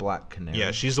new Black Canary.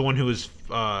 Yeah, she's the one who was...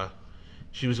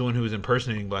 she was the one who was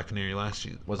impersonating Black Canary last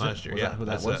year. Was year. Yeah, who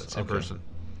that was? That's in person.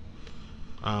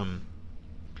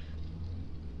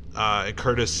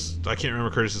 Curtis, I can't remember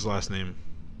Curtis's last name.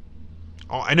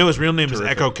 Oh, I know his real name is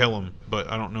Echo Kellum, but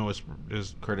I don't know his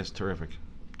Curtis Terrific.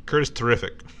 Curtis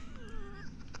Terrific.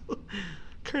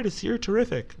 Curtis, you're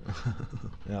terrific.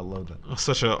 Yeah, I love that. Oh,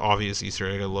 such an obvious Easter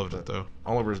egg. I loved it though.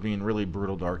 Oliver's being really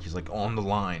brutal dark. He's like on the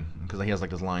line because he has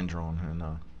like this line drawn, and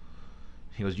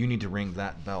he goes, "You need to ring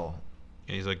that bell."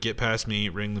 And he's like, "Get past me,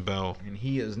 ring the bell." And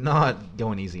he is not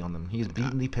going easy on them. He's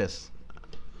beating the piss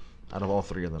out of all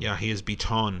 3 of them. Yeah, he is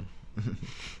beaten.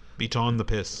 Beaten the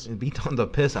piss. Beaten the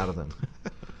piss out of them.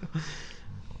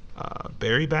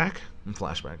 Barry back? And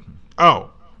flashback. Oh.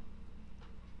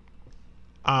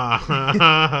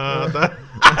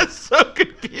 That's so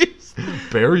confused.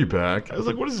 Barry back? I was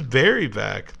like, what is Barry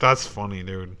back? That's funny,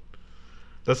 dude.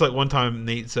 That's like one time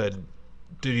Nate said,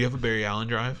 dude, you have a Barry Allen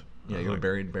drive? Yeah, you're like,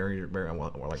 Barry. We're like,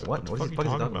 what? What is he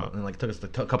talking about? And like, took us a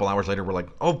couple hours later, we're like,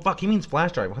 oh, fuck, he means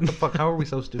flash drive. What the fuck? How are we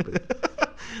so stupid?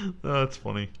 That's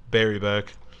funny. Barry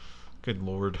back. Good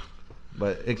lord.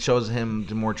 But it shows him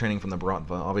more training from the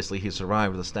Bratva. Obviously, he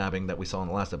survived the stabbing that we saw in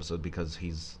the last episode because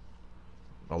he's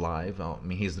alive. I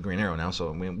mean, he's the Green Arrow now,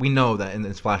 so we know that in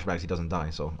his flashbacks he doesn't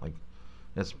die. So like,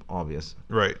 that's obvious.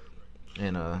 Right.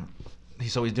 And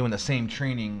he's doing the same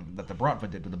training that the Bratva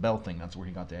did with the bell thing. That's where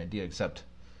he got the idea. Except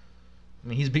I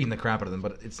mean, he's beating the crap out of them,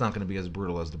 but it's not going to be as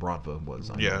brutal as the Bratva was.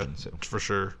 I imagine, so. For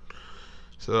sure.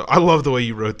 So I love the way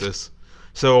you wrote this.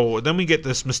 So then we get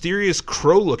this mysterious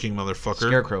crow-looking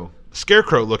motherfucker.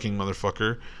 Scarecrow-looking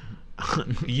motherfucker.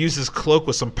 He uses his cloak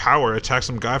with some power, attacks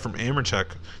some guy from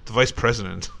Amertech, the vice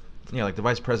president. Yeah, like the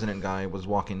vice president guy was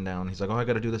walking down. He's like, "Oh, I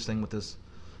got to do this thing with this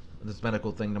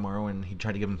medical thing tomorrow," and he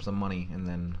tried to give him some money, and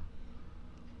then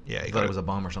he thought it was a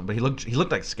bomb or something. But he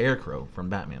looked like Scarecrow from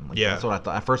Batman. Like, that's what I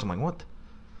thought. At first, I'm like, "What?"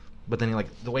 But then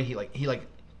the way he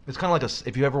it's kind of like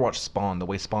if you ever watch Spawn, the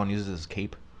way Spawn uses his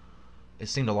cape. It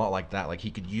seemed a lot like that. Like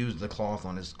he could use the cloth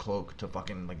on his cloak to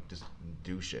fucking like just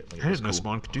do shit. Like, I didn't know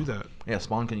Spawn could do that. Yeah,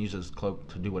 Spawn can use his cloak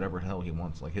to do whatever the hell he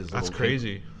wants. Like That's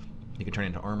crazy. Cape. He can turn it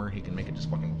into armor. He can make it just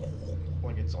fucking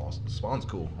like it's awesome. Spawn's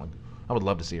cool. Like I would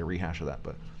love to see a rehash of that,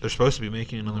 but they're supposed to be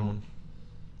making another one.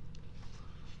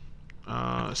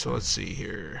 So let's see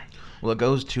here. Well, it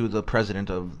goes to the president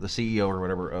of the CEO or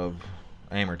whatever of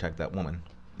Amertech, that woman.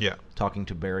 Yeah. Talking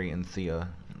to Barry and Thea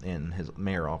in his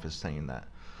mayor office, saying that,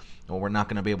 well, we're not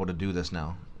going to be able to do this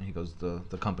now. And he goes, the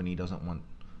company doesn't want,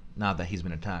 now that he's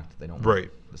been attacked, they don't. Right.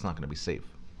 It's not going to be safe.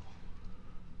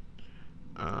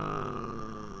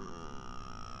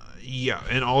 Yeah,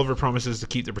 and Oliver promises to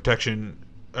keep the protection,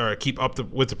 or keep up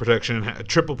with the protection, a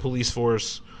triple police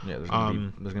force. Yeah, there's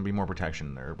going to be more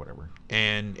protection there, or whatever.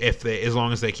 And as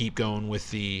long as they keep going with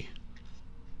the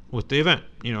event,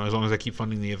 as long as they keep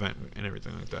funding the event and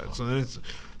everything like that. So then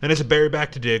it's a Barry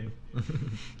back to dig.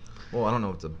 Well, I don't know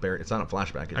if it's a Barry. It's not a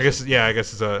flashback. I guess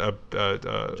it's a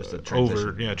just a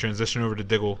transition. Transition over to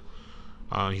Diggle.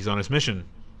 He's on his mission,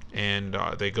 and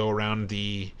they go around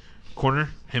the corner.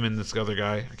 Him and this other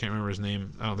guy. I can't remember his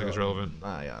name. I don't think it's relevant.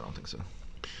 Yeah, I don't think so.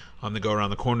 They go around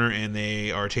the corner and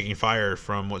they are taking fire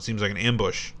from what seems like an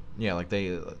ambush. Yeah, like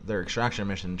their extraction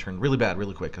mission turned really bad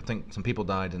really quick. I think some people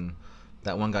died, and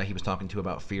that one guy he was talking to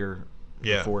about fear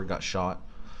before got shot.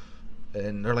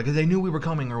 And they're like, they knew we were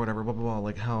coming or whatever, blah, blah, blah.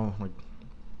 Like, how, like...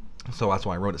 So that's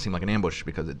why I wrote it seemed like an ambush,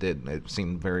 because it did. It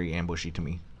seemed very ambushy to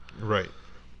me. Right.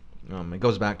 It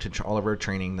goes back to Oliver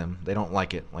training them. They don't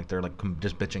like it. Like, they're, like,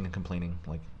 just bitching and complaining.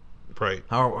 Like, right.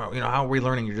 How are we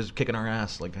learning? You're just kicking our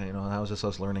ass. Like, how is this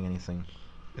us learning anything?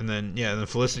 And then, then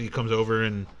Felicity comes over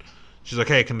and she's like,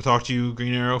 hey, can I talk to you,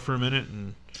 Green Arrow, for a minute?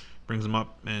 And brings him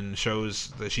up and shows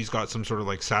that she's got some sort of,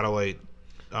 like, satellite...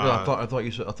 I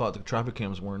thought the traffic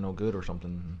cams weren't no good or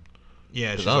something.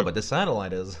 Yeah, but the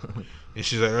satellite is. And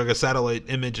she's like, I got satellite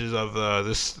images of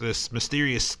this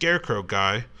mysterious scarecrow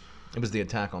guy. It was the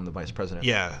attack on the vice president.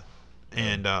 Yeah,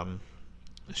 and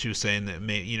she was saying that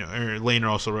Lehner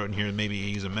also wrote in here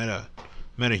maybe he's a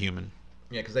meta-human.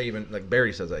 Yeah, because they even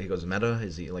Barry says that he goes meta.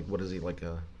 Is he like what is he like?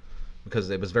 Because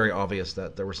it was very obvious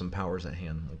that there were some powers at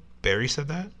hand. Like, Barry said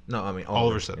that? No, I mean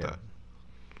Oliver said that.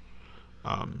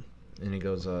 And he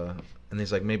goes, and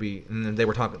he's like, maybe, and then they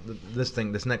were talking,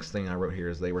 this next thing I wrote here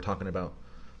is they were talking about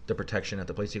the protection at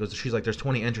the place. He goes, she's like, there's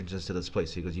 20 entrances to this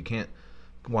place. He goes, you can't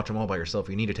watch them all by yourself.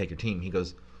 You need to take your team. He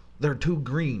goes, they're too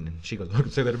green. And she goes, I can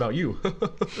say that about you.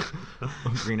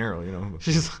 Green Arrow,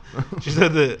 She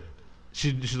said that,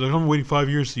 she's like, I'm waiting 5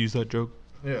 years to use that joke.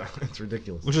 Yeah, it's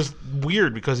ridiculous. Which is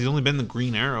weird because he's only been the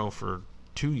Green Arrow for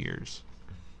 2 years.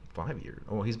 5 years.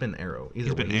 Oh, he's been Arrow.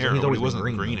 He's been Arrow. He's always he wasn't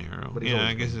Green Arrow. But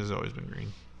I guess he's always been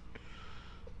green.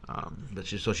 But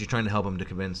she's trying to help him to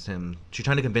convince him. She's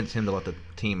trying to convince him to let the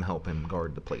team help him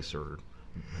guard the place or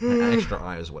extra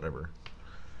eyes, whatever.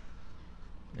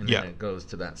 And then it goes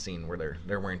to that scene where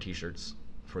they're wearing T-shirts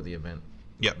for the event.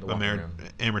 Yeah,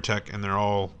 Amertech, and they're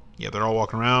all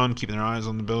walking around, keeping their eyes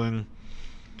on the building,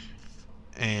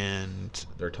 and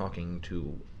they're talking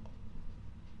to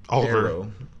Oliver.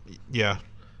 Arrow. Yeah.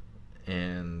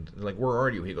 And they're like, where are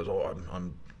you? He goes, oh,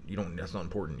 I'm you don't, that's not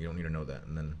important. You don't need to know that.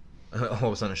 And then all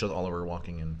of a sudden it shows Oliver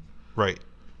walking in. Right.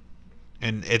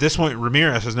 And at this point,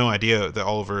 Ramirez has no idea that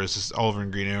Oliver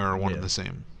and Green Arrow are one and the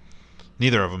same.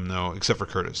 Neither of them know, except for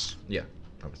Curtis. Yeah,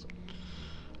 obviously.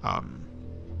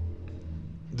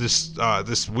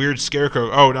 This weird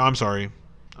scarecrow. Oh no, I'm sorry.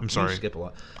 You skip a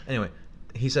lot. Anyway,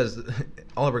 he says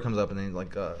Oliver comes up and then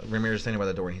Ramirez is standing by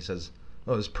the door and he says,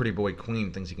 "Oh, this pretty boy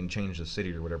Queen thinks he can change the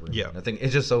city or whatever." Yeah. And I think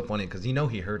it's just so funny because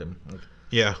he heard him. Like,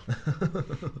 yeah.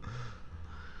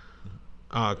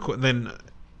 Then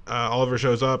Oliver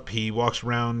shows up. He walks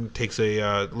around, takes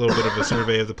a little bit of a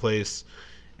survey of the place,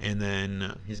 and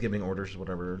then he's giving orders,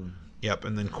 whatever. Yep.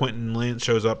 And then Quentin Lance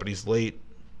shows up, but he's late.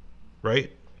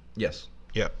 Right? Yes.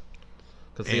 Yep.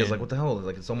 Because Thea's like, "What the hell?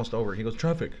 Like, it's almost over." He goes,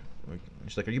 "Traffic."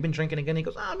 She's like, "Have you been drinking again?" He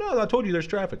goes, "Oh no, I told you there's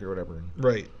traffic or whatever."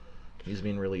 Right. He's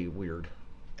being really weird.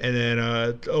 And then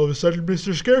all of a sudden,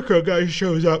 Mr. Scarecrow guy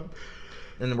shows up.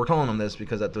 And we're calling him this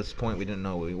because at this point we didn't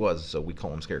know who he was, so we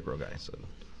call him Scarecrow Guy. So,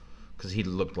 because he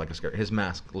looked like a Scarecrow. His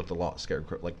mask looked a lot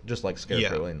Scarecrow, like just like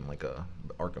Scarecrow in like a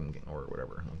Arkham game or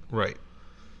whatever. Right.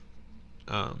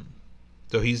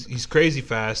 So he's crazy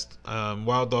fast.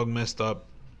 Wild Dog messed up.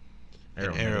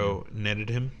 Arrow netted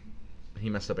him. He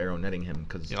messed up Arrow netting him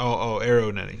because Arrow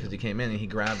netting because he came in and he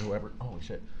grabbed whoever. Holy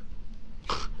shit!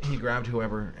 He grabbed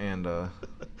whoever and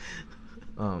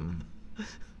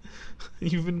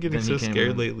You've been getting so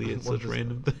scared lately at such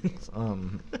random things.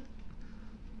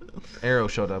 Arrow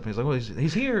showed up. He's like, "Well,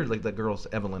 he's here." Like that girl's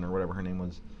Evelyn or whatever her name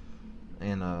was,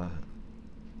 and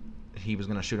he was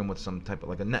gonna shoot him with some type of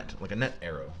like a net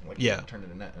arrow. Like turned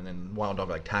into a net, and then Wild Dog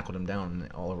like tackled him down,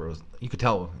 and Oliver was. You could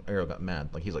tell Arrow got mad.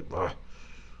 Like he's like, ugh.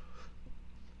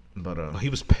 But he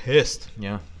was pissed.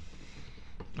 Yeah.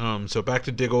 So back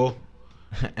to Diggle.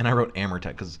 And I wrote Amortech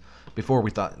because before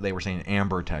we thought they were saying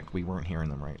Ambertech. We weren't hearing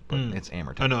them right, but it's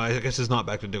Amortech. Oh no, I guess it's not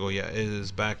back to Diggle yet. It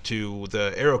is back to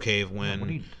the Arrow Cave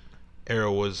when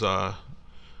Arrow was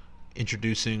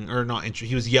introducing or not.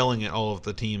 He was yelling at all of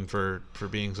the team for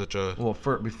being such a. Well,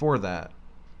 before that,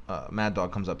 Mad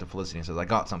Dog comes up to Felicity and says, "I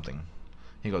got something."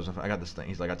 He goes, "I got this thing."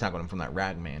 He's like, "I tackled him from that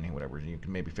rag man or whatever. You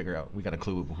can maybe figure out. We got a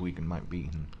clue who he might be."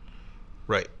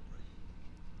 Right.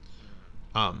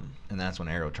 And that's when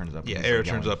Arrow turns up. Yeah, Arrow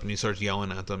turns up and he starts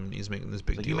yelling at them. And he's making this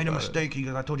big deal. You made a mistake. He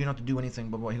goes, "I told you not to do anything."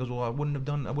 But he goes, "Well, I wouldn't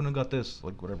have got this.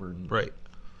 Like whatever." Right.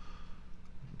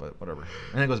 But whatever.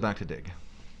 And it goes back to Dig.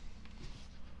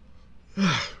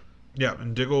 Yeah,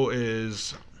 and Diggle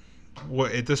is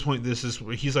what at this point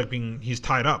he's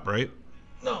tied up, right?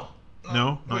 No,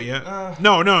 not yet.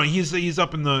 No, he's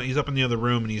up in the other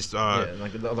room and he's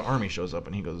like the other army shows up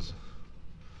and he goes.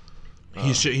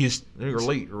 He's you're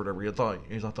late or whatever. I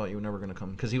thought you were never gonna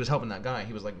come because he was helping that guy.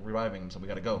 He was like reviving him, so we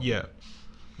gotta go. Yeah.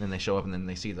 Then they show up and then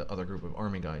they see the other group of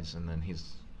army guys and then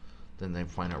they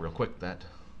find out real quick that.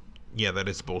 Yeah, that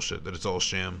it's bullshit. That it's all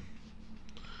sham,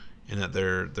 and that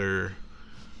they're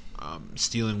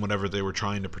stealing whatever they were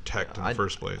trying to protect in the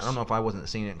first place. I don't know if I wasn't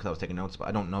seeing it because I was taking notes, but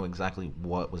I don't know exactly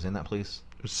what was in that place.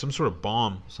 It was some sort of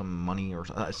bomb, some money or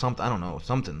something. I don't know,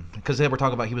 something because they were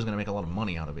talking about he was gonna make a lot of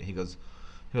money out of it. He goes,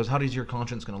 "How is your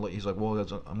conscience gonna let?" He's like, "Well,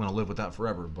 I'm gonna live with that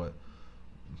forever, but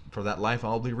for that life,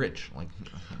 I'll be rich." Like,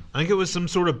 I think it was some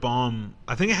sort of bomb.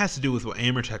 I think it has to do with what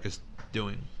Amortech is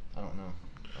doing. I don't know.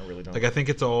 I really don't. Like, I think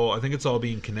it's all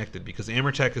being connected because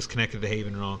Amortech is connected to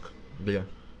Haven Rock. Yeah.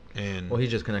 And well, he's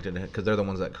just connected to because they're the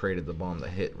ones that created the bomb that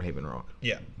hit Haven Rock.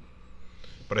 Yeah.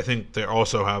 But I think they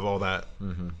also have all that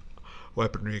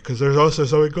weaponry because there's also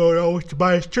something going on with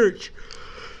Tobias Church.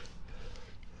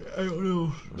 I don't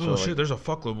know. So shit, there's a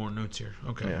fuckload more notes here.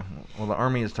 Okay. Yeah. Well, the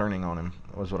army is turning on him.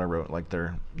 Was what I wrote. Like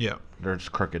they're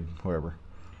just crooked, whoever.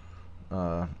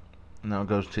 Now it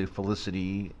goes to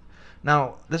Felicity.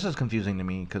 Now this is confusing to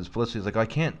me because Felicity's like, I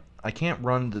can't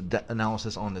run the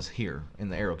analysis on this here in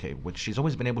the Arrow Cave, which she's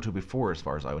always been able to before, as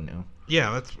far as I would know.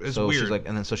 Yeah, it's so weird. She's like,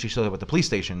 and then so she shows up at the police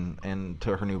station and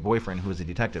to her new boyfriend, who is a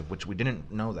detective, which we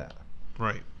didn't know that.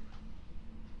 Right.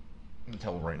 I can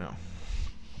tell right now.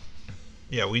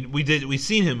 Yeah, we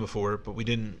seen him before, but we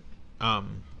didn't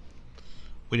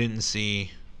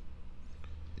see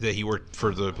that he worked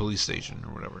for the police station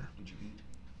or whatever. Did you eat?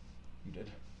 You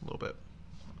did? A little bit.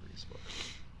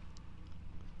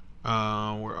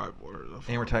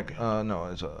 Amortech,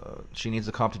 no, she needs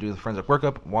the cop to do the forensic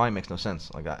workup. Why? Makes no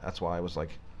sense. Like that's why I was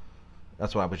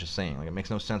just saying. Like it makes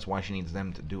no sense why she needs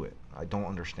them to do it. I don't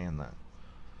understand that.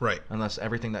 Right. Unless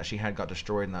everything that she had got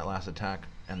destroyed in that last attack,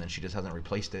 and then she just hasn't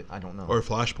replaced it. I don't know. Or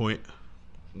Flashpoint.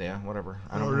 Yeah, whatever.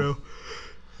 I don't know.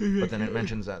 But then it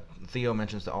mentions that Theo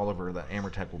mentions to Oliver that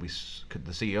Amortech will be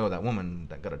the CEO, that woman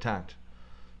that got attacked.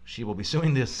 She will be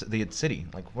suing the city.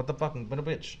 Like what the fucking what a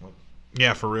bitch. Like,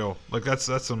 yeah, for real. Like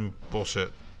that's some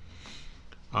bullshit.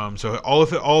 So all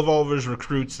of Oliver's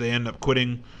recruits, they end up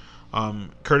quitting.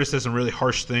 Curtis says some really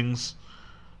harsh things,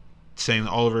 saying that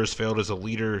Oliver has failed as a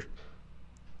leader.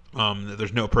 That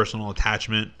there's no personal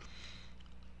attachment.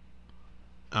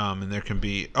 And there can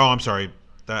be. Oh, I'm sorry.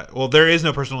 There is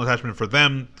no personal attachment for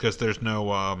them because there's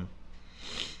no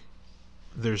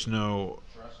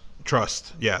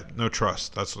trust. Yeah, no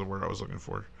trust. That's the word I was looking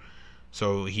for.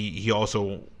 So he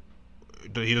also.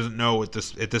 He doesn't know at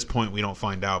this point. We don't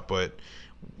find out, but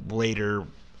later,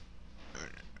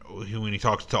 when he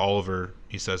talks to Oliver,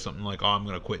 he says something like, "Oh, I'm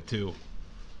going to quit too,"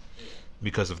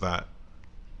 because of that.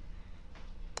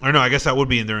 Or no, I guess that would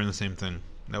be during the same thing.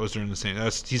 That was during the same.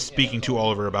 He's speaking to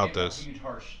Oliver about this. Huge,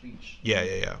 harsh speech.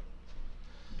 Yeah.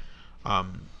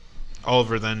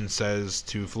 Oliver then says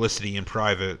to Felicity in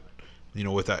private,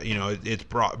 with that, it's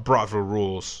brought for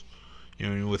rules. You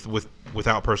know,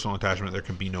 without personal attachment, there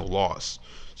can be no loss.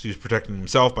 So he was protecting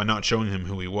himself by not showing him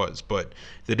who he was. But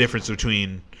the difference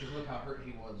between look how hurt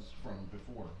he was from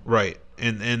before. Right,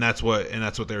 and that's what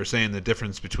they were saying. The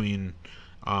difference between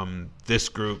this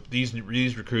group, these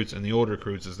recruits, and the old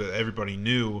recruits is that everybody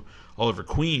knew Oliver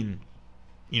Queen.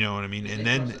 You know what I mean? And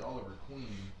then Oliver Queen.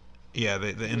 Yeah,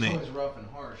 he was always rough and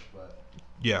harsh, but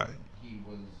yeah, he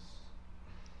was.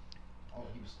 Oh,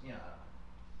 he was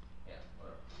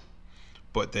whatever.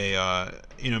 But they,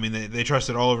 you know, I mean, they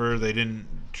trusted Oliver. They didn't,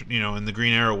 you know, and the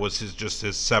Green Arrow was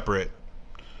his separate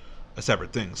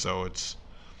thing. So it's.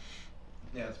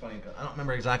 Yeah, it's funny. I don't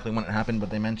remember exactly when it happened, but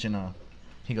they mention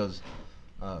he goes,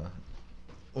 well,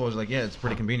 it was like, yeah, it's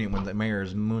pretty convenient when the mayor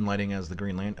is moonlighting as the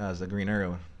Green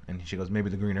Arrow, and she goes, maybe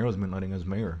the Green Arrow is moonlighting as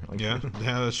mayor. Like, yeah,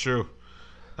 that's true.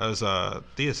 That was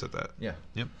Thea said that. Yeah.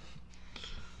 Yep.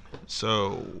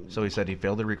 So he said he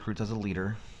failed to recruit as a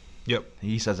leader. Yep.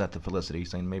 He says that to Felicity,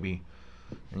 saying maybe,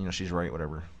 and, you know, she's right,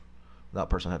 whatever. That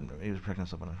person he was protecting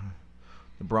himself on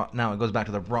it. Now it goes back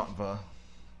to the Bratva.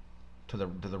 To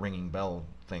the ringing bell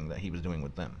thing that he was doing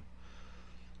with them,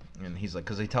 and he's like,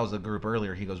 because he tells the group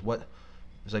earlier, he goes, what?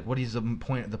 He's like, what is the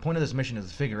point? The point of this mission is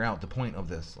to figure out the point of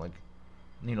this. Like,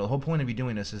 you know, the whole point of you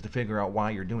doing this is to figure out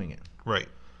why you're doing it. Right.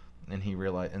 And he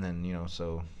realized, and then, you know,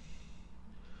 so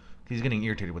he's getting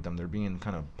irritated with them. They're being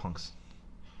kind of punks.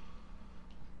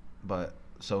 But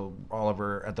so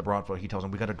Oliver at the Bratva, he tells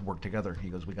them, we got to work together. He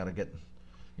goes, we got to get,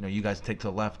 you know, you guys take to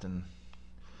the left and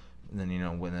then, you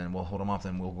know, then we'll hold them off.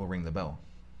 Then we'll ring the bell.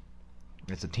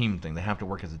 It's a team thing. They have to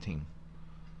work as a team.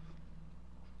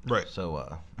 Right.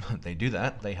 So they do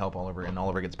that. They help Oliver, and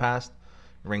Oliver gets past,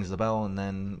 rings the bell, and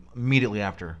then immediately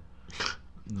after,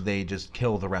 they just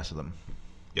kill the rest of them.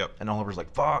 Yep. And Oliver's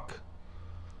like, "Fuck."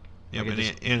 Yeah, like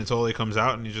and Anatoly comes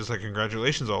out, and he's just like,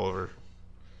 "Congratulations, Oliver."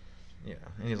 Yeah,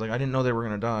 and he's like, "I didn't know they were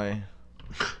gonna die."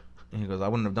 And he goes, I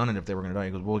wouldn't have done it if they were going to die.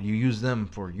 He goes, well, you use them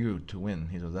for you to win.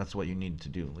 He goes, that's what you need to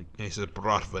do. Like, and he said,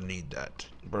 Bratva need that.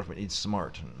 Bratva needs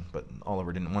smart. But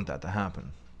Oliver didn't want that to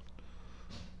happen.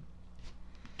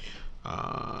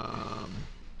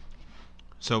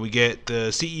 So we get the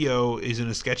CEO is in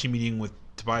a sketchy meeting with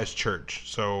Tobias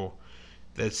Church. So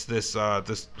that's this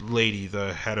lady,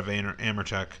 the head of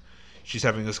Amertech. She's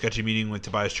having a sketchy meeting with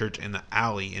Tobias Church in the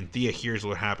alley, and Thea hears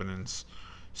what happens.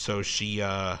 So she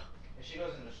goes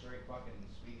into straight fucking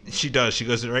speedy mode. She does. She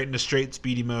goes right into straight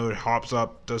speedy mode, hops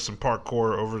up, does some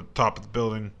parkour over the top of the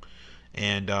building,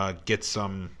 and gets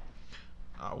some,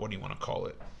 what do you want to call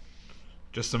it?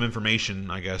 Just some information,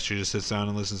 I guess. She just sits down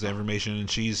and listens to information, and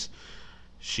she's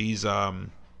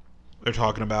they're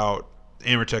talking about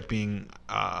Amertech being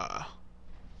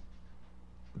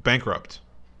bankrupt,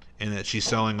 and that she's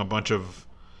selling a bunch of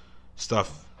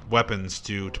weapons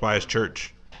to Tobias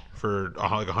Church for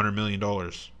like $100 million.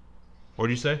 What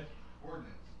did you say?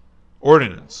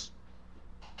 Ordnance.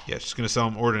 Yeah, she's going to sell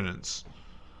them ordnance.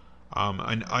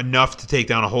 Enough to take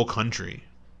down a whole country.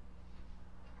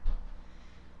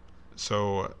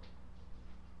 So,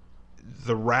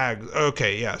 the rag...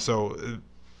 Okay, yeah, so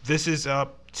this is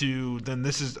up to... Then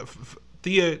this is...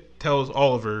 Thea tells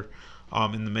Oliver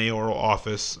in the mayoral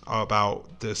office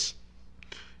about this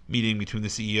meeting between the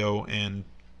CEO and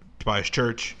Tobias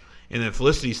Church. And then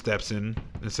Felicity steps in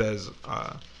and says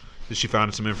that she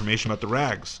found some information about the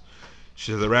rags.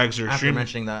 She said the rags are after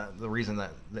mentioning that the reason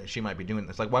that she might be doing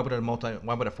this, like why would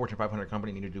a Fortune 500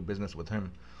 company need to do business with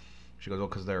him? She goes, oh,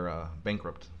 because they're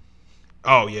bankrupt.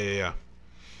 Oh yeah.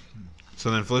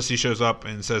 So then Felicity shows up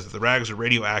and says that the rags are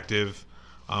radioactive.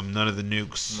 None of the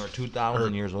nukes are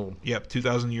 2,000 years old. Yep,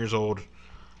 2,000 years old.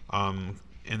 And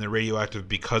they're radioactive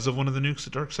because of one of the nukes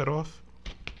that Dark set off.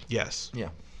 Yes. Yeah.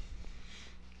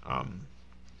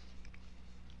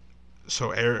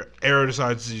 So Arrow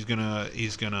decides he's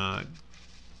gonna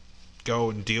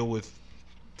go and deal with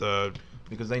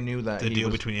because they knew that the deal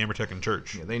between Amertech and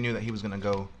Church. Yeah, they knew that he was gonna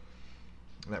go.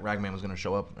 That Ragman was gonna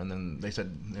show up, and then they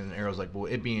said, and Arrow's like, well,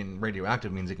 it being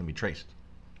radioactive means it can be traced.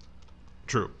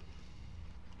 True.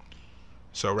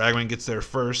 So Ragman gets there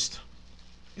first,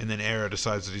 and then Arrow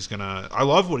decides that he's gonna. I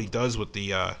love what he does with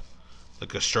the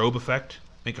like a strobe effect,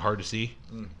 make it hard to see.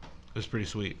 It's pretty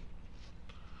sweet.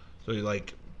 So he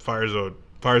like fires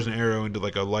an arrow into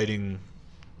like a lighting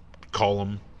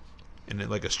column, and it,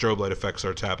 like a strobe light effect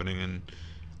starts happening, and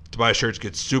Tobias Church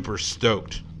gets super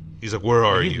stoked. He's like, "Where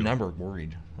are you?" He's never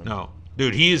worried. No,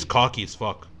 dude, he is cocky as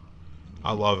fuck.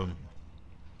 I love him.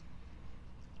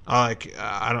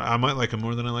 I might like him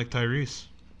more than I like Tyrese.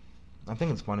 I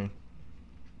think it's funny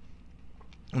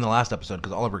in the last episode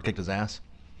because Oliver kicked his ass,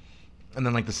 and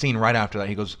then like the scene right after that,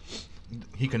 he goes,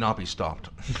 he cannot be stopped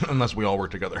unless we all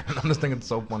work together. And I'm just thinking it's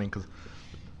so funny because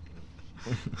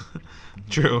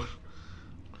True.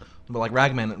 But like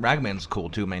Ragman's cool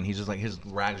too, man. He's just like his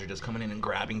rags are just coming in and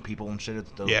grabbing people and shit.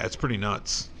 It's dope. Yeah, it's pretty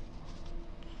nuts.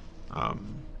 I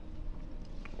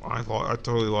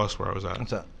totally lost where I was at.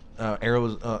 What's that?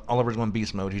 Arrow's Oliver's going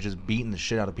beast mode. He's just beating the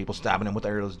shit out of people, stabbing them with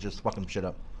arrows, just fucking shit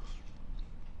up.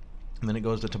 And then it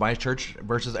goes to Tobias Church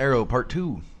versus Arrow Part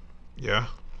 2. Yeah.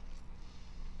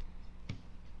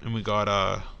 And we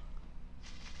got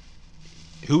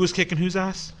who was kicking whose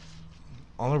ass?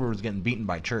 Oliver was getting beaten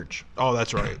by Church. Oh,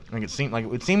 that's right. Like it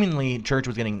seemingly Church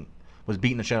was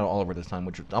beating the shit out of Oliver this time,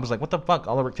 which I was like, what the fuck?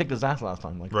 Oliver kicked his ass last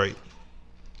time. Like, right.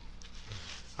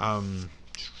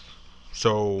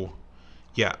 So,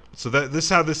 yeah. So this is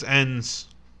how this ends.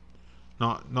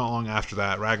 Not long after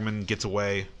that, Ragman gets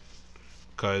away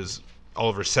because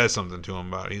Oliver says something to him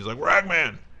about it. He's like,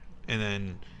 Ragman! And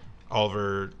then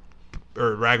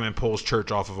Ragman pulls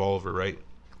Church off of Oliver, right?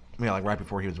 Yeah, like right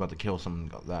before he was about to kill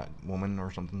that woman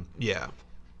or something. Yeah.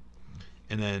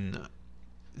 And then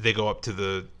they go up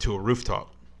to a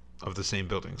rooftop of the same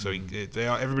building. So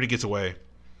everybody gets away.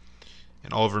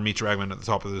 And Oliver meets Ragman at the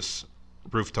top of this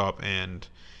rooftop, and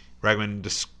Ragman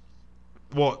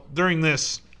during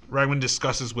this, Ragman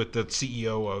discusses with the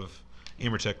CEO of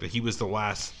Amertech that he was the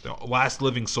last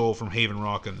living soul from Haven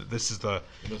Rock, and this is it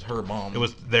was her bomb. It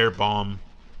was their bomb.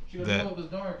 She was it was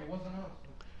dark. It wasn't us.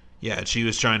 Yeah, and she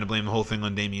was trying to blame the whole thing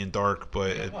on Damien Dark, but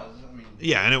it was. I mean,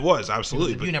 yeah, and it was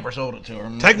absolutely. But you never sold it to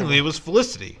her. Technically, it was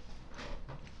Felicity.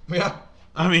 Yeah.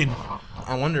 I mean,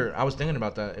 I wonder. I was thinking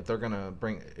about that. If they're gonna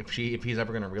if he's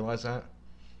ever gonna realize that,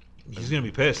 he's gonna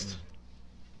be pissed.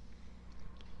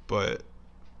 But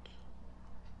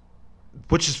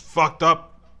which is fucked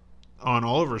up on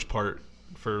Oliver's part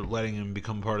for letting him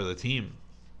become part of the team.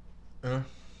 Yeah.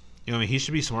 You know, I mean, he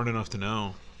should be smart enough to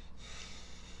know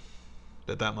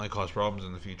that might cause problems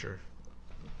in the future.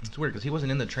 It's weird because he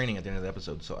wasn't in the training at the end of the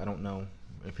episode, so I don't know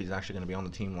if he's actually going to be on the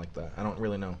team like that. I don't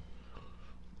really know.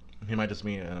 He might just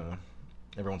be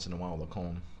every once in a while they'll call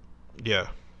him. Yeah.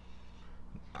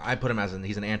 I put him as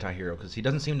he's an anti-hero because he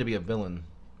doesn't seem to be a villain,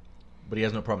 but he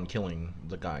has no problem killing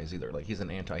the guys either. Like, he's an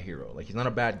anti-hero. Like, he's not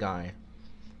a bad guy.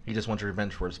 He just wants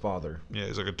revenge for his father. Yeah,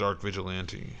 he's like a dark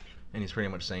vigilante. And he's pretty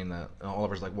much saying that.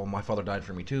 Oliver's like, well, my father died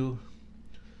for me too.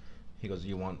 He goes,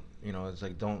 it's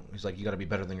like, he's like, you got to be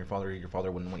better than your father. Your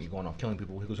father wouldn't want you going off killing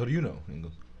people. He goes, how do you know? And he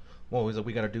goes, well, he's like,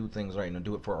 we got to do things right and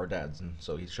do it for our dads. And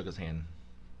so he shook his hand.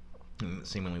 And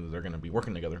seemingly they're going to be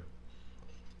working together.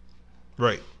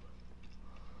 Right.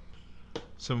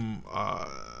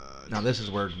 Now this is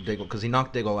where Diggle, because he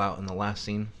knocked Diggle out in the last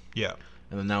scene. Yeah.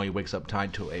 And then now he wakes up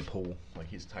tied to a pole, like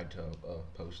he's tied to a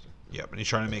post. Yeah, and he's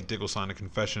trying to make Diggle sign a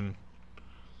confession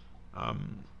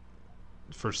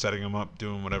for setting him up,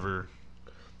 doing whatever.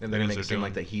 And they're going to make it seem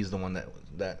like that he's the one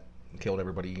that killed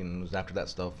everybody and was after that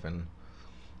stuff, and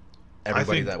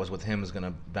everybody that was with him is going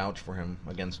to vouch for him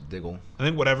against Diggle. I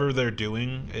think whatever they're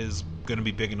doing is going to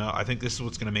be big enough. I think this is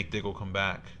what's going to make Diggle come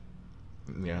back.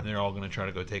 Yeah. And they're all going to try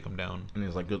to go take him down. And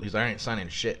he's like, I ain't signing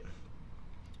shit.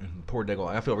 And poor Diggle.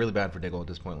 I feel really bad for Diggle at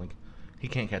this point. Like, he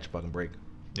can't catch a fucking break.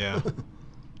 Yeah.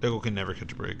 Diggle can never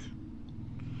catch a break.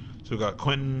 So we got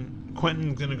Quentin.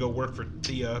 Quentin's going to go work for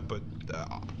Thea, but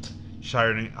she's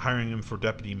hiring him for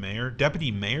deputy mayor.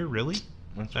 Deputy mayor, really?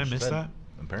 Did I miss that?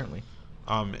 Apparently.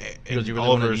 Because you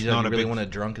really want a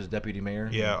drunk as deputy mayor?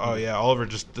 Yeah. Oh, yeah. Oliver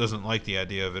just doesn't like the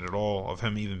idea of it at all, of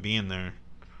him even being there.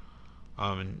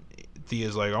 And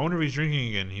Thea's like, I wonder if he's drinking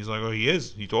again. He's like, oh, he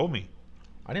is. He told me.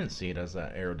 I didn't see it as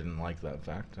that Arrow didn't like that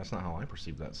fact. That's not how I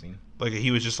perceived that scene. Like,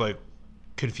 he was just like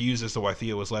confused as to why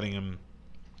Thea was letting him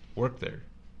work there.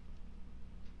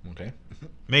 Okay.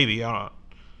 Maybe. I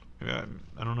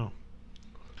don't know.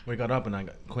 We got up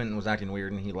and Quentin was acting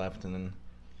weird and he left, and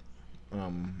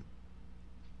then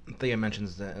Thea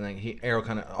mentions that, and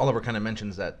then Oliver kind of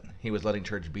mentions that he was letting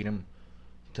Church beat him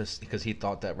because he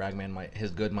thought that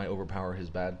his good might overpower his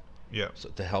bad. Yeah. So,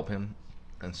 to help him,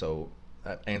 and so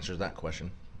that answers that question.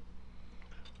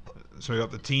 So he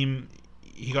got the team.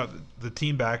 He got the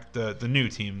team back, the new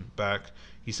team back.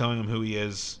 He's telling them who he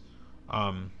is,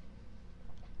 and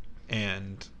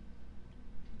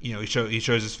he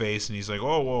shows his face, and he's like,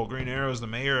 "Oh well, Green Arrow's the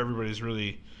mayor." Everybody's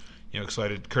really,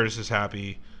 excited. Curtis is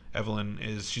happy. Evelyn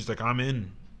is. She's like, "I'm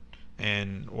in,"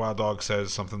 and Wild Dog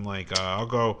says something like, "I'll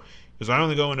go," because I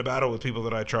only go into battle with people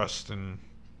that I trust, and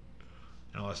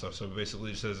all that stuff. So basically,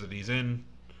 he says that he's in.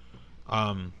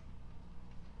 And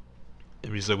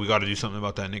he's like, we got to do something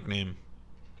about that nickname.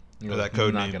 Or that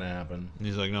code name. Not going to happen. And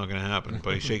he's like, not going to happen.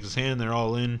 But he shakes his hand. They're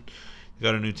all in. They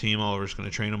got a new team. Oliver's going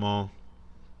to train them all.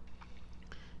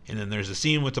 And then there's a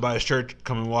scene with Tobias Church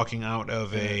walking out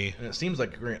of a. And it seems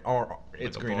like Green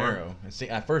Arrow.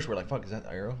 At first we're like, "Fuck, is that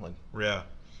Arrow?" Like, yeah.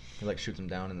 He like shoots him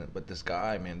down, but this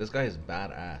guy is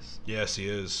badass. Yes, he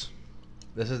is.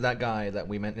 This is that guy that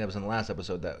we mentioned. That was in the last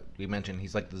episode that we mentioned.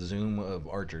 He's like the Zoom of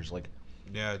archers. Like,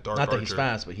 yeah, Dark Not Archer. that he's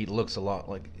fast, but he looks a lot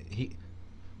like he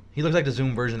looks like the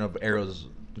Zoom version of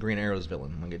Green Arrow's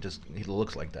villain. Like he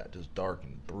looks like that, just dark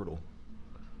and brutal.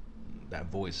 That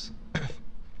voice.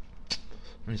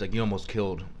 And he's like, you almost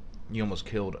killed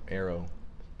Arrow.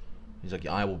 He's like,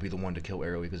 I will be the one to kill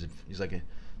Arrow because he's like,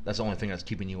 that's the only thing that's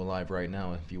keeping you alive right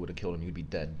now. If you would have killed him, you'd be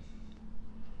dead.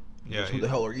 Yeah. Who the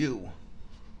hell are you?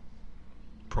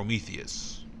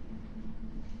 Prometheus.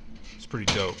 It's pretty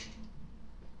dope.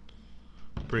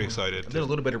 Pretty excited. I did a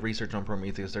little bit of research on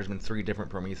Prometheus. There's been 3 different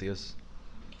Prometheus.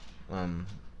 I'm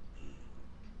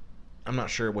not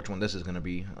sure which one this is going to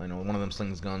be. I know one of them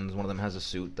slings guns. One of them has a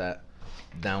suit that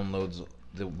downloads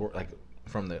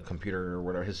from the computer or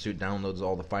whatever. His suit downloads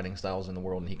all the fighting styles in the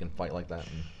world, and he can fight like that.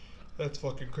 And, that's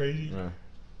fucking crazy.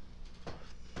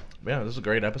 Yeah, this is a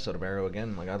great episode of Arrow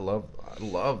again. Like I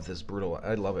love this brutal.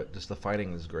 I love it. Just the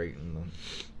fighting is great. And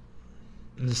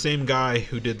the same guy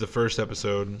who did the first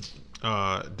episode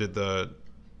did the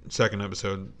second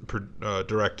episode,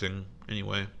 directing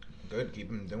anyway. Good, keep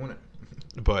him doing it.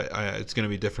 But it's going to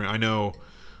be different. I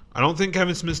don't think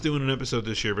Kevin Smith's doing an episode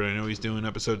this year, but I know he's doing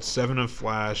episode 7 of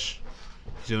Flash.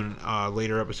 He's doing a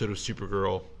later episode of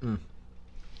Supergirl.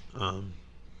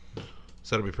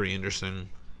 So that'll be pretty interesting.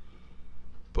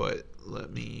 But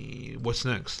what's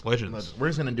next? Legends. We're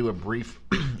just going to do a brief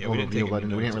overview of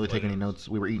Legends. We didn't really take any notes.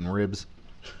 We were eating ribs.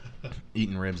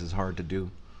 Eating ribs is hard to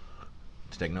do,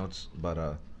 to take notes, but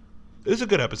it was a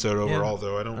good episode overall,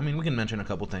 though. I mean, we can mention a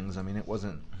couple things. I mean, it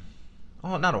wasn't.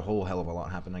 Oh, not a whole hell of a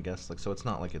lot happened, I guess. Like, so it's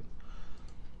not like it.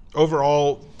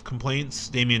 Overall complaints: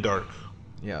 Damien Dark.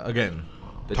 Yeah, again,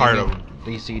 tired of him.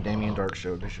 DC Damien Dark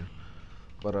show.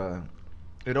 But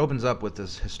it opens up with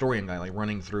this historian guy like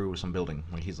running through some building.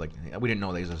 Like he's like, we didn't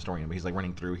know that he's a historian, but he's like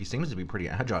running through. He seems to be pretty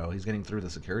agile. He's getting through the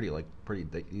security like pretty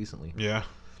decently. Yeah.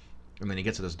 And then he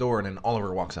gets to this door, and then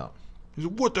Oliver walks out. He's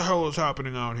like, "What the hell is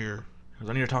happening out here?" He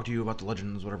goes, "I need to talk to you about the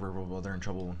legends, whatever. Blah, blah, blah, they're in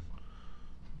trouble."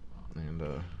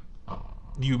 And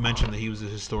you mentioned that he was a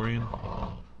historian.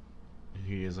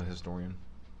 He is a historian.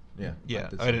 Yeah. Yeah.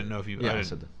 I didn't know if you. Yeah, I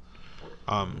said that.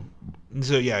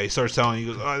 So yeah, he starts telling. He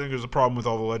goes, "I think there's a problem with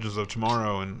all the Legends of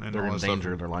Tomorrow, and they're all in that danger.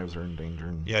 stuff." Their lives are in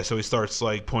danger. Yeah, so he starts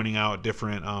like pointing out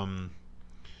different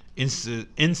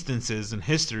instances in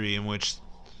history in which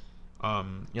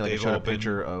like they showed a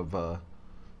picture of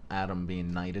Adam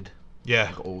being knighted. Yeah,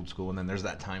 like old school, and then there's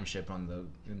that time ship in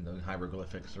the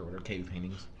hieroglyphics or whatever cave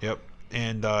paintings. Yep,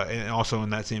 and also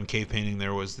in that same cave painting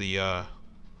there was the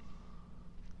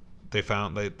they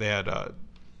had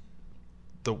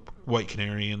the White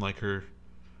Canary and like her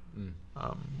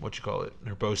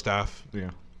her bow staff. Yeah.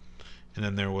 And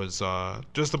then there was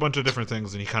just a bunch of different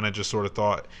things, and he kind of just sort of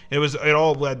thought it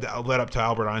all led up to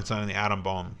Albert Einstein and the atom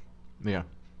bomb. Yeah.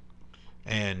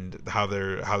 And how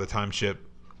the time ship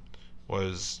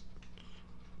was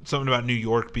something about New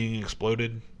York being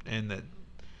exploded, and that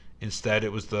instead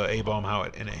it was the A bomb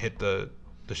it hit the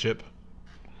ship.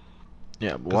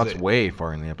 Yeah, well, that's way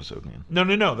far in the episode, man.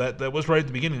 No. That was right at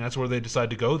the beginning. That's where they decided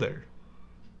to go there.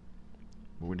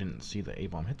 But we didn't see the A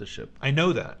bomb hit the ship. I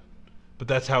know that, but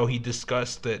that's how he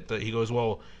discussed that. That he goes,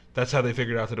 well, that's how they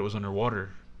figured out that it was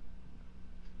underwater.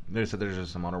 They said there's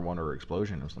just some underwater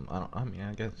explosion or something.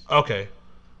 I guess. Okay.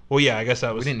 Well, yeah, I guess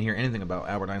that was. We didn't hear anything about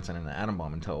Albert Einstein and the atom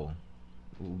bomb until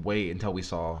we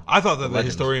saw. I thought that the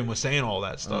historian was saying all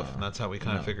that stuff, and that's how we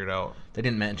kind of figured out. They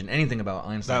didn't mention anything about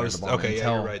Einstein. That was or the bomb okay. Until,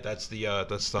 yeah, you're right. That's the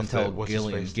stuff until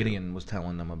that Gideon was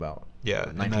telling them about. Yeah,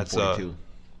 1942.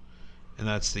 And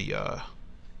that's the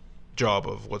job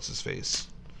of what's his face,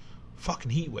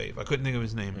 fucking Heatwave. I couldn't think of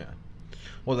his name. Yeah.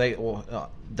 Well,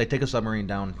 they take a submarine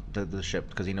down to the ship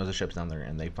because he knows the ship's down there,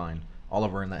 and they find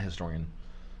Oliver and that historian.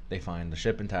 They find the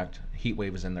ship intact.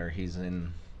 Heatwave is in there. He's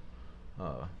in,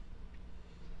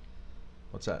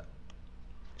 what's that?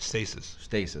 Stasis.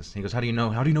 Stasis. He goes, "How do you know?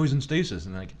 How do you know he's in stasis?"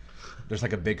 And like, there's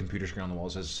like a big computer screen on the wall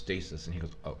that says stasis, and he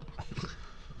goes, "Oh."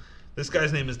 This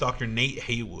guy's name is Dr. Nate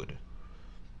Haywood.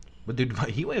 But dude,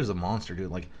 Heatwave's a monster, dude.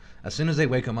 Like, as soon as they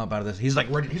wake him up out of this, he's like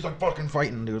ready. He's like fucking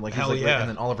fighting, dude. Like, hell he's like, yeah. And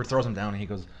then Oliver throws him down, and he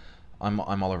goes, "I'm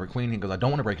Oliver Queen." He goes, "I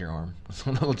don't want to break your arm,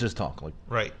 so let's just talk." Like,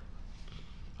 right.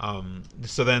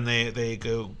 So then they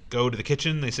go to the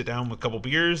kitchen. They sit down with a couple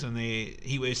beers, and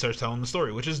Heatwave starts telling the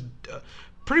story, which is a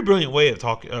pretty brilliant way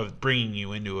of bringing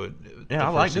you into it. Yeah, I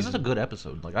like this. Is a good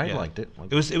episode. Like, I liked it.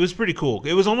 Like, it was pretty cool.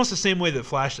 It was almost the same way that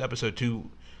Flash episode 2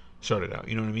 started out.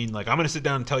 You know what I mean? Like, I'm going to sit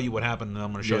down and tell you what happened, and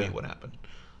I'm going to show Yeah. you what happened.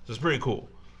 So it's pretty cool.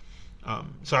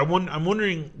 So I'm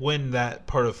wondering when that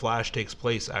part of Flash takes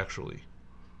place, actually.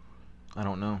 I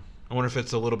don't know. I wonder if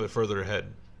it's a little bit further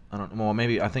ahead. I don't. Well,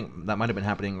 maybe I think that might have been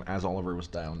happening as Oliver was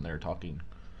down there talking,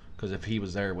 because if he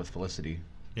was there with Felicity,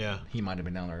 yeah, he might have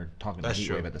been down there talking to That's Heatwave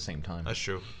true. at the same time. That's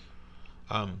true.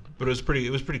 But it was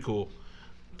pretty cool.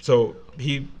 So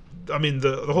the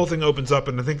whole thing opens up,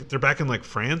 and I think they're back in like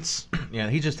France. Yeah,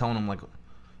 he's just telling them like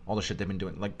all the shit they've been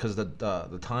doing, like because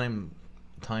the time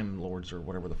lords or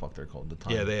whatever the fuck they're called, the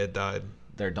time. Yeah, they had died.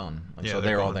 They're done. And Yeah, so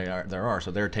they're they're all gone.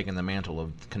 So they're taking the mantle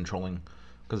of controlling,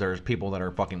 because there's people that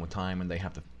are fucking with time and they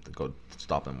have to go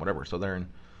stop them, whatever. So they're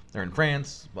in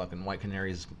France. Fucking White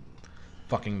Canary's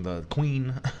fucking the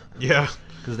queen. Yeah.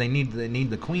 Because they need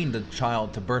the queen, the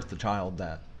child, to birth the child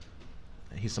that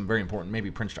he's some very important,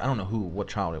 maybe Prince. I don't know what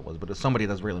child it was, but it's somebody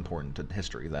that's really important to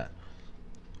history that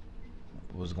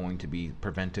was going to be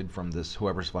prevented from this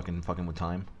whoever's fucking with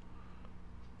time.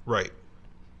 Right.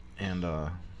 And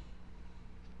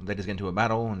they just get into a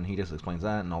battle, and he just explains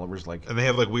that, and Oliver's like... And they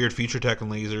have like weird future tech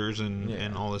and lasers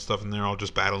and all this stuff, and they're all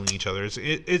just battling each other.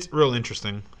 It's real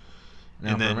interesting.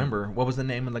 Now, if I remember, what was the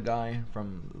name of the guy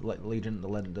from Legion, the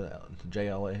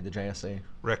JLA, the JSA?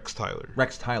 Rex Tyler.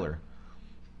 Rex Tyler.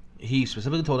 He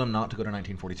specifically told him not to go to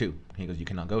 1942. He goes, "You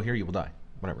cannot go here, you will die.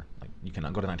 Whatever. Like, you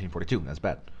cannot go to 1942. That's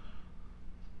bad."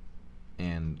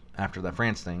 And after that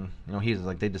France thing, you know, he's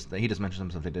like, he just mentions some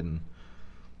stuff they did. And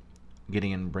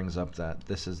Gideon brings up that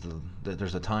this is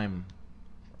there's a time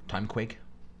quake.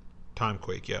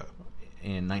 Timequake, yeah.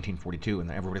 In 1942,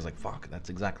 and everybody's like, "Fuck, that's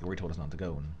exactly where he told us not to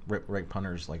go." And Rick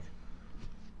Punter's like,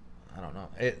 I don't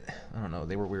know.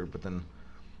 They were weird, but then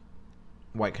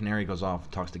White Canary goes off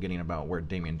and talks to Gideon about where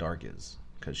Damien Dark is,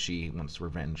 because she wants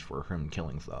revenge for him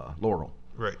killing Laurel.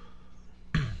 Right.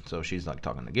 So she's like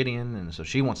talking to Gideon, and so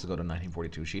she wants to go to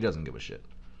 1942. She doesn't give a shit.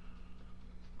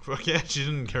 Fuck yeah, she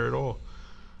didn't care at all.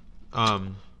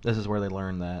 This is where they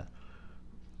learn that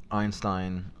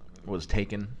Einstein was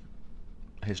taken.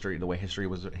 The way history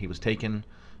was, he was taken,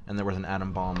 and there was an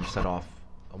atom bomb set off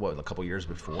a couple years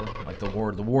before. Like the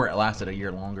war lasted a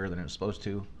year longer than it was supposed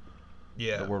to.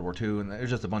 Yeah. The World War II, and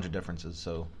there's just a bunch of differences.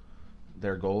 So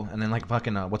their goal, and then like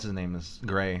fucking what's his name is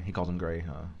Gray. He calls him Gray.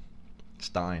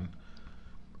 Stein.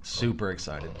 Super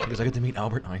excited because I get to meet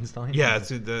Albert Einstein. Yeah, it's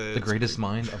the greatest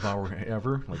mind of our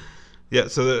ever. Like. Yeah,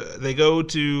 so they go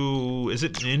to... Is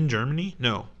it in Germany?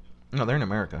 No, they're in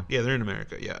America. Yeah, they're in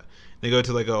America, yeah. They go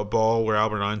to like a ball where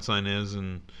Albert Einstein is,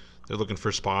 and they're looking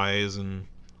for spies, and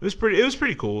it was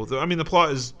pretty cool. I mean, the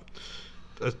plot is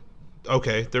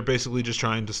okay. They're basically just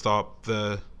trying to stop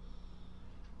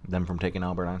them from taking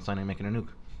Albert Einstein and making a nuke.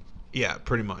 Yeah,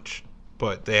 pretty much.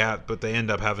 But they end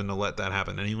up having to let that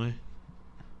happen anyway.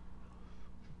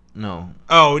 No.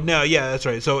 Oh no, yeah, that's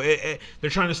right. So they're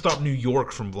trying to stop New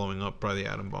York from blowing up by the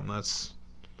atom bomb. That's...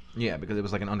 Yeah, because it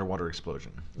was like an underwater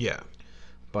explosion. Yeah.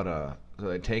 But so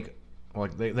they take...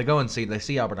 Like they go and they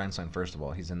see Albert Einstein first of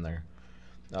all. He's in there.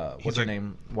 What's her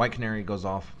name? White Canary goes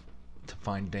off to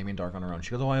find Damien Dark on her own.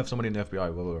 She goes, "Oh, I have somebody in the FBI." Blah,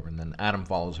 blah, blah. And then Adam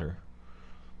follows her.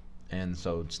 And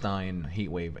so Stein,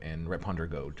 Heatwave, and Rip Hunter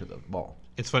go to the ball.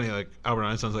 It's funny, like Albert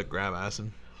Einstein's like grab acid.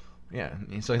 Yeah,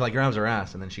 and so he like grabs her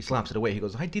ass, and then she slaps it away. He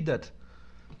goes, "I did that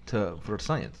for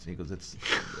science." He goes, "It's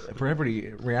for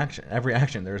every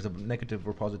action there's a negative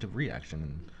or positive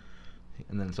reaction."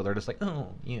 And then so they're just like, "Oh,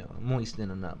 yeah, moistening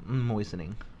and not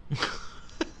moistening."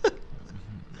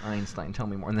 Einstein, tell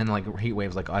me more. And then like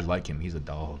Heatwave's like, "I like him. He's a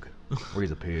dog, or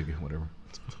he's a pig, whatever."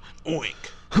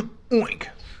 Oink, oink.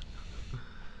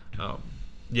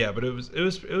 Yeah, but it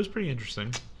was pretty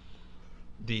interesting.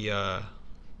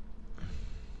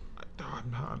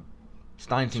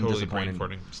 Stein seems totally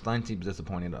disappointed. Stein seems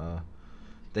disappointed.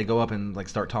 They go up and like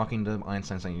start talking to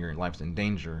Einstein, saying your life's in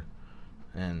danger,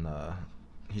 and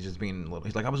he's just being little.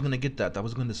 He's like, "I was gonna get that. I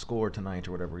was gonna score tonight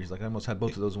or whatever." He's like, "I almost had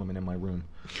both of those women in my room,"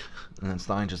 and then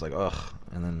Stein's just like, "Ugh,"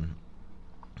 and then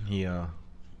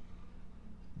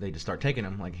they just start taking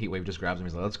him. Like Heatwave just grabs him.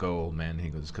 He's like, "Let's go, old man." He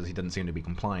goes, because he doesn't seem to be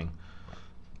complying.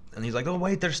 And he's like, "Oh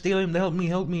wait, they're stealing. Help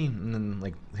me!" And then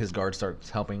like his guard starts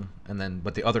helping,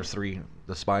 but the other three,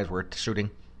 the spies, were shooting.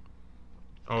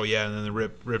 Oh yeah, and then the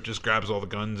Rip just grabs all the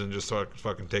guns and just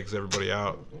fucking takes everybody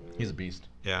out. He's a beast.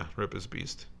 Yeah, Rip is a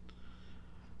beast.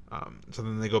 So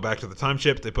then they go back to the time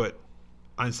ship. They put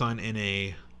Einstein in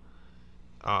a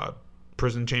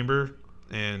prison chamber,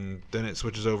 and then it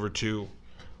switches over to...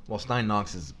 Well, Stein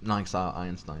knocks out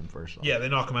Einstein first. Yeah, they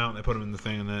knock him out and they put him in the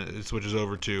thing, and then it switches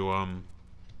over to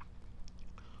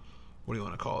what do you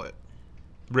want to call it?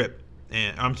 Rip.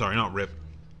 And I'm sorry, not Rip.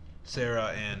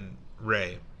 Sarah and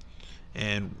Ray.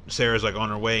 And Sarah's like on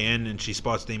her way in, and she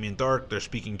spots Damien Dark. They're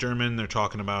speaking German. They're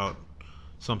talking about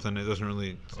something. It doesn't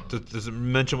really does it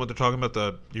mention what they're talking about?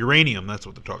 The uranium. That's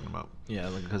what they're talking about. Yeah,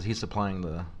 because he's supplying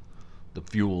the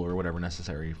fuel or whatever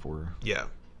necessary for. Yeah.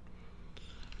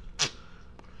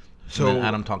 So and then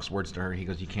Adam talks words to her. He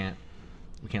goes, we can't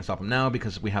stop him now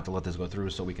because we have to let this go through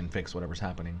so we can fix whatever's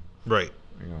happening. Right.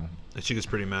 You know. And she gets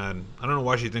pretty mad. I don't know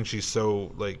why she thinks she's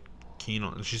so keen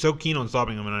on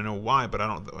stopping him, and I know why, but I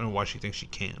don't know why she thinks she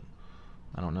can.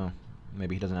 I don't know.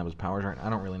 Maybe he doesn't have his powers right. I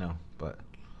don't really know, but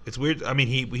it's weird. I mean,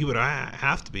 he would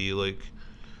have to be like.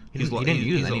 He didn't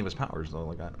use any of his powers though,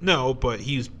 like that. No, but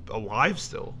he's alive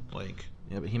still. Like.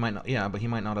 Yeah, but he might not. Yeah, but he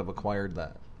might not have acquired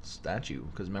that statue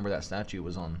because remember that statue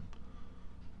was on.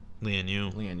 Lian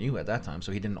Yu at that time,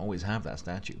 so he didn't always have that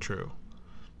statue. True.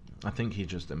 I think he's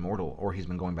just immortal, or he's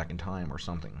been going back in time or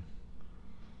something.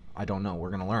 I don't know. We're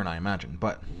gonna learn, I imagine.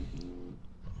 But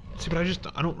see, but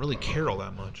I don't really care all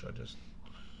that much.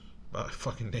 About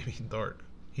fucking Damien Dark.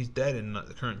 He's dead in the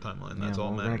current timeline. That's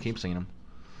all. We're gonna keep seeing him.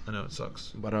 I know it sucks.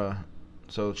 But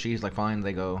so she's like, fine.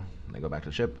 They go back to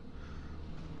the ship.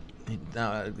 It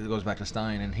goes back to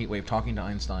Stein and Heatwave talking to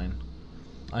Einstein.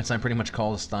 Einstein pretty much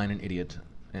calls Stein an idiot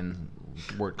in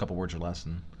a couple words or less,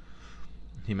 and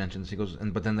he goes,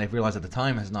 but then they realize that the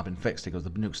time has not been fixed. He goes, the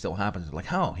nuke still happens. They're like,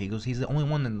 how? He goes, he's the only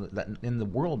one in the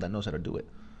world that knows how to do it.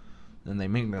 And they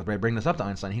bring this up to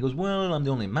Einstein. He goes, well, I'm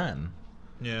the only man.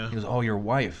 Yeah. He goes, oh, your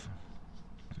wife.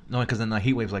 No, because then the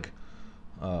Heatwave's like,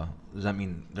 does that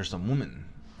mean there's some woman?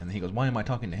 And he goes, why am I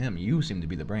talking to him? You seem to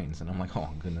be the brains. And I'm like, oh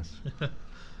goodness.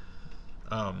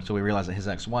 So we realize that his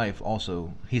ex-wife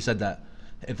also. He said that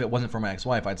if it wasn't for my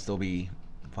ex-wife, I'd still be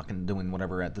fucking doing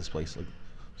whatever at this place. Like,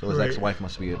 so his ex-wife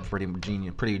must be a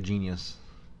pretty genius.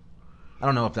 I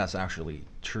don't know if that's actually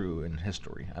true in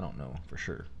history. I don't know for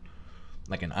sure.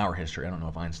 Like in our history, I don't know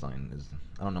if Einstein is.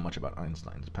 I don't know much about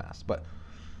Einstein's past, but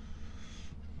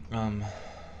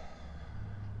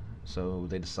so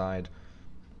they decide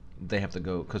they have to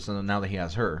go because now that he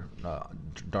has her,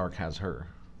 Dark has her.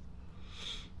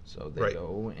 So they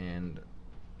go and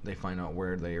they find out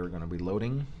where they are going to be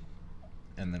loading,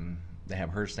 and then they have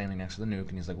her standing next to the nuke,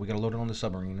 and he's like, we got to load it on the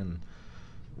submarine, and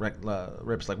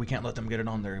Rip's like, we can't let them get it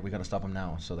on there, we got to stop them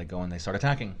now. So they go and they start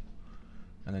attacking,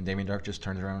 and then Damien Dark just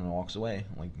turns around and walks away.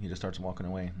 Like, he just starts walking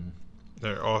away. And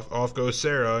there off goes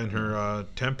Sarah in her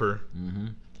temper,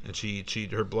 and she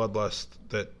her bloodlust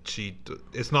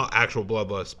it's not actual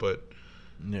bloodlust, but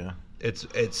yeah, it's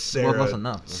Sarah. Bloodlust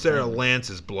enough. Sarah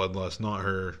Lance's bloodlust, not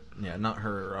her. Yeah, not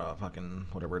her fucking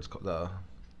whatever it's called,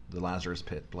 the Lazarus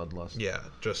Pit bloodlust. Yeah,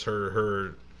 just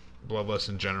her bloodlust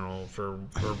in general for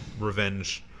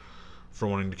revenge for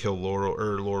wanting to kill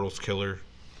Laurel's killer.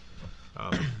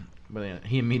 But yeah,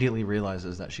 he immediately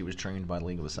realizes that she was trained by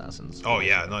League of Assassins. Oh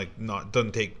yeah,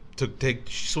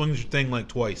 she swings her thing like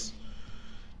twice,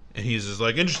 and he's just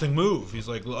like, interesting move. He's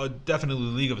like, definitely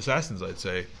League of Assassins, I'd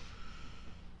say.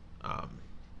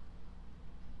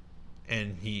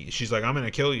 And she's like, I'm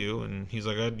gonna kill you, and he's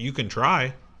like, you can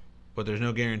try, but there's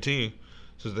no guarantee.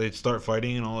 So they start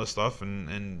fighting and all this stuff,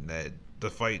 and the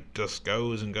fight just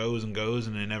goes and goes and goes,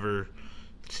 and it never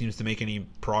seems to make any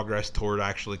progress toward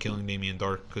actually killing Damien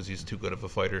Dark because he's too good of a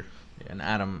fighter. Yeah, and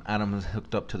Adam is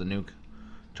hooked up to the nuke,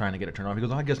 trying to get it turned off. He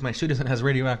goes, I guess my suit isn't as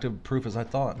radioactive proof as I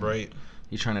thought. Right.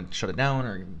 He's trying to shut it down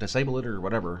or disable it or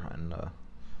whatever, and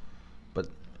but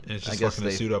it's just fucking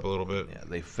the suit up a little bit. Yeah,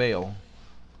 they fail.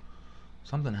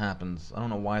 Something happens. I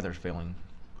don't know why they're failing,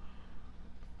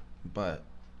 but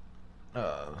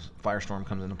Firestorm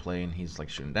comes into play and he's like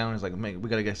shooting down. He's like, we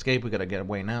gotta escape. We gotta get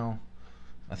away now.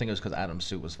 I think it was because Adam's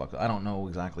suit was fucked up. I don't know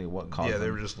exactly what caused it. Yeah,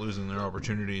 they were just losing their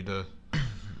opportunity to.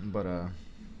 But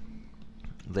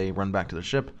they run back to the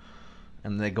ship,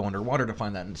 and they go underwater to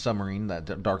find that submarine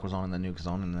that Dark was on and the nuke is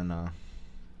on, and then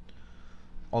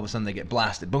all of a sudden they get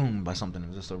blasted, boom, by something. It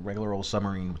was just a regular old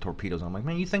submarine with torpedoes. And I'm like,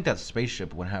 man, you think that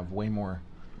spaceship would have way more...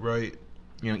 Right.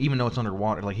 You know, even though it's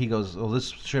underwater. Like, he goes, oh, this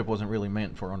ship wasn't really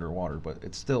meant for underwater, but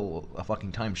it's still a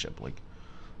fucking time ship. Like,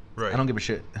 right. I don't give a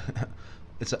shit.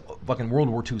 It's a fucking World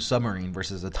War II submarine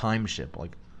versus a time ship.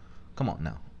 Like, come on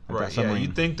now. Like, right, yeah,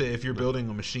 you'd think that if you're building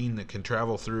a machine that can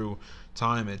travel through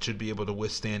time, it should be able to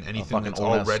withstand anything that's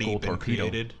already been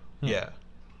created. Yeah.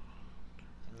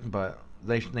 But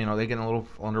they get in a little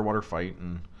underwater fight,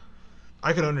 and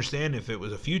I could understand if it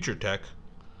was a future tech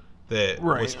that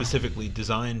was specifically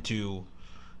designed to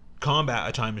combat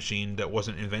a time machine that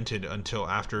wasn't invented until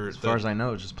after. As far as I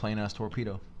know, it's just plain ass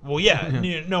torpedo. Well, yeah,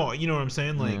 no, you know what I'm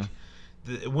saying. Like,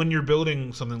 when you're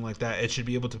building something like that, it should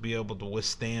be able to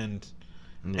withstand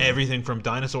everything from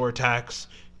dinosaur attacks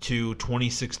to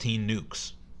 2016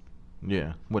 nukes.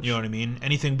 Yeah. You know what I mean?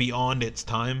 Anything beyond its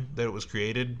time that it was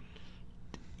created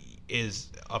is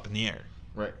up in the air.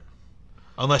 Right.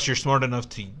 Unless you're smart enough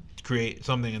to create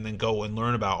something and then go and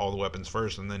learn about all the weapons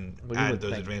first and then add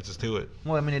those advances to it.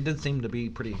 Well, I mean, it did seem to be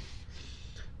pretty...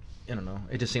 I don't know.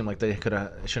 It just seemed like they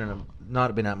shouldn't have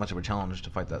not been that much of a challenge to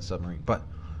fight that submarine. But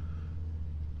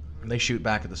they shoot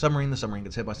back at the submarine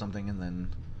gets hit by something, and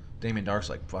then Damien Dark's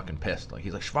like fucking pissed. Like,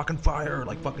 he's like, fucking fire!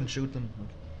 Like, fucking shoot them.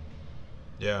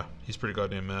 Yeah, he's pretty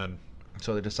goddamn mad.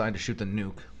 So they decide to shoot the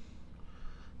nuke.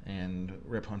 And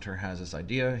Rip Hunter has this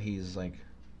idea. He's like,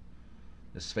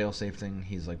 this fail-safe thing.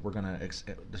 He's like, we're gonna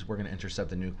intercept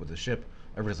the nuke with the ship.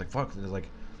 Everybody's like, fuck. They're like,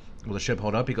 will the ship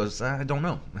hold up? He goes, I don't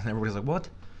know. And everybody's like, what?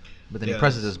 But then he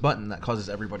presses this button that causes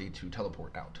everybody to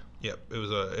teleport out. Yep, it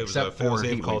was a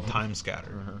fail-safe called Time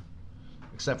Scatter.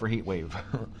 Except for Heatwave.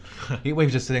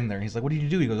 Heatwave's just sitting there. He's like, what did you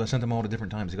do? He goes, I sent them all to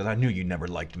different times. He goes, I knew you never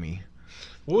liked me.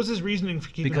 What was his reasoning for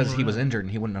keeping Because him he was around? injured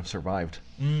and he wouldn't have survived.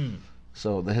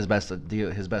 So his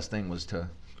best thing was to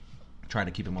try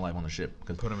to keep him alive on the ship.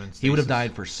 Cause put him in he would have stasis.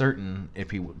 died for certain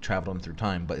if he traveled him through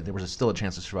time, but there was still a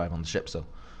chance to survive on the ship. So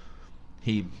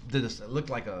he did this. It looked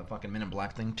like a fucking Men in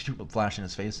Black thing, flash in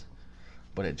his face,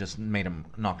 but it just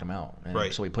knocked him out. And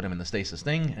Right. So he put him in the stasis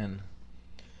thing and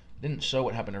didn't show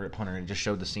what happened to Rip Hunter. It just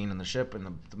showed the scene in the ship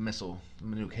and the missile,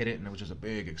 the nuke hit it, and it was just a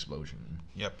big explosion.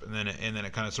 Yep, and then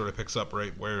it kind of sort of picks up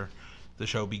right where the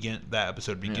show that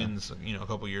episode begins. You know, a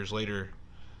couple years later,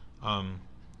 and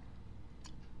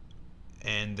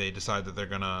they decide that they're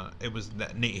gonna. It was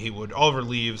that Nate Haywood. Oliver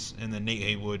leaves, and then Nate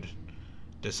Haywood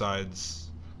decides.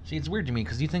 See, it's weird to me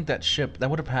because you think that ship that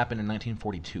would have happened in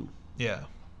 1942. Yeah.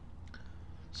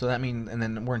 So that means, and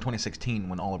then we're in 2016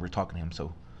 when Oliver's talking to him.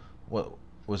 So, what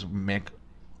was Mick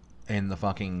in the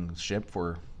fucking ship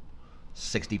for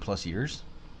 60 plus years?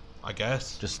 I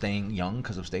guess. Just staying young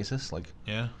because of stasis, like.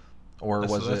 Yeah. Or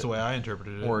that's the way I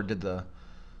interpreted it. Or did the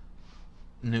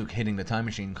nuke hitting the time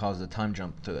machine cause the time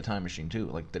jump to the time machine too?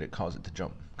 Like, did it cause it to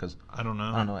jump? Because I don't know.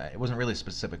 I don't know. It wasn't really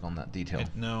specific on that detail.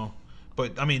 No,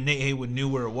 but I mean, Nate Haywood knew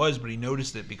where it was, but he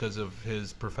noticed it because of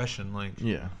his profession. Like.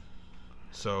 Yeah.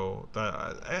 So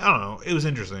I don't know. It was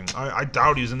interesting. I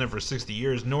doubt he was in there for 60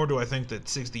 years. Nor do I think that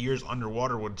 60 years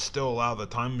underwater would still allow the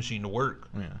time machine to work.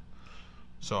 Yeah.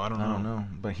 So I don't know.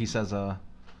 But he says,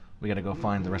 we got to go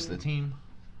find the rest of the team.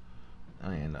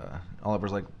 And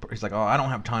Oliver's like, he's like, oh, I don't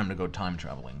have time to go time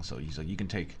traveling. So he's like, you can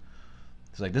take.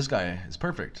 He's like, this guy is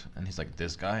perfect. And he's like,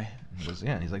 this guy? And he goes,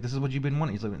 yeah. And he's like, this is what you've been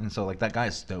wanting. He's like, and so like that guy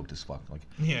is stoked as fuck. Like,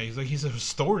 yeah, he's like, he's a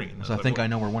historian. So I think I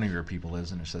know where one of your people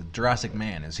is. And it says, Jurassic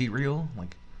Man. Is he real?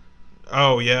 Like.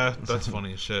 Oh yeah, that's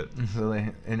funny as shit.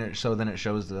 So then it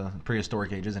shows the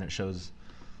prehistoric ages, and it shows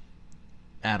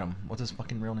Adam. What's his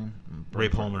fucking real name? Ray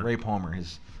Palmer. Ray Palmer.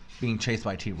 He's being chased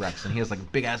by T-Rex, and he has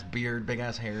like big ass beard, big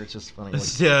ass hair. It's just funny.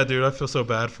 Like, yeah, dude, I feel so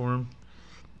bad for him.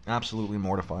 Absolutely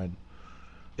mortified.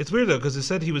 It's weird though, because they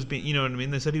said he was being, you know what I mean?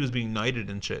 They said he was being knighted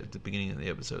and shit at the beginning of the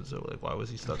episode. So like, why was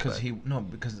he stuck? Because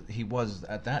he was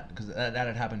at that, because that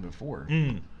had happened before,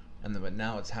 and then, but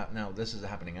now now this is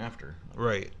happening after.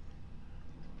 Right.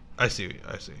 I see.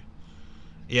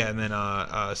 Yeah, and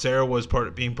then Sarah was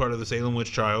being part of the Salem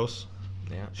witch trials.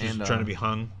 Yeah, she's trying to be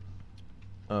hung.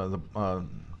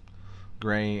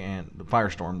 Gray and the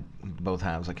Firestorm both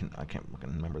have. I can't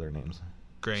fucking remember their names.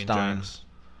 Gray and Jax.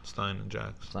 Stein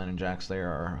and Jax. They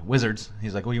are wizards.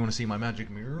 He's like, "Oh, you want to see my magic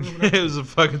mirror?" It was a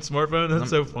fucking smartphone. That's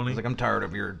so funny. He's like, "I'm tired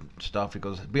of your stuff." He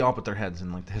goes, "Be off with their heads."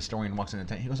 And like the historian walks in the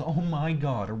tent. He goes, "Oh my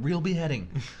god, a real beheading,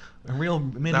 a real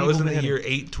medieval That was in beheading." the year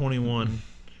 821.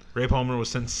 Ray Palmer was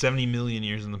sent 70 million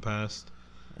years in the past.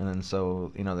 And then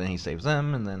so then he saves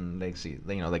them, and then they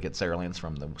get Sarah Lance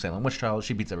from the Salem witch trial.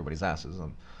 She beats everybody's asses.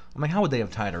 I'm like, how would they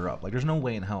have tied her up? Like, there's no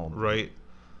way in hell. Right.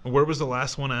 Where was the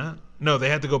last one at? No, they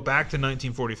had to go back to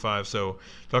 1945. So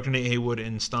Dr. Nate Haywood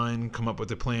and Stein come up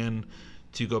with a plan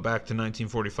to go back to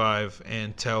 1945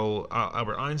 and tell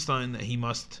Albert Einstein that he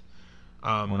must.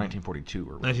 1942 or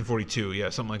whatever. 1942, yeah,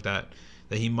 something like that.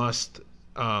 That he must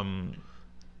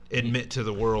admit to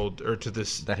the world, or to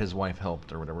this, that his wife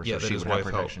helped or whatever. Yeah, so that she his would have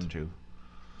wife protection helped. too.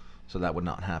 So that would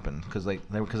not happen because they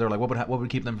were like, what would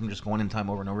keep them from just going in time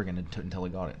over and over again until they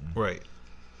got it? Right.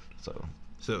 So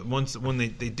when they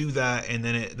do that, and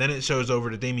then it shows over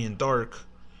to Damien Dark,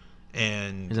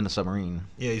 and he's in the submarine.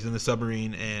 Yeah, he's in the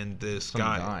submarine, and this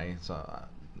guy.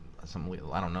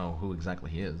 I don't know who exactly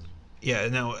he is. Yeah.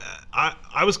 Now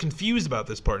I was confused about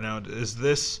this part. Now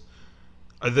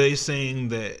are they saying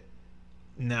that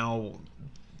now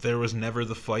there was never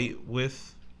the fight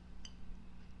with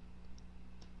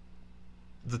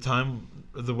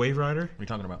the Wave Rider? What are you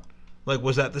talking about? Like,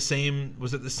 was it the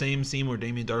same scene where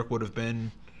Damien Dark would have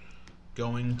been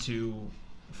going to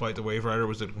fight the Wave Rider?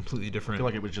 Was it completely I different? feel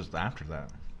like it was just after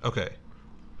that. Okay.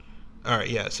 All right.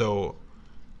 Yeah. So,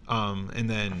 and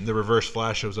then the Reverse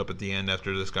Flash shows up at the end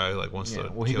after this guy like wants to.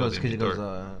 Well, he kill goes. Damien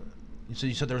Dark. So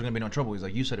you said there was gonna be no trouble. He's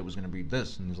like, you said it was gonna be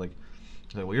this, and he's like,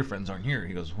 well, your friends aren't here.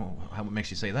 He goes, well, how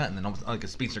makes you say that? And then almost, like a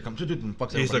speedster comes and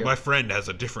fucks. He's like, up. my friend has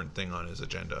a different thing on his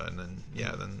agenda, and then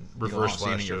then Reverse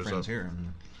Flash shows up. Here.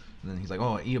 And then he's like,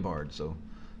 oh, Eobard. So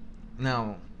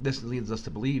now this leads us to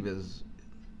believe is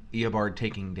Eobard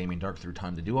taking Damien Dark through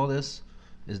time to do all this?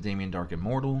 Is Damien Dark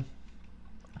immortal?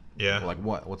 Yeah. Or like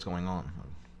what? What's going on?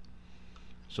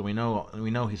 So we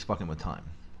know he's fucking with time.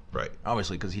 Right.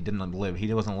 Obviously, because he didn't live.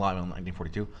 He wasn't alive in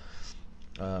 1942.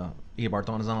 Eobard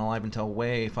Thawne is not alive until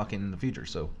way fucking in the future.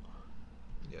 So.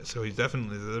 Yeah. So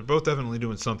they're both definitely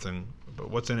doing something. But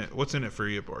what's in it? What's in it for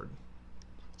Eobard?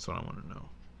 That's what I want to know.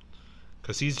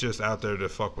 Because he's just out there to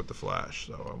fuck with the Flash.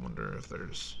 So I wonder if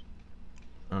there's.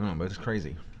 I don't know, but it's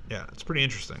crazy. Yeah, it's pretty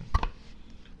interesting.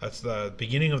 That's the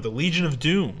beginning of the Legion of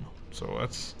Doom. So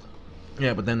that's.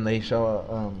 Yeah, but then they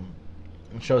show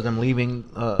shows them leaving.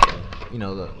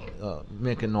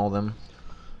 Mick and all them.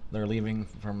 They're leaving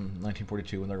from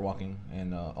 1942 and they're walking,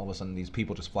 and all of a sudden these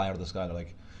people just fly out of the sky. They're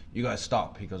like, "You guys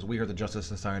stop, because we are the Justice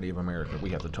Society of America. We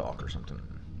have to talk," or something.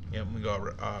 Yeah, we got.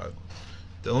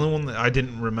 The only one that I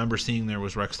didn't remember seeing there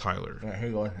was Rex Tyler. Yeah, here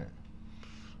you go.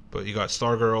 But you got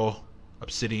Stargirl,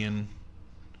 Obsidian,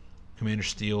 Commander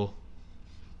Steel.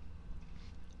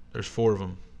 There's 4 of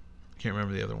them. Can't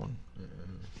remember the other one.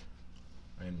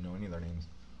 I didn't know any of their names.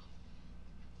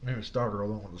 Maybe Stargirl,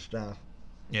 the one with the staff.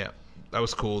 Yeah, that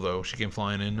was cool though. She came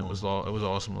flying in. It was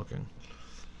awesome looking.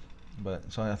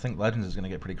 But so I think Legends is gonna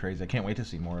get pretty crazy. I can't wait to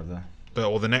see more of the.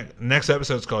 But the next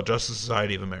episode is called Justice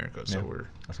Society of America. So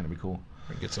that's gonna be cool.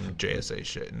 We're gonna get some JSA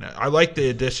shit. And I like the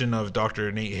addition of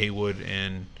Dr. Nate Haywood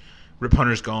and Rip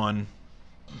Hunter's gone.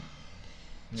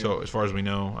 Yeah. So as far as we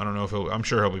know, I don't know if I'm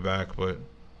sure he'll be back, but.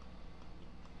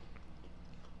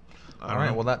 All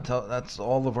right. Well, that's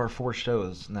all of our 4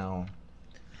 shows now.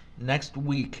 Next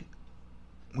week,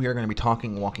 we are going to be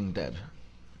talking Walking Dead.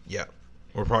 Yeah.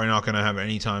 We're probably not going to have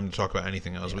any time to talk about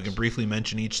anything else. Yes. We can briefly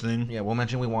mention each thing. Yeah, we'll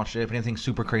mention we watched it. If anything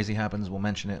super crazy happens, we'll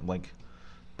mention it.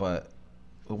 But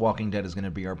The Walking Dead is going to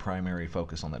be our primary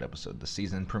focus on that episode. The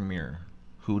season premiere.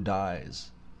 Who dies?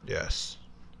 Yes.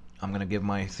 I'm going to give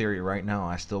my theory right now.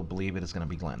 I still believe it is going to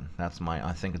be Glenn.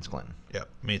 I think it's Glenn. Yeah,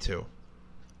 me too.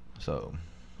 So...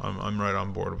 I'm right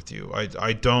on board with you.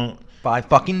 I don't. 5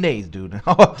 fucking days, dude.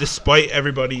 Despite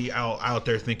everybody out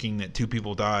there thinking that 2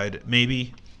 people died,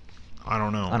 maybe. I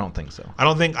don't know. I don't think so. I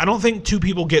don't think 2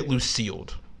 people get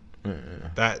Lucille'd.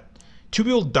 That 2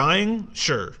 people dying,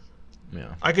 sure.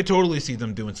 Yeah. I could totally see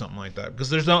them doing something like that because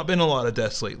there's not been a lot of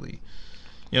deaths lately.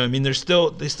 You know, I mean, they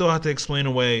still have to explain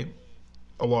away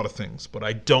a lot of things, but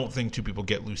I don't think 2 people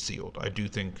get Lucille'd. I do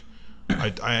think.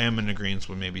 I am in agreement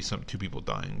with maybe 2 people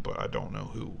dying, but I don't know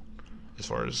who. As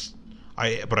far as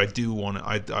I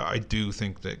do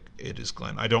think that it is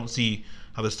Glenn. I don't see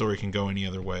how the story can go any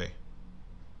other way.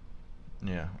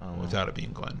 Yeah, without it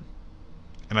being Glenn.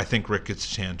 And I think Rick gets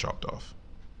his hand chopped off.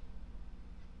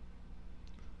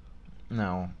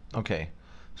 No, okay.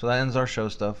 So that ends our show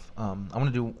stuff.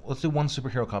 Let's do one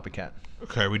superhero copycat.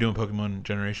 Okay, are we doing Pokemon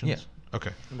Generations? Yeah.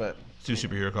 Okay. But let's do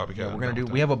superhero copycat. Yeah,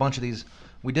 we have a bunch of these.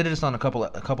 We did it just on a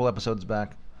couple episodes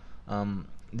back.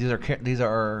 These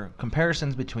are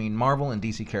comparisons between Marvel and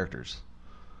DC characters.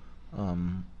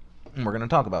 And we're going to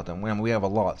talk about them. We have a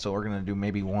lot, so we're going to do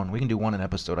maybe one. We can do one an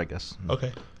episode, I guess.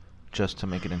 Okay. Just to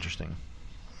make it interesting.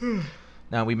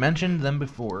 Now, we mentioned them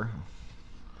before.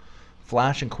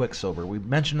 Flash and Quicksilver. We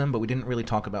mentioned them, but we didn't really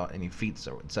talk about any feats,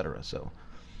 or etc. So,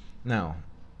 now,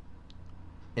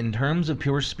 in terms of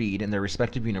pure speed in their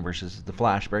respective universes, the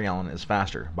Flash, Barry Allen, is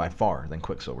faster by far than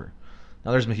Quicksilver.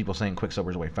 Now, there's been people saying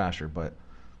Quicksilver's way faster, but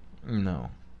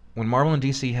no. When Marvel and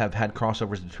DC have had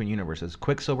crossovers between universes,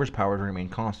 Quicksilver's powers remain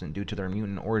constant due to their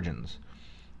mutant origins,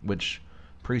 which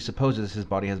presupposes his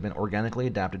body has been organically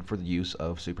adapted for the use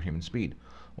of superhuman speed,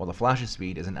 while the Flash's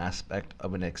speed is an aspect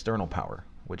of an external power,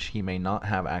 which he may not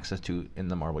have access to in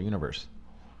the Marvel universe.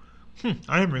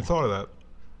 I never even thought of that.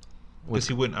 Because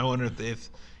he wouldn't. I wonder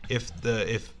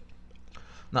if.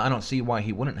 No, I don't see why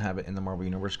he wouldn't have it in the Marvel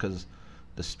universe, because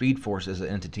the Speed Force is an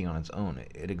entity on its own.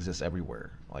 It exists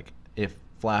everywhere. Like, if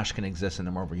Flash can exist in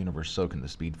the Marvel universe, so can the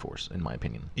Speed Force, in my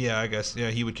opinion. Yeah, I guess.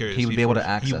 Yeah, he would carry. He would be able to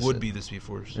access. He would be the Speed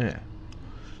Force. Yeah.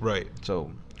 Right.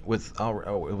 So, with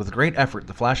great effort,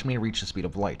 the Flash may reach the speed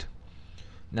of light.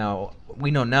 Now, we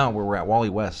know now where we're at Wally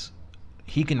West.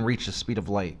 He can reach the speed of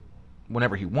light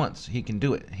whenever he wants. He can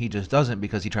do it. He just doesn't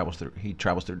because he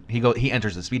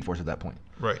enters the Speed Force at that point.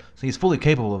 Right. So he's fully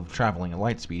capable of traveling at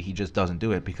light speed. He just doesn't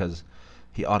do it because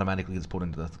he automatically gets pulled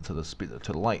into the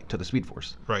Speed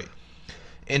Force. Right.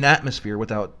 In atmosphere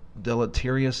without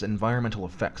deleterious environmental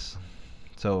effects.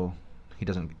 So he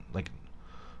doesn't like.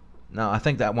 Now I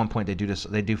think that at one point they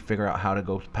do figure out how to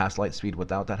go past light speed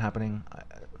without that happening.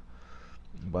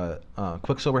 But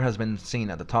Quicksilver has been seen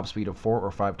at the top speed of 4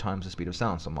 or 5 times the speed of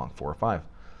sound, so Mach 4 or 5.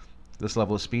 This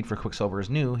level of speed for Quicksilver is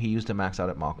new. He used to max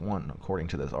out at Mach 1, according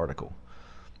to this article.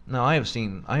 Now I have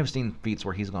seen feats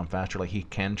where he's gone faster, like he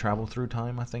can travel through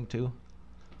time, I think too,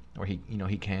 or he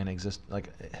can exist. Like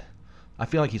I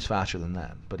feel like he's faster than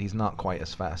that, but he's not quite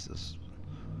as fast as.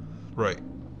 Right.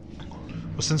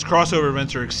 Well, since crossover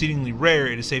events are exceedingly rare,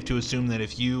 it is safe to assume that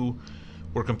if you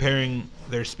were comparing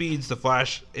their speeds, the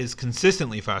Flash is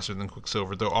consistently faster than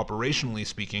Quicksilver, though operationally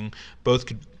speaking, both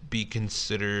could be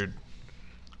considered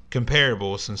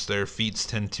comparable since their feats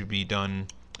tend to be done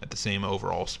at the same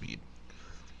overall speed.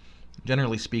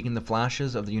 Generally speaking, the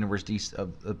Flashes of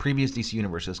the previous DC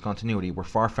universe's continuity were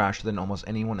far faster than almost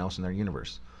anyone else in their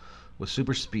universe, with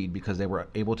super speed because they were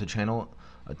able to channel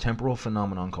a temporal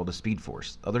phenomenon called the Speed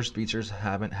Force. Other speedsters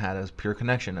haven't had as pure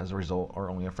connection, as a result are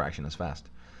only a fraction as fast.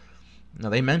 Now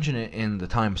they mention it in the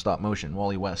Time Stop Motion.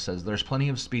 Wally West says there's plenty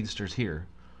of speedsters here,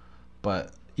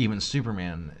 but even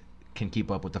Superman can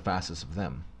keep up with the fastest of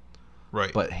them.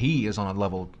 Right. But he is on a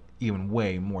level even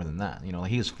way more than that.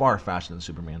 He is far faster than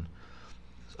Superman.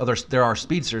 There are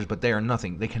speedsters, but they are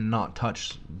nothing. They cannot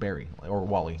touch Barry or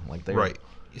Wally. Right.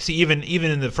 See, even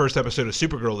in the first episode of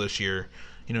Supergirl this year,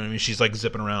 she's like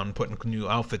zipping around and putting new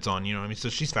outfits on. So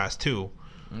she's fast too.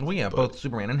 Well, yeah, both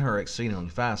Superman and her are exceedingly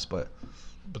fast, but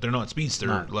they're not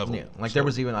speedster level. Yeah. There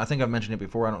was even, I think I've mentioned it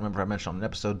before. I don't remember if I mentioned it on an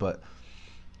episode, but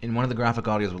in one of the graphic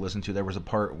audios we listened to, there was a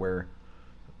part where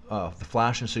the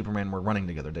Flash and Superman were running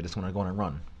together. They just want to go on a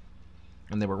run,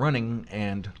 and they were running,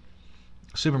 and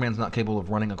Superman's not capable of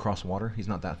running across water. He's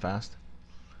not that fast.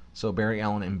 So Barry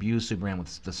Allen imbues Superman with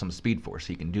some speed force.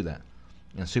 He can do that.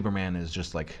 And Superman is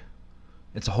just like,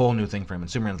 it's a whole new thing for him.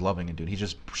 And Superman's loving it, dude. He's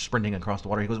just sprinting across the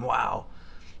water. He goes, wow.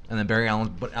 And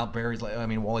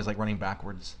then Wally's like running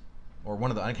backwards. Or I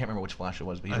can't remember which Flash it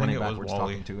was, but he's running backwards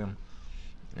talking to him.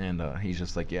 And he's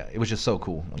just like, yeah, it was just so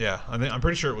cool. Yeah, I'm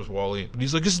pretty sure it was Wally. But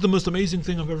he's like, this is the most amazing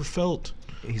thing I've ever felt.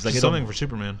 He's like, something for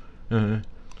Superman. Uh-huh.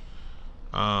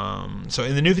 So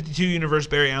in the New 52 universe,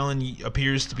 Barry Allen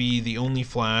appears to be the only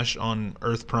Flash on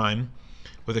Earth Prime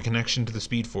with a connection to the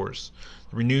Speed Force.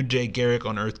 The renewed Jay Garrick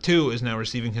on Earth 2 is now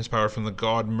receiving his power from the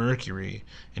god Mercury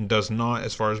and does not,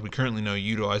 as far as we currently know,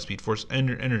 utilize Speed Force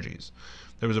energies.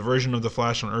 There was a version of the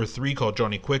Flash on Earth 3 called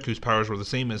Johnny Quick whose powers were the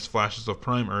same as Flash's of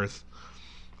Prime Earth.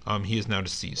 He is now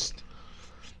deceased.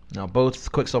 Now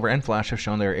both Quicksilver and Flash have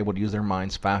shown they are able to use their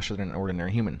minds faster than an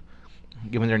ordinary human,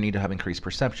 given their need to have increased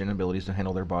perception and abilities to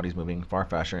handle their bodies moving far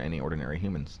faster than any ordinary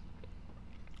humans.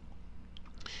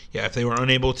 Yeah, if they were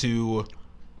unable to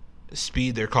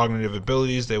speed their cognitive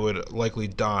abilities, they would likely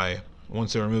die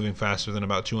once they were moving faster than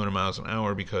about 200 miles an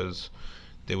hour because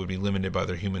they would be limited by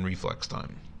their human reflex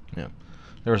time. Yeah.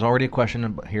 There was already a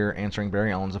question here answering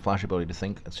Barry Allen's Flash ability to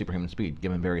think at superhuman speed.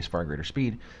 Given Barry's far greater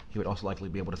speed, he would also likely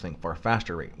be able to think far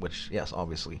faster rate, which, yes,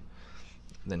 obviously,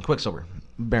 than Quicksilver.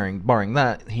 Barring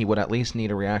that, he would at least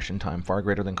need a reaction time far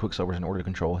greater than Quicksilver's in order to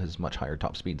control his much higher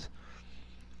top speeds.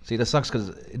 See, this sucks because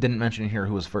it didn't mention here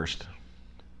who was first.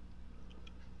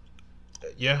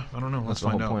 Yeah, I don't know. That's the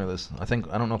whole point of this. I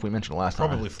don't know if we mentioned it last time.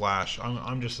 Probably Flash.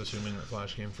 I'm just assuming that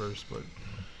Flash came first, but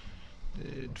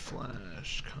did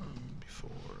Flash come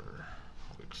before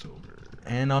Quicksilver?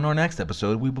 And on our next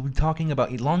episode, we will be talking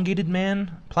about Elongated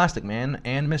Man, Plastic Man,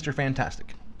 and Mr.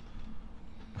 Fantastic.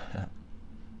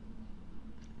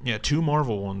 Yeah, 2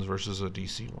 Marvel ones versus a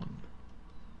DC one.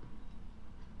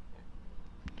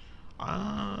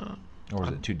 Or was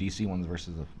it 2 DC ones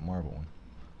versus a Marvel one?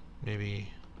 Maybe.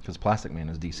 Because Plastic Man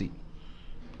is DC.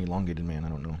 Elongated Man, I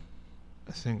don't know.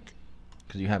 I think.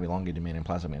 Because you have Elongated Man and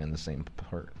Plastic Man in the same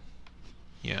part.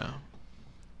 Yeah.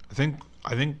 I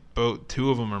think both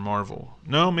 2 of them are Marvel.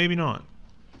 No, maybe not.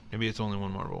 Maybe it's only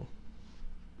one Marvel.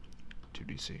 2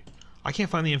 DC. I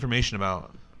can't find the information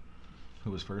about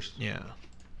who was first. Yeah.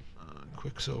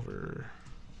 Quicksilver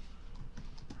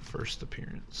first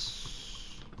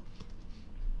appearance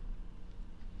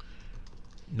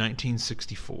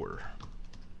 1964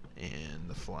 and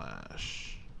the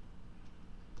Flash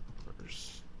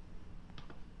first.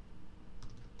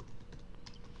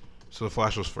 So the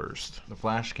Flash was first. The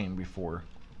Flash came before.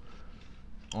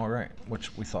 All right,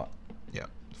 which we thought. Yeah,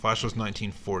 Flash was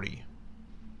 1940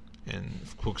 and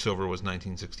Quicksilver was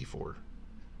 1964.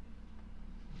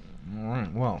 All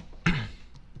right, well,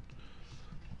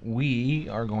 we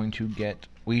are going to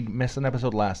we missed an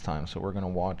episode last time, so we're going to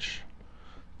watch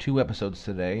 2 episodes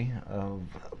today of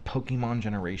Pokemon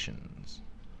Generations.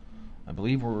 I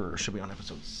believe should be on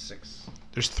episode 6.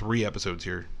 There's 3 episodes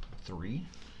here. 3?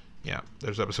 Yeah,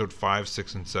 there's episode 5,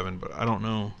 6, and 7, but I don't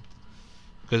know.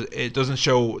 Because it doesn't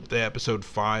show the episode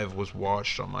 5 was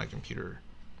watched on my computer.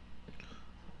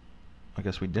 I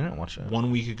guess we didn't watch it. 1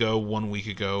 week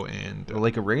ago, and... The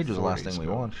Lake of Rage was the last thing we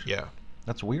watched. Yeah.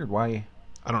 That's weird. Why?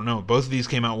 I don't know. Both of these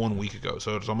came out 1 week ago,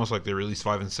 so it's almost like they released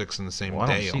 5 and 6 in the same day. I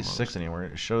don't see almost. 6 anywhere.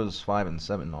 It shows 5 and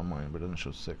 7 on mine, but it doesn't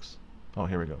show 6. Oh,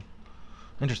 here we go.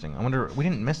 Interesting. I wonder... We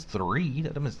didn't miss 3.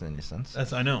 That doesn't make any sense.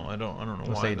 I know. I don't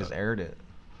know why. They just aired it.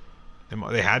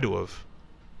 They had to have.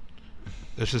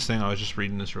 There's this thing, I was just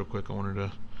reading this real quick. I wanted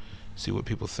to see what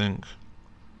people think.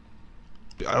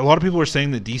 A lot of people are saying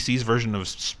that DC's version of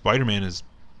Spider-Man is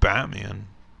Batman.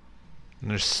 And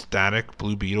there's Static,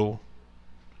 Blue Beetle.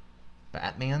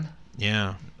 Batman?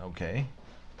 Yeah. Okay.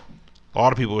 A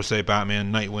lot of people would say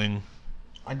Batman, Nightwing.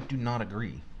 I do not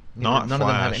agree. None of them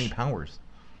have any powers.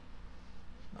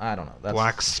 I don't know.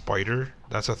 Black Spider?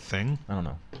 That's a thing? I don't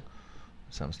know.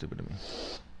 Sounds stupid to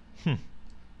me.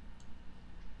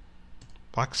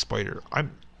 Black Spider. I'm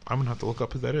gonna have to look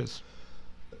up who that is.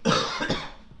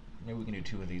 Maybe we can do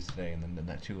 2 of these today and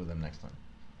then 2 of them next time.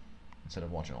 Instead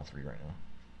of watching all 3 right now.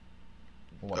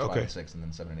 We'll watch 5 and 6 and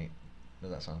then 7 and 8.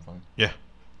 Does that sound fun? Yeah.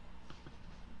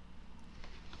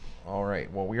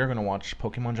 Alright, well we are going to watch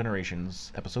Pokemon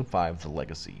Generations, Episode 5, The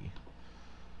Legacy.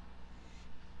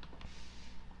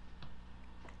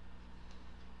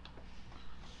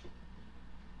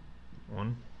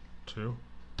 One, 2,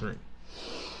 3.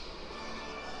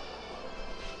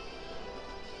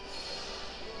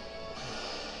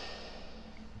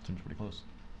 Seems pretty close.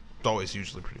 It's always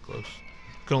usually pretty close.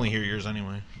 Can only hear yours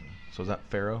anyway. So is that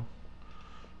Pharaoh?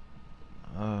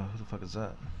 Who the fuck is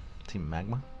that? Team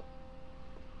Magma?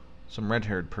 Some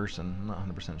red-haired person. I'm not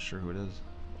 100% sure who it is.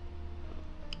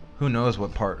 Who knows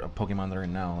what part of Pokemon they're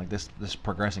in now? Like this is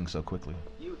progressing so quickly.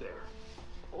 You there.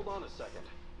 Hold on a second.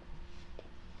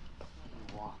 What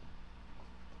do you want?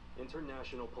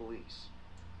 International Police.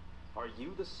 Are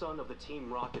you the son of the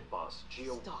Team Rocket boss,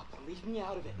 Stop. Leave me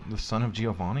out of it. The son of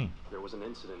Giovanni. There was an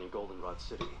incident in Goldenrod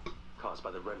City caused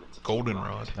by the remnants of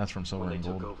Goldenrod. That's from Silver and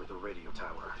Gold. When they took over the radio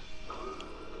tower.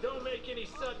 Don't make any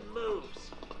sudden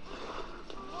moves.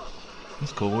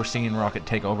 It's cool. We're seeing Rocket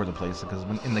take over the place because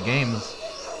in the games,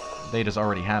 they just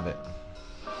already have it.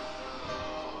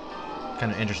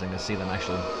 Kind of interesting to see them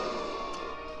actually.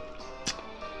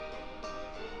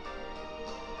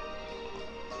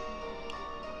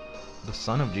 The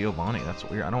son of Giovanni. That's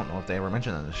weird. I don't know if they ever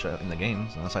mentioned that in the show, in the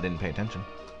games, unless I didn't pay attention.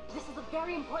 This is a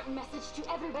very important message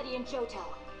to everybody in Johto.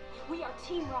 We are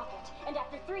Team Rocket, and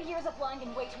after 3 years of lying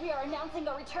in wait, we are announcing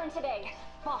our return today.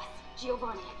 Boss,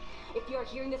 Giovanni, if you are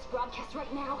hearing this broadcast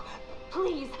right now,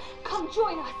 please come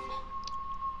join us.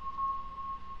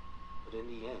 But in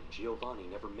the end, Giovanni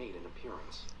never made an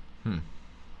appearance.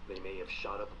 They may have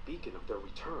shot up a beacon of their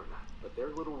return, but their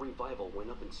little revival went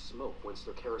up in smoke once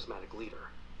their charismatic leader,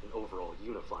 an overall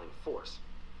unifying force,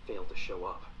 failed to show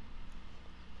up.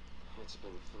 It's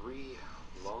been 3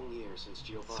 long years since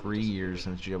Giovanni 3 years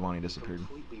since Giovanni disappeared.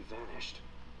 Completely vanished.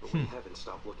 But we haven't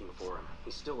stopped looking for him.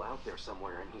 He's still out there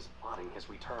somewhere and he's plotting his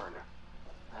return.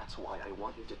 That's why I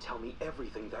want you to tell me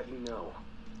everything that you know.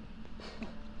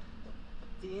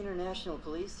 The International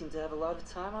Police seem to have a lot of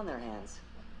time on their hands.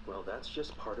 Well, that's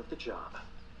just part of the job.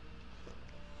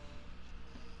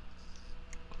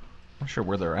 I'm not sure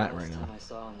where they're at right now. The last time I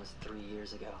saw him was 3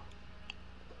 years ago.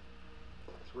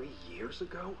 3 years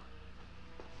ago?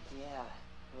 Yeah,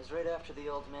 it was right after the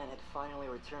old man had finally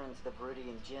returned to the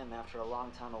Viridian Gym after a long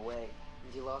time away,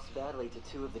 and he lost badly to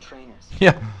 2 of the trainers.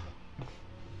 Yeah.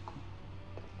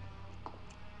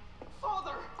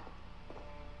 Father!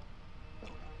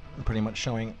 Pretty much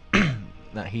showing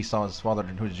that he saw his father,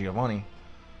 who was Giovanni,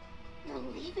 You're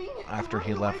leaving? after You're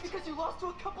he running away left. because you lost to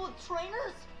a couple of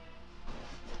trainers?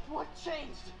 What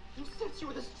changed? You said you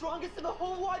were the strongest in the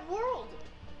whole wide world!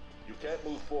 You can't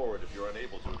move forward if you're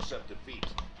unable to accept defeat.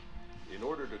 In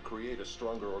order to create a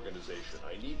stronger organization,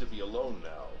 I need to be alone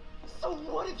now. So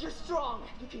what if you're strong?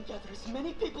 You can gather as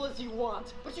many people as you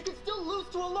want, but you can still lose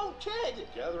to a lone kid!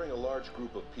 Gathering a large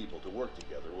group of people to work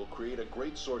together will create a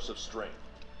great source of strength.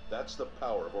 That's the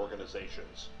power of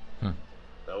organizations.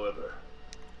 However,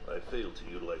 I failed to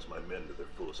utilize my men to their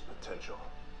fullest potential.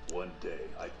 One day,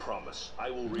 I promise,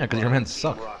 I will Yeah, because your men Team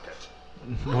suck. Rocket.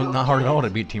 Not hard at all to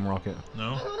beat Team Rocket.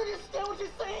 No? I don't understand what you're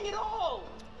saying at all!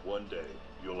 One day,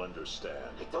 you'll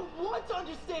understand. I don't want to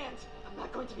understand! I'm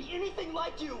not going to be anything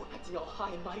like you! Acting all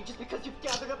high and mighty just because you've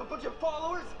gathered up a bunch of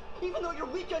followers, even though you're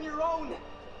weak on your own!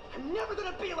 I'm never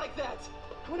gonna be like that!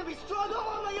 I'm gonna be strong all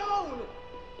on my own!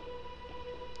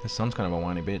 His son's kind of a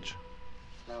whiny bitch.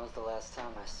 That was the last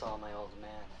time I saw my old man.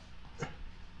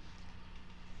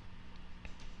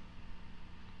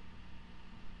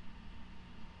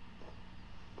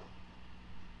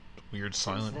 Weird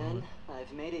silent Since then, mode.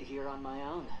 I've made it here on my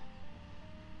own.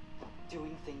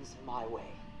 Doing things my way.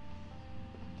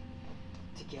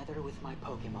 Together with my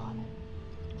Pokemon.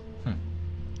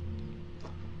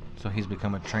 So he's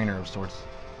become a trainer of sorts.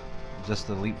 Is this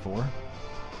the Elite Four?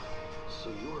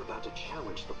 So you're about to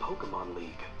challenge the Pokemon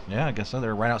League. Yeah, I guess so.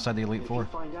 They're right outside the Elite Four. If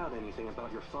you find out anything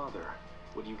about your father,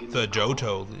 would you give me The a call?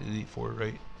 Johto Elite Four,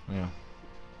 right? Yeah.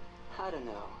 I don't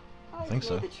know. I've think made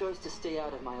so. the choice to stay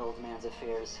out of my old man's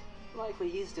affairs. Likely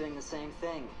he's doing the same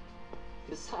thing.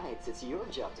 Besides, it's your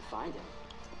job to find him.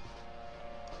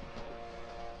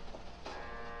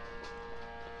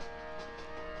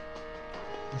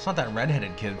 It's not that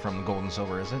redheaded kid from Gold and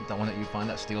Silver, is it? The one that you find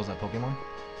that steals that Pokemon?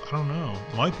 I don't know.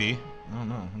 Might be. I don't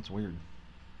know. That's weird.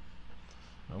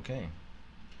 Okay.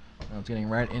 Now it's getting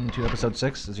right into episode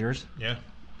 6. Is yours? Yeah.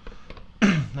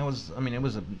 That was, I mean, it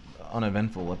was an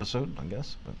uneventful episode, I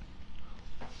guess, but...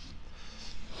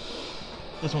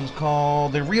 This one's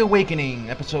called The Reawakening,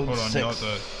 episode 6. Hold on, you'll have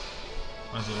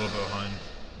to... Mine's a little bit behind.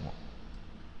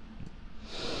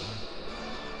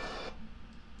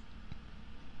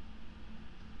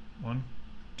 One,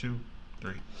 2,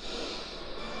 3.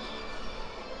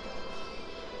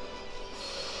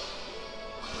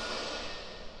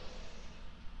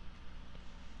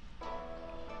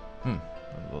 The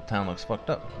little town looks fucked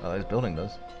up. Oh, this building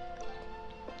does.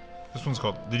 This one's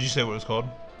called... Did you say what it's called?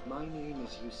 My name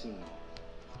is Yusin.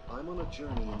 I'm on a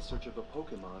journey in search of a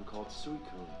Pokemon called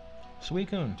Suicune.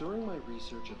 Suicune. During my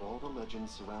research of all the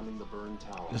legends surrounding the burned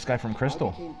tower, This guy from Crystal.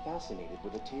 I became fascinated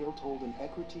with a tale told in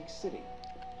Ecruteak City,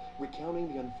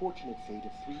 recounting the unfortunate fate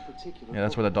of 3 particular Yeah,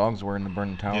 that's where the dogs were in the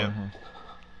burned tower. Yeah.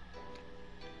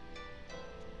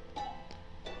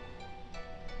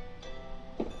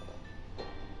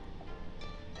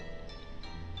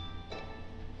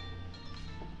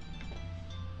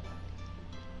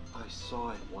 I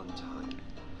saw it one time.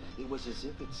 It was as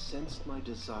if it sensed my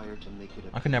desire to make it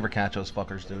I could never catch those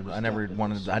fuckers, dude. I never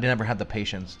wanted. I never had the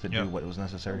patience to Yep. do what was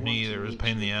necessary. Me either. It was a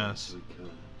pain in the ass.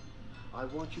 I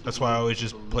want you to That's why I always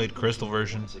believe just played Crystal me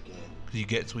version. once again. Because you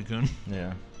get Suicune.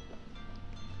 Yeah.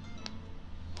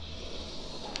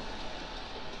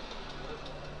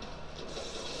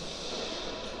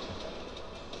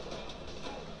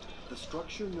 The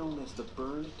structure known as the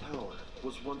Burned Tower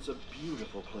was once a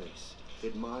beautiful place,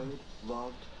 admired,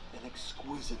 loved, and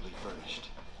exquisitely furnished.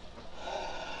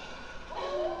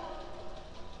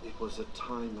 It was a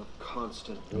time of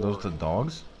constant Are war. those the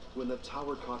dogs? When the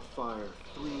tower caught fire,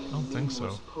 3 I don't think so.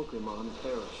 numerous Pokemon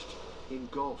perished,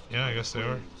 engulfed Yeah, I by guess they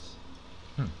are.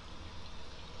 flames.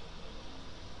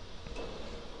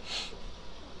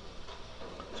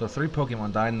 So 3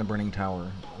 Pokemon died in the burning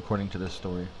tower, according to this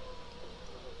story.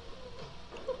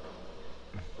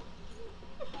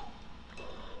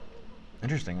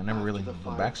 Interesting. I never really After the the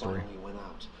fire backstory. finally went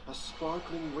out, a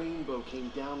sparkling rainbow came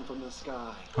down from the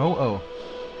sky. Oh.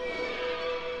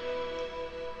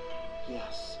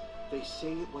 Yes, they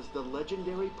say it was the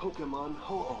legendary Pokemon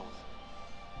Ho-Oh.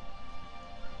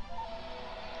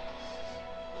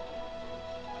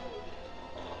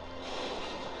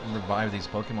 And revive these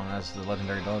Pokemon as the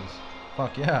legendary dogs.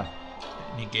 Fuck yeah.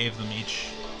 And he gave them each.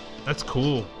 That's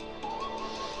cool.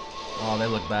 Oh, they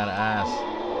look badass.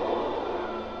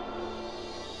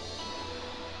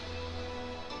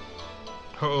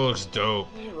 Oh, it looks dope.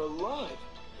 They're alive.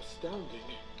 Astounding.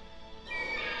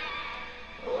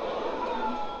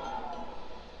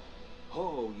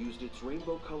 Ho-Oh used its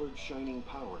rainbow-colored shining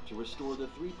power to restore the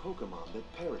 3 Pokemon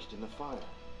that perished in the fire.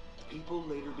 People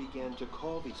later began to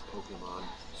call these Pokemon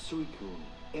Suicune,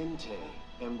 Entei,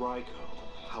 and Raikou.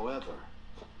 However,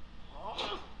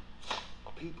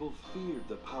 people feared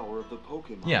the power of the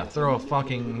Pokemon. Yeah, that throw a manipulated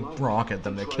fucking life rock at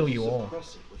them, and they tried kill to you all.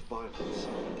 suppress it with violence.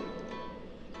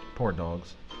 Poor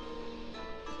dogs.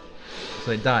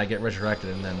 So they die, get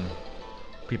resurrected, and then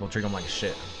people treat them like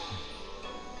shit.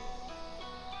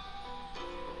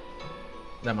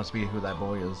 That must be who that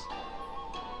boy is.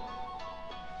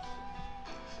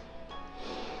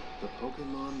 The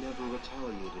Pokemon never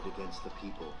retaliated against the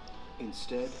people.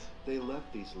 Instead, they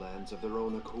left these lands of their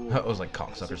own accord. That was like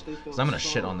cocksuckers. Because I'm gonna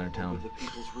shit on their town.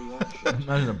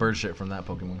 Imagine a bird shit from that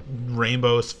Pokemon.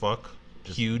 Rainbow as fuck.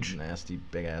 Just huge. Nasty,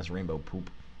 big ass rainbow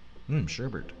poop.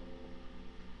 Sherbert.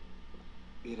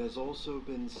 It has also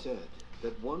been said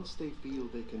that once they feel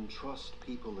they can trust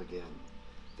people again,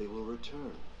 they will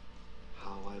return.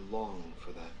 How I long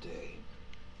for that day.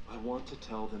 I want to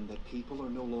tell them that people are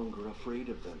no longer afraid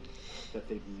of them, that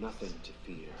they've nothing to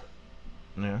fear.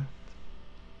 Yeah.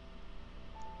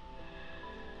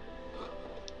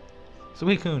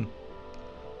 Suicune.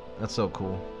 That's so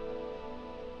cool.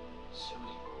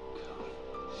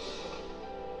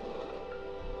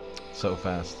 So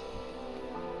fast.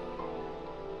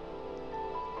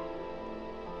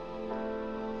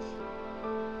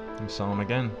 You saw him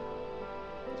again.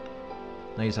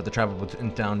 Now you just have to travel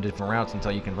down different routes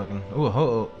until you can fucking... Ooh, a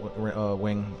Ho-Oh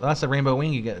wing. That's a rainbow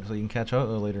wing you get so you can catch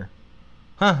Ho-Oh later.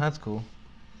 Huh, that's cool.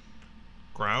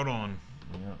 Groudon.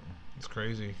 Yeah. It's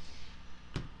crazy.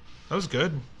 That was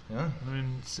good. Yeah. I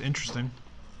mean, it's interesting.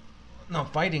 No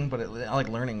fighting, but I like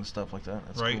learning stuff like that.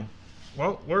 That's right. Cool.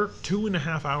 Well, we're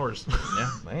 2.5 hours.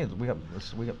 Yeah. Hey, we got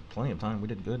plenty of time. We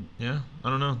did good. Yeah. I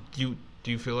don't know. Do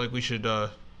you feel like we should you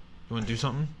want to do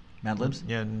something? Mad Libs?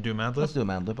 Yeah, do a Mad Lib? Let's do a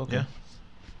Mad Lib, okay. Yeah.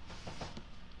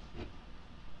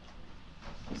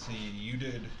 Let's see, you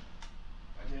did...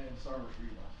 I did Star Wars for you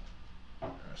last.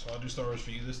 Alright, so I'll do Star Wars for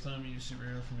you this time, you do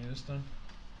superhero for me this time.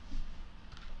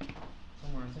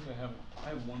 Somewhere, I think I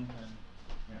have one pen.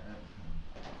 Yeah, I have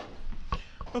a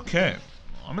pen. Okay,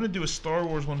 I'm gonna do a Star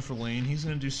Wars one for Lane, he's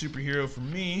gonna do superhero for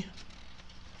me.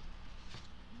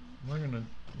 We're gonna do it.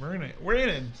 We're gonna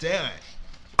do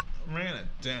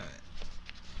it.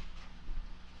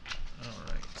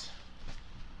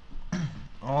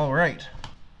 Alright.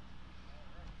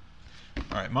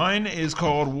 Alright, mine is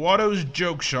called Watto's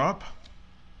Joke Shop.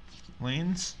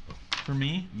 Lane's, for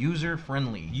me. User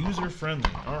friendly. User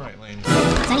friendly. Alright, Lane. So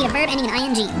I need a verb ending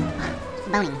in ing.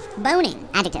 Boning. Boning.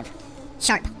 Adjective.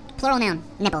 Sharp. Plural noun.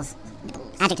 Nipples.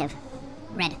 Adjective.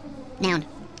 Red. Noun.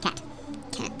 Cat.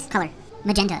 Cat. Color.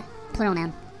 Magenta. Plural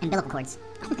noun. Umbilical cords.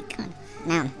 Oh my god.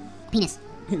 Noun. Penis.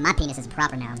 My penis is a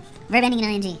proper noun. Verb ending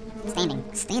in ing. Standing.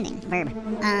 Standing. Verb.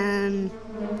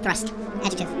 Thrust.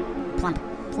 Adjective. Plump.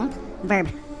 Plump. Verb.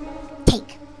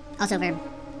 Take. Also verb.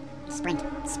 Sprint.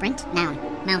 Sprint. Noun.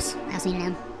 Mouse. I also need a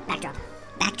noun. Backdrop.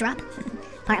 Backdrop.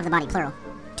 Part of the body. Plural.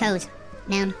 Toes.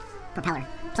 Noun. Propeller.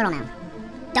 Plural noun.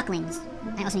 Ducklings.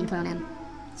 I also need plural noun.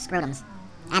 Scrotums.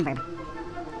 Adverb.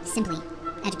 Simply.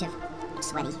 Adjective.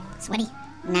 Sweaty. Sweaty.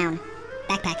 Noun.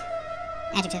 Backpack.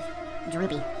 Adjective.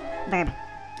 Droopy. Verb.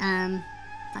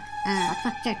 Fuck.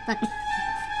 Sure. Fuck.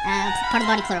 Part of the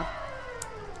body. Plural.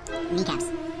 Kneecaps.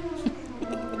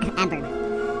 Adverb.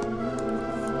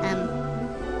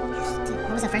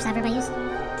 What was the first adverb I used?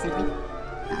 Simply. I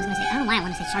was gonna say, I don't know why I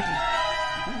want to say sharply.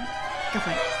 Go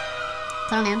for it.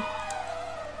 Plural noun.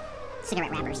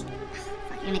 Cigarette wrappers. Fuck,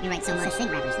 you're gonna make me write so much.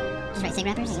 Cig wrappers. Just write cig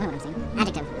wrappers? You know what I'm saying.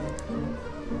 Adjective.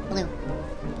 Blue.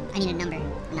 I need a number.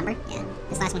 A number? Yeah.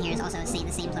 This last one here is also saying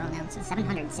the same plural noun. So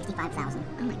 765,000.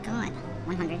 Oh my god.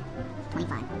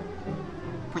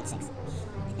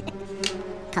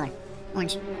 125.6. Color.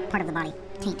 Orange. Part of the body.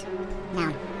 Taint.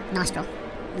 Noun. Nostril.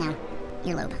 Noun.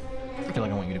 Earlobe. I feel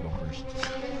like I want you to go first.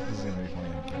 This is gonna be funny.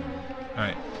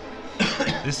 Alright.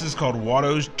 This is called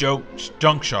Watto's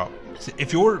Junk Shop.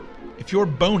 If you're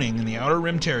boning in the Outer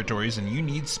Rim territories and you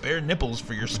need spare nipples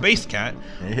for your space cat,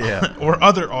 yeah, or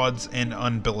other odds and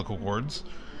umbilical cords,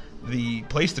 the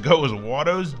place to go is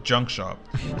Watto's Junk Shop.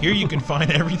 Here you can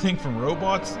find everything from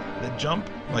robots that jump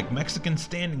like Mexican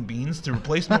standing beans to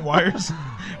replacement wires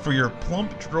for your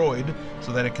plump droid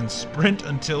so that it can sprint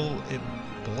until it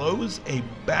blows a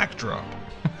backdrop.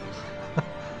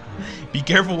 Be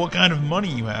careful what kind of money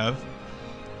you have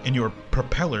in your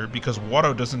propeller because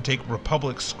Watto doesn't take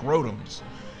Republic scrotums.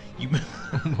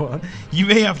 What? You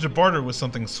may have to barter with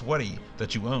something sweaty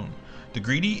that you own. The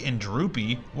greedy and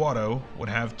droopy Watto would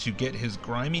have to get his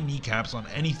grimy kneecaps on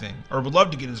anything, or would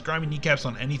love to get his grimy kneecaps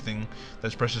on anything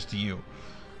that's precious to you.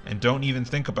 And don't even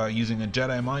think about using a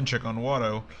Jedi mind trick on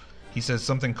Watto. He says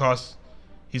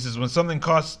when something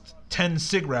costs 10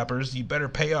 cig wrappers, you better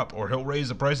pay up, or he'll raise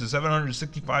the price to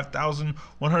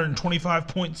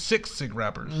 765,125.6 cig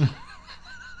wrappers.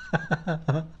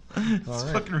 It's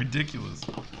fucking ridiculous.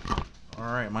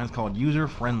 Alright, mine's called User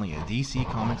Friendly, a DC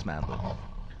Comics Mad Lib.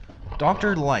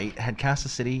 Dr. Light had cast the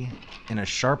city in a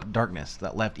sharp darkness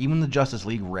that left even the Justice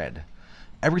League red.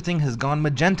 Everything has gone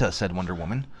magenta, said Wonder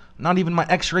Woman. Not even my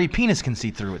X-ray penis can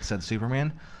see through it, said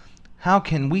Superman. How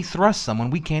can we thrust someone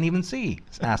we can't even see?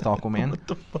 Asked Aquaman.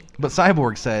 But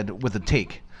Cyborg said, with a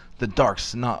take, the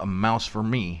dark's not a mouse for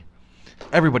me.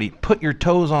 Everybody, put your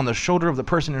toes on the shoulder of the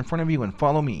person in front of you and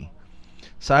follow me.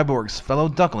 Cyborg's fellow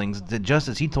ducklings did just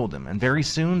as he told them, and very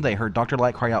soon they heard Dr.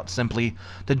 Light cry out simply,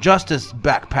 "The Justice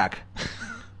Backpack!"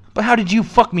 But how did you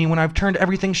fuck me when I've turned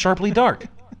everything sharply dark?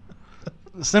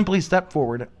 Cyborg stepped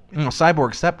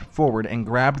forward and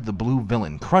grabbed the blue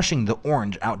villain, crushing the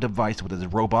orange out device with his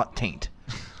robot taint.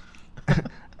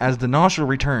 As the nostril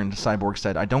returned, Cyborg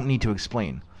said, "I don't need to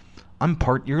explain. I'm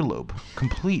part earlobe,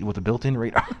 complete with a built-in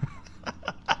radar.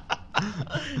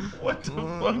 What the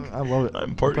fuck? I love it.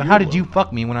 I'm part But how did earlobe. you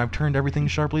fuck me when I've turned everything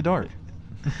sharply dark?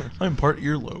 I'm part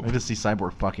earlobe. I just see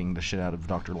Cyborg fucking the shit out of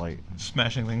Dr. Light.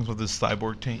 Smashing things with his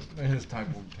cyborg taint. His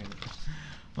cyborg taint.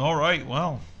 All right,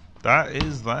 well, that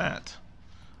is that.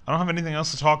 I don't have anything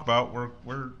else to talk about.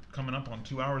 We're coming up on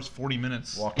 2 hours 40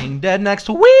 minutes. Walking Dead next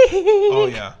week. Oh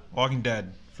yeah, Walking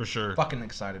Dead for sure. Fucking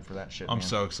excited for that shit. I'm man.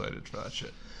 so excited for that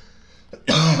shit.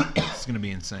 It's gonna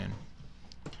be insane.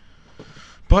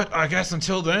 But I guess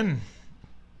until then,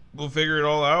 we'll figure it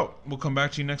all out. We'll come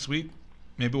back to you next week.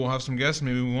 Maybe we'll have some guests.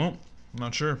 Maybe we won't. I'm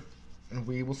not sure.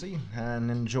 We will see.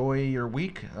 And enjoy your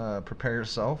week. Prepare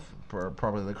yourself for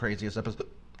probably the craziest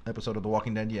episode of The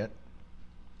Walking Dead yet.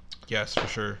 Yes, for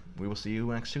sure. We will see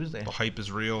you next Tuesday. The hype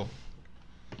is real.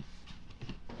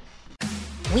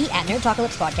 We at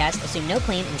Nerdtalkalypse Podcast assume no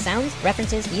claim in sounds,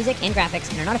 references, music, and graphics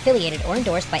and are not affiliated or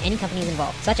endorsed by any companies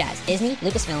involved, such as Disney,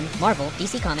 Lucasfilm, Marvel,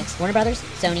 DC Comics, Warner Brothers,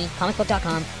 Sony,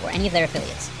 ComicBook.com, or any of their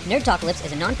affiliates. Nerdtalkalypse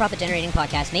is a non-profit generating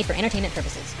podcast made for entertainment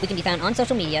purposes. We can be found on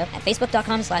social media at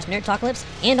Facebook.com/Nerdtalkalypse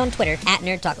and on Twitter at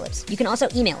Nerdtalkalypse. You can also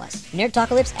email us,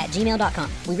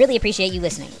 nerdtalkalypse@gmail.com. We really appreciate you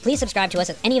listening. Please subscribe to us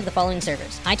at any of the following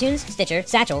servers: iTunes, Stitcher,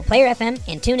 Satchel, Player FM,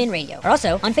 and TuneIn Radio. We're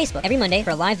also on Facebook every Monday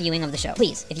for a live viewing of the show.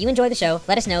 Please, if you enjoy the show,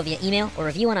 let us know via email or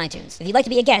review on iTunes. If you'd like to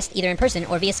be a guest, either in person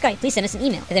or via Skype, please send us an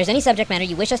email. If there's any subject matter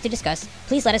you wish us to discuss,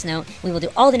 please let us know. We will do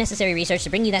all the necessary research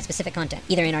to bring you that specific content,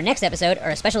 either in our next episode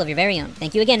or a special of your very own.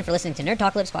 Thank you again for listening to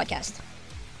Nerdtalkalypse Podcast.